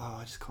 And he's like, oh,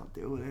 I just can't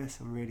deal with this.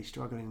 I'm really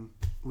struggling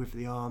with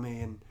the Army.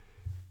 And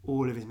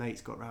all of his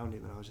mates got around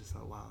him, and I was just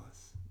like, wow,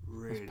 that's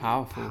really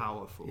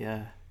powerful.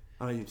 Yeah.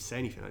 I didn't even say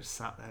anything. I just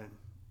sat there, and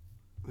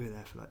we were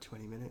there for like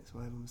 20 minutes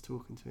while everyone was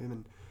talking to him,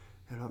 and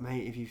they're like,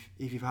 mate,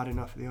 if you've had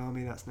enough of the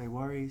Army, that's no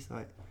worries.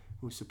 Like,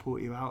 we'll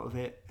support you out of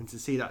it. And to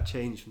see that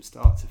change from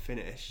start to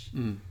finish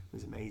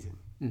was amazing.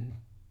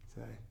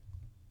 So,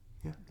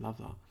 yeah, love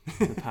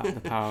that.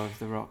 The power of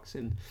the rocks,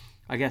 and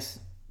I guess,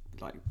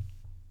 like,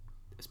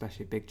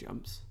 especially big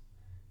jumps,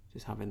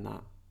 just having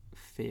that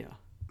fear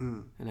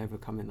and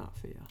overcoming that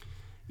fear.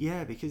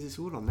 Yeah, because it's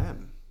all on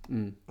them.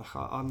 Like,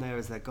 I'm there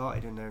as their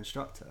guide and their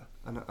instructor,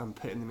 and I'm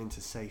putting them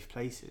into safe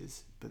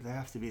places, but they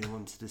have to be the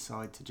one to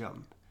decide to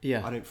jump.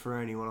 Yeah. I don't throw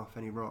anyone off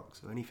any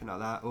rocks or anything like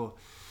that. Or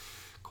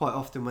quite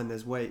often when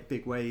there's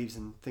big waves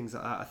and things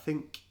like that, I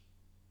think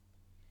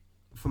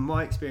from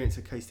my experience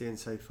at Coasteering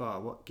so far,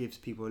 what gives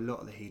people a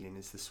lot of the healing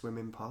is the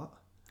swimming part.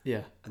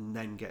 Yeah. And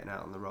then getting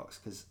out on the rocks,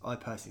 because I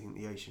personally think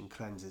the ocean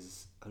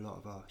cleanses a lot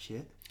of our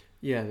shit.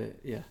 Yeah.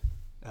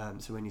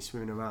 So when you're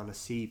swimming around, I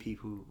see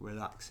people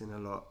relaxing a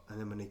lot, and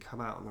then when they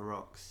come out on the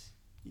rocks,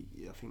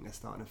 I think they're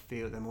starting to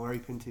feel they're more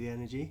open to the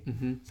energy.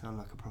 Sound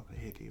like a proper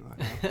hippie right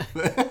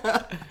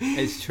now.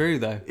 It's true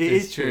though.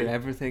 It's true.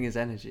 Everything is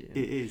energy.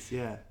 It is,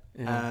 yeah.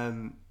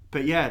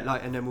 But yeah,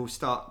 like, and then we'll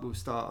start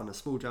on a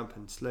small jump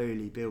and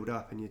slowly build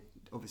up, and you're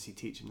obviously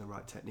teaching the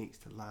right techniques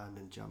to land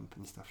and jump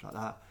and stuff like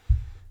that.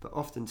 But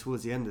often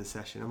towards the end of the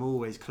session, I'm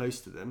always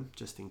close to them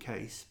just in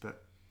case,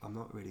 but I'm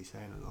not really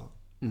saying a lot,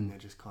 and they're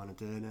just kind of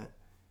doing it.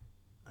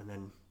 And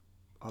then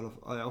I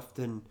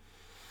often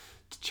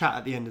chat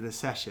at the end of the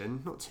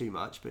session, not too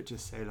much, but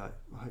just say like,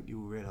 I hope you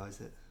will realise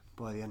that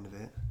by the end of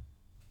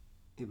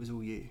it was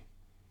all you.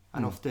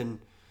 And often,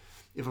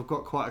 if I've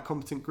got quite a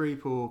competent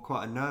group or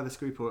quite a nervous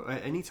group or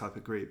any type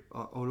of group,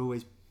 I'll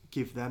always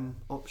give them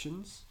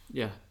options,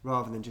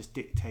 rather than just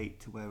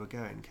dictate to where we're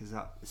going, because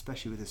that,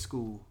 especially with the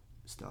school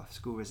stuff,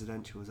 school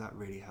residentials, that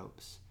really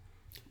helps.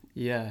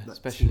 Yeah, like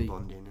especially team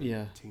bonding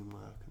and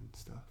teamwork and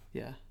stuff.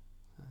 Yeah,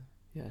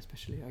 yeah,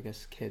 especially I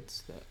guess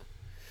kids that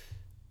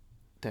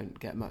don't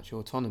get much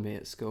autonomy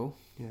at school.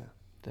 Yeah,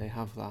 they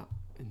have that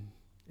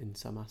in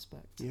some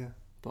aspects. Yeah,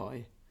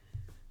 by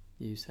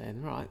you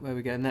saying, right, where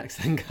we going next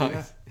then,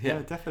 guys? Yeah,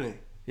 definitely.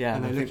 Yeah,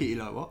 and they look at you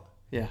like, what?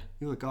 Yeah,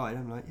 you're the guide.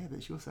 I'm like, yeah, but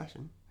it's your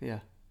session. Yeah.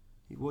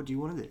 What do you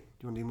want to do? Do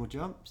you want to do more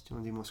jumps? Do you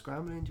want to do more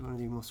scrambling? Do you want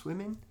to do more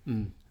swimming?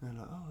 And they're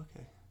like, oh,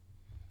 okay.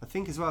 I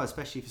think as well,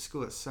 especially for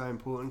school, it's so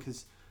important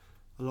because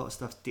a lot of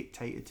stuff's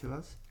dictated to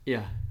us.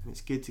 Yeah. And it's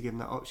good to give them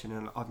that option.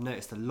 And I've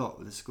noticed a lot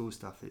with the school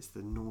stuff, it's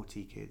the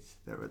naughty kids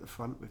that are at the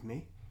front with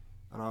me.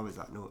 And I was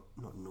like, not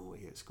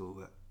naughty at school,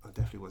 but I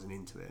definitely wasn't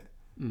into it.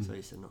 So I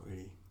used to not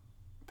really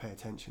pay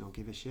attention or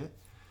give a shit.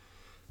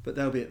 But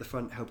they'll be at the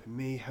front helping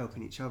me,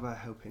 helping each other,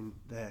 helping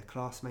their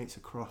classmates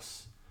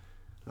across,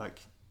 like,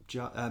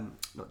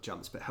 not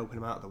jumps, but helping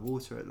them out of the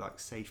water at like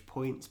safe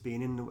points,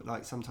 being in the,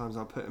 like, sometimes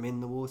I'll put them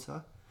in the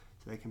water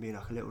so they can be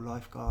like a little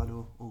lifeguard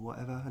or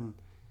whatever. And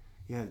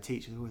yeah, the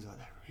teacher's always like,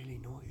 they're really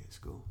naughty at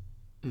school,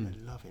 they're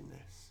loving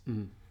this.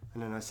 And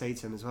then I say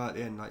to them as well at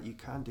the end, like, you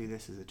can do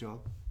this as a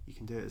job, you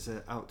can do it as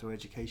an outdoor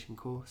education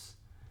course,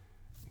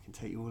 it can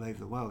take you all over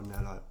the world. And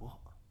they're like, what?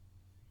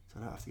 So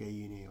I don't have to go to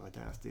uni, or I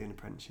don't have to do an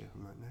apprenticeship.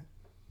 I'm like,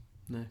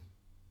 no,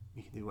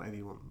 you can do whatever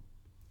you want,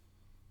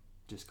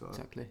 just got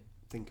to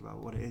think about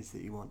what it is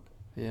that you want.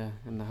 Yeah,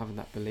 and having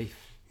that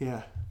belief.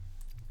 Yeah,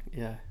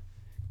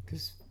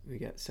 because we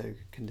get so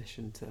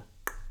conditioned to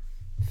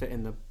fit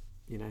in the,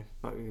 you know,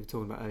 like we were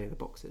talking about earlier, the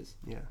boxes.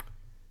 Yeah,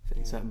 fit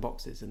in certain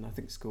boxes, and I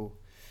think school,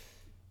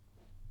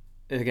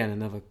 again,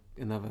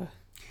 another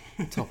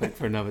topic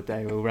for another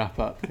day. We'll wrap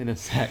up in a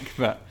sec,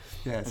 but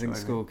I think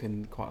school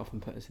can quite often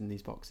put us in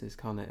these boxes,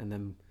 can't it? And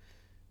then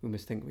we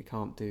must think we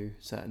can't do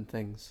certain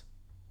things,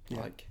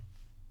 like,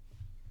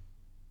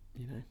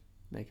 you know,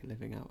 make a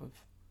living out of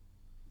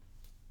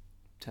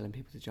telling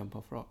people to jump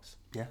off rocks.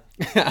 Yeah.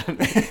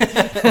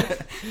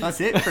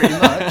 That's it pretty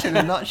much in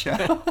a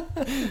nutshell.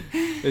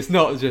 It's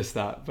not just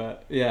that,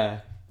 but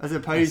yeah. As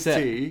opposed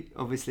to,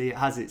 obviously, it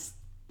has its,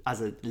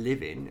 as a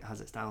living, it has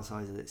its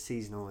downsides, and it's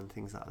seasonal and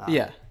things like that.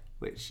 Yeah.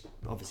 Which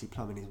obviously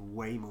plumbing is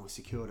way more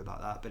secured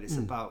about that, but it's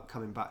about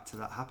coming back to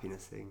that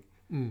happiness thing.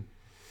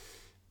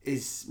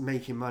 Is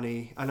making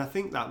money, and I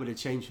think that would have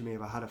changed for me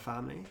if I had a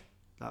family.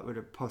 That would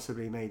have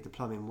possibly made the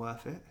plumbing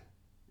worth it,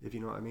 if you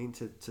know what I mean,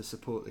 to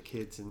support the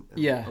kids and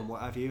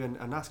what have you,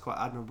 and that's quite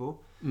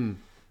admirable.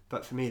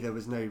 But for me, there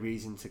was no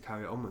reason to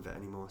carry on with it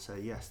anymore. So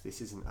yes,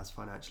 this isn't as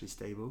financially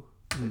stable.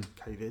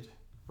 COVID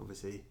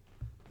obviously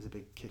was a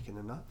big kick in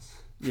the nuts.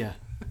 Yeah,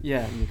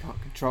 and you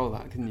can't control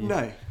that, can you?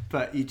 No,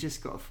 but you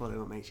just got to follow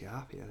what makes you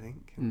happy, I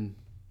think.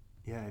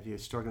 Yeah, if you're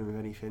struggling with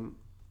anything,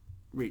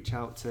 reach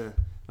out to,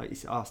 like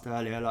you asked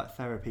earlier, like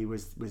therapy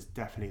was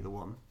definitely the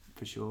one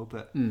for sure.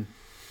 But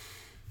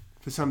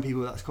for some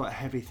people, that's quite a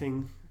heavy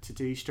thing to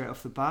do straight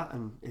off the bat,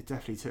 and it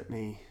definitely took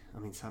me. I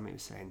mean, Sammy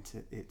was saying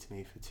it to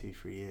me for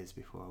 2-3 years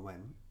before I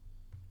went.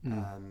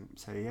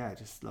 So yeah,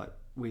 just like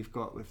we've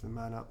got with the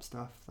Man Up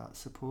stuff, that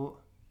support,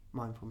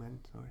 Mindful Men.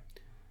 Sorry.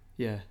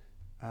 Yeah.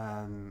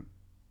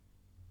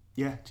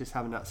 Yeah, just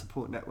having that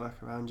support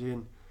network around you,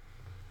 and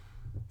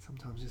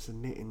sometimes just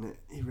admitting that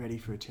you're ready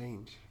for a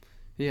change.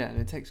 Yeah, and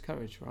it takes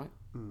courage, right?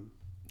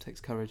 It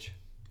takes courage.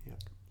 Yeah.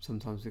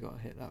 Sometimes we've got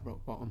to hit that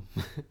rock bottom.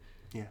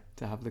 Yeah.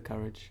 To have the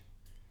courage.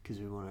 Because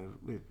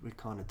we're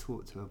kind of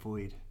taught to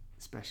avoid,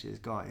 especially as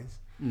guys,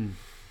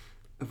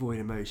 avoid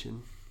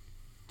emotion.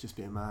 Just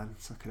be a man,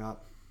 suck it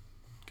up,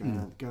 go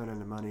and earn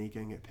the money, go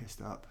and get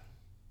pissed up,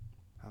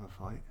 have a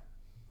fight,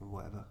 or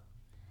whatever,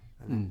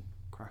 and then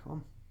crack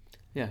on.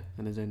 Yeah,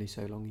 and there's only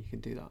so long you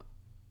can do that.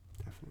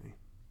 Definitely.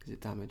 Because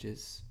it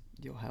damages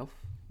your health,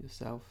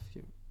 yourself,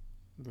 your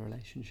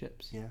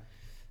relationships. Yeah.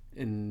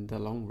 In the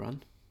long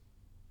run.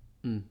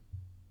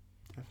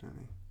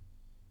 Definitely.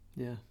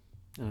 Yeah,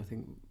 and I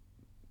think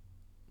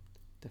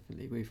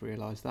definitely we've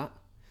realised that,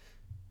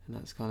 and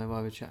that's kind of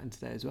why we're chatting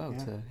today as well,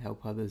 to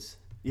help others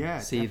see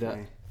definitely. That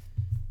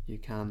you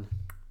can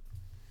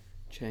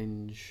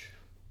change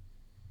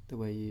the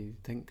way you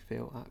think,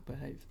 feel, act,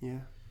 behave. Yeah,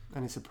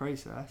 and it's a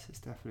process. It's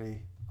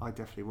definitely, I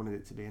definitely wanted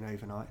it to be an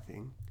overnight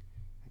thing.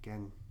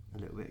 Again, a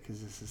little bit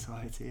because of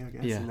society, I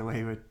guess, Yeah. and the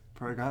way we're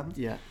programmed.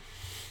 Yeah.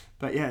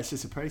 But yeah, it's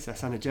just a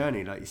process and a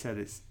journey, like you said.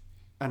 It's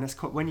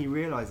quite, when you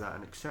realise that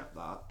and accept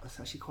that, it's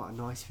actually quite a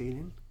nice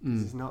feeling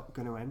because it's not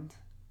going to end.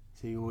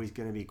 So you're always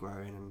going to be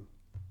growing and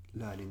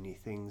learning new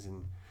things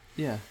and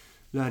Yeah.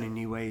 learning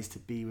new ways to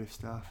be with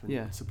stuff and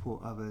Yeah.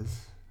 support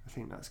others. I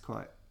think that's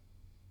quite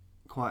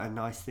a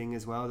nice thing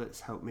as well.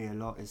 That's helped me a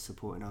lot, is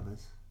supporting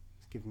others.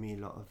 It's given me a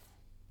lot of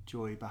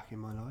joy back in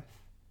my life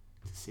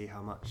to see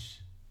how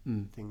much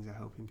things are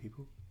helping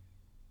people.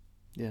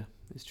 Yeah,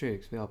 it's true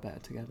because we are better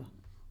together.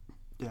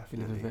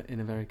 Definitely. We live in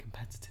a very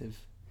competitive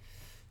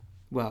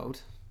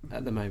world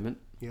at the moment.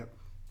 Yep.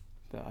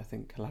 But I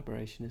think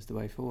collaboration is the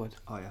way forward.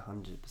 I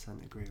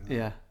 100% agree with that.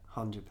 Yeah.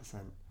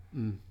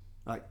 100%.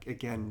 Like,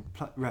 again,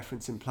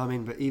 referencing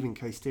plumbing, but even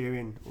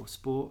coasteering or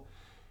sport,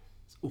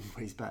 it's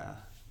always better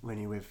when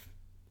you're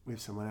with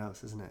someone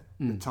else, isn't it?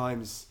 The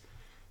times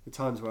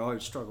where I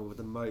would struggle with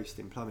the most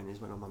in plumbing is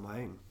when I'm on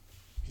my own,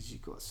 because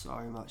you've got so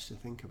much to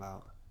think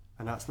about.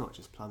 And that's not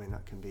just plumbing,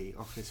 that can be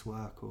office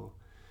work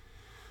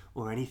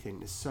or anything.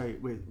 There's so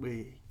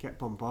we get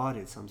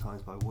bombarded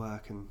sometimes by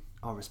work and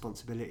our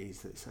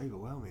responsibilities that it's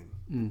overwhelming.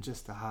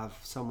 Just to have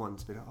someone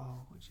to be like,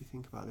 oh, what do you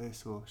think about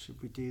this, or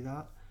should we do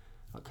that?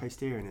 Like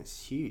coasteering,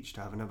 it's huge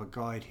to have another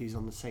guide who's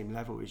on the same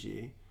level as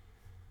you,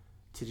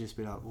 to just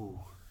be like,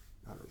 oh,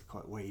 that looks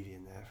quite wavy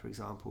in there, for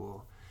example,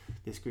 or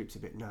this group's a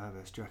bit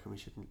nervous, do you reckon we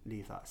shouldn't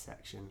leave that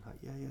section? Like,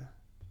 yeah.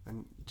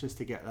 And just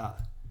to get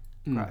that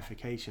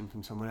gratification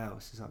from someone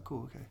else is like,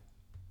 cool, okay,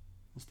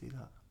 let's do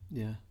that.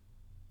 Yeah.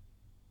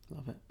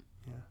 Love it.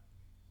 Yeah.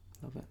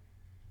 Love it.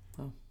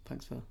 Well,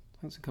 thanks for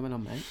coming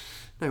on, mate.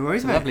 No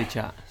worries, It's a mate. lovely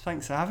chat.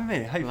 Thanks for having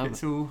me. Hope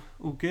it's all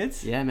good.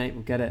 Yeah, mate,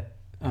 we'll get it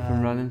up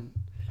and running.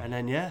 And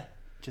then,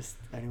 just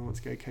anyone wants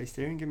to go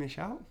coasteering, give me a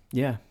shout.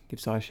 Yeah, give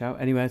Si a shout.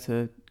 Anywhere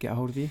to get a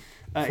hold of you?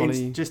 Follow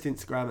you? Just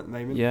Instagram at the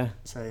moment. Yeah.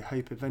 So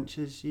Hope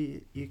Adventures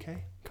UK.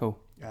 Cool.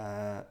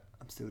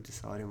 I'm still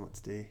deciding what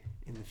to do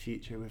in the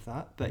future with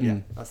that. But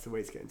yeah, that's the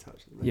way to get in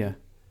touch at the moment.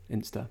 Yeah,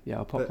 Insta. Yeah,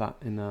 I'll pop that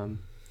in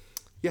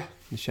yeah,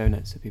 the show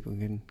notes so people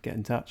can get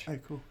in touch. Oh,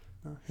 cool.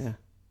 Nice. Yeah.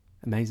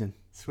 Amazing.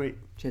 Sweet.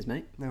 Cheers,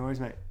 mate. No worries,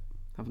 mate.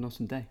 Have an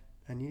awesome day.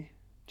 And you?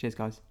 Cheers,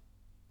 guys.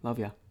 Love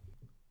ya.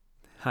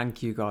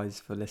 Thank you guys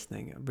for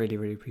listening. I really,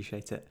 really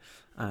appreciate it.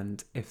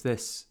 And if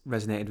this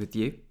resonated with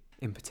you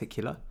in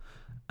particular,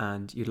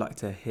 and you'd like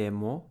to hear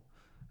more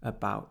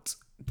about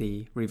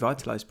the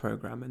Revitalise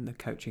program and the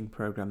coaching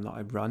program that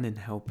I run in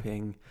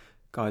helping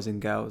guys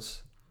and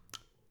girls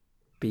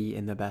be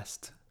in the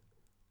best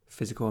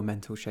physical and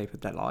mental shape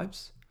of their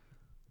lives,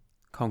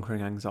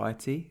 conquering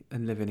anxiety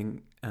and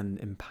living an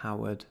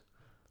empowered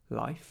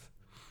life,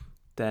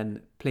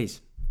 then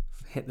please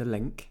hit the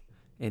link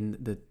in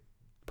the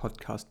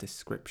podcast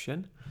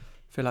description,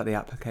 fill out the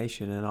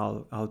application, and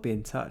I'll be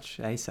in touch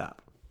ASAP.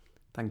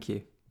 Thank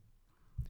you.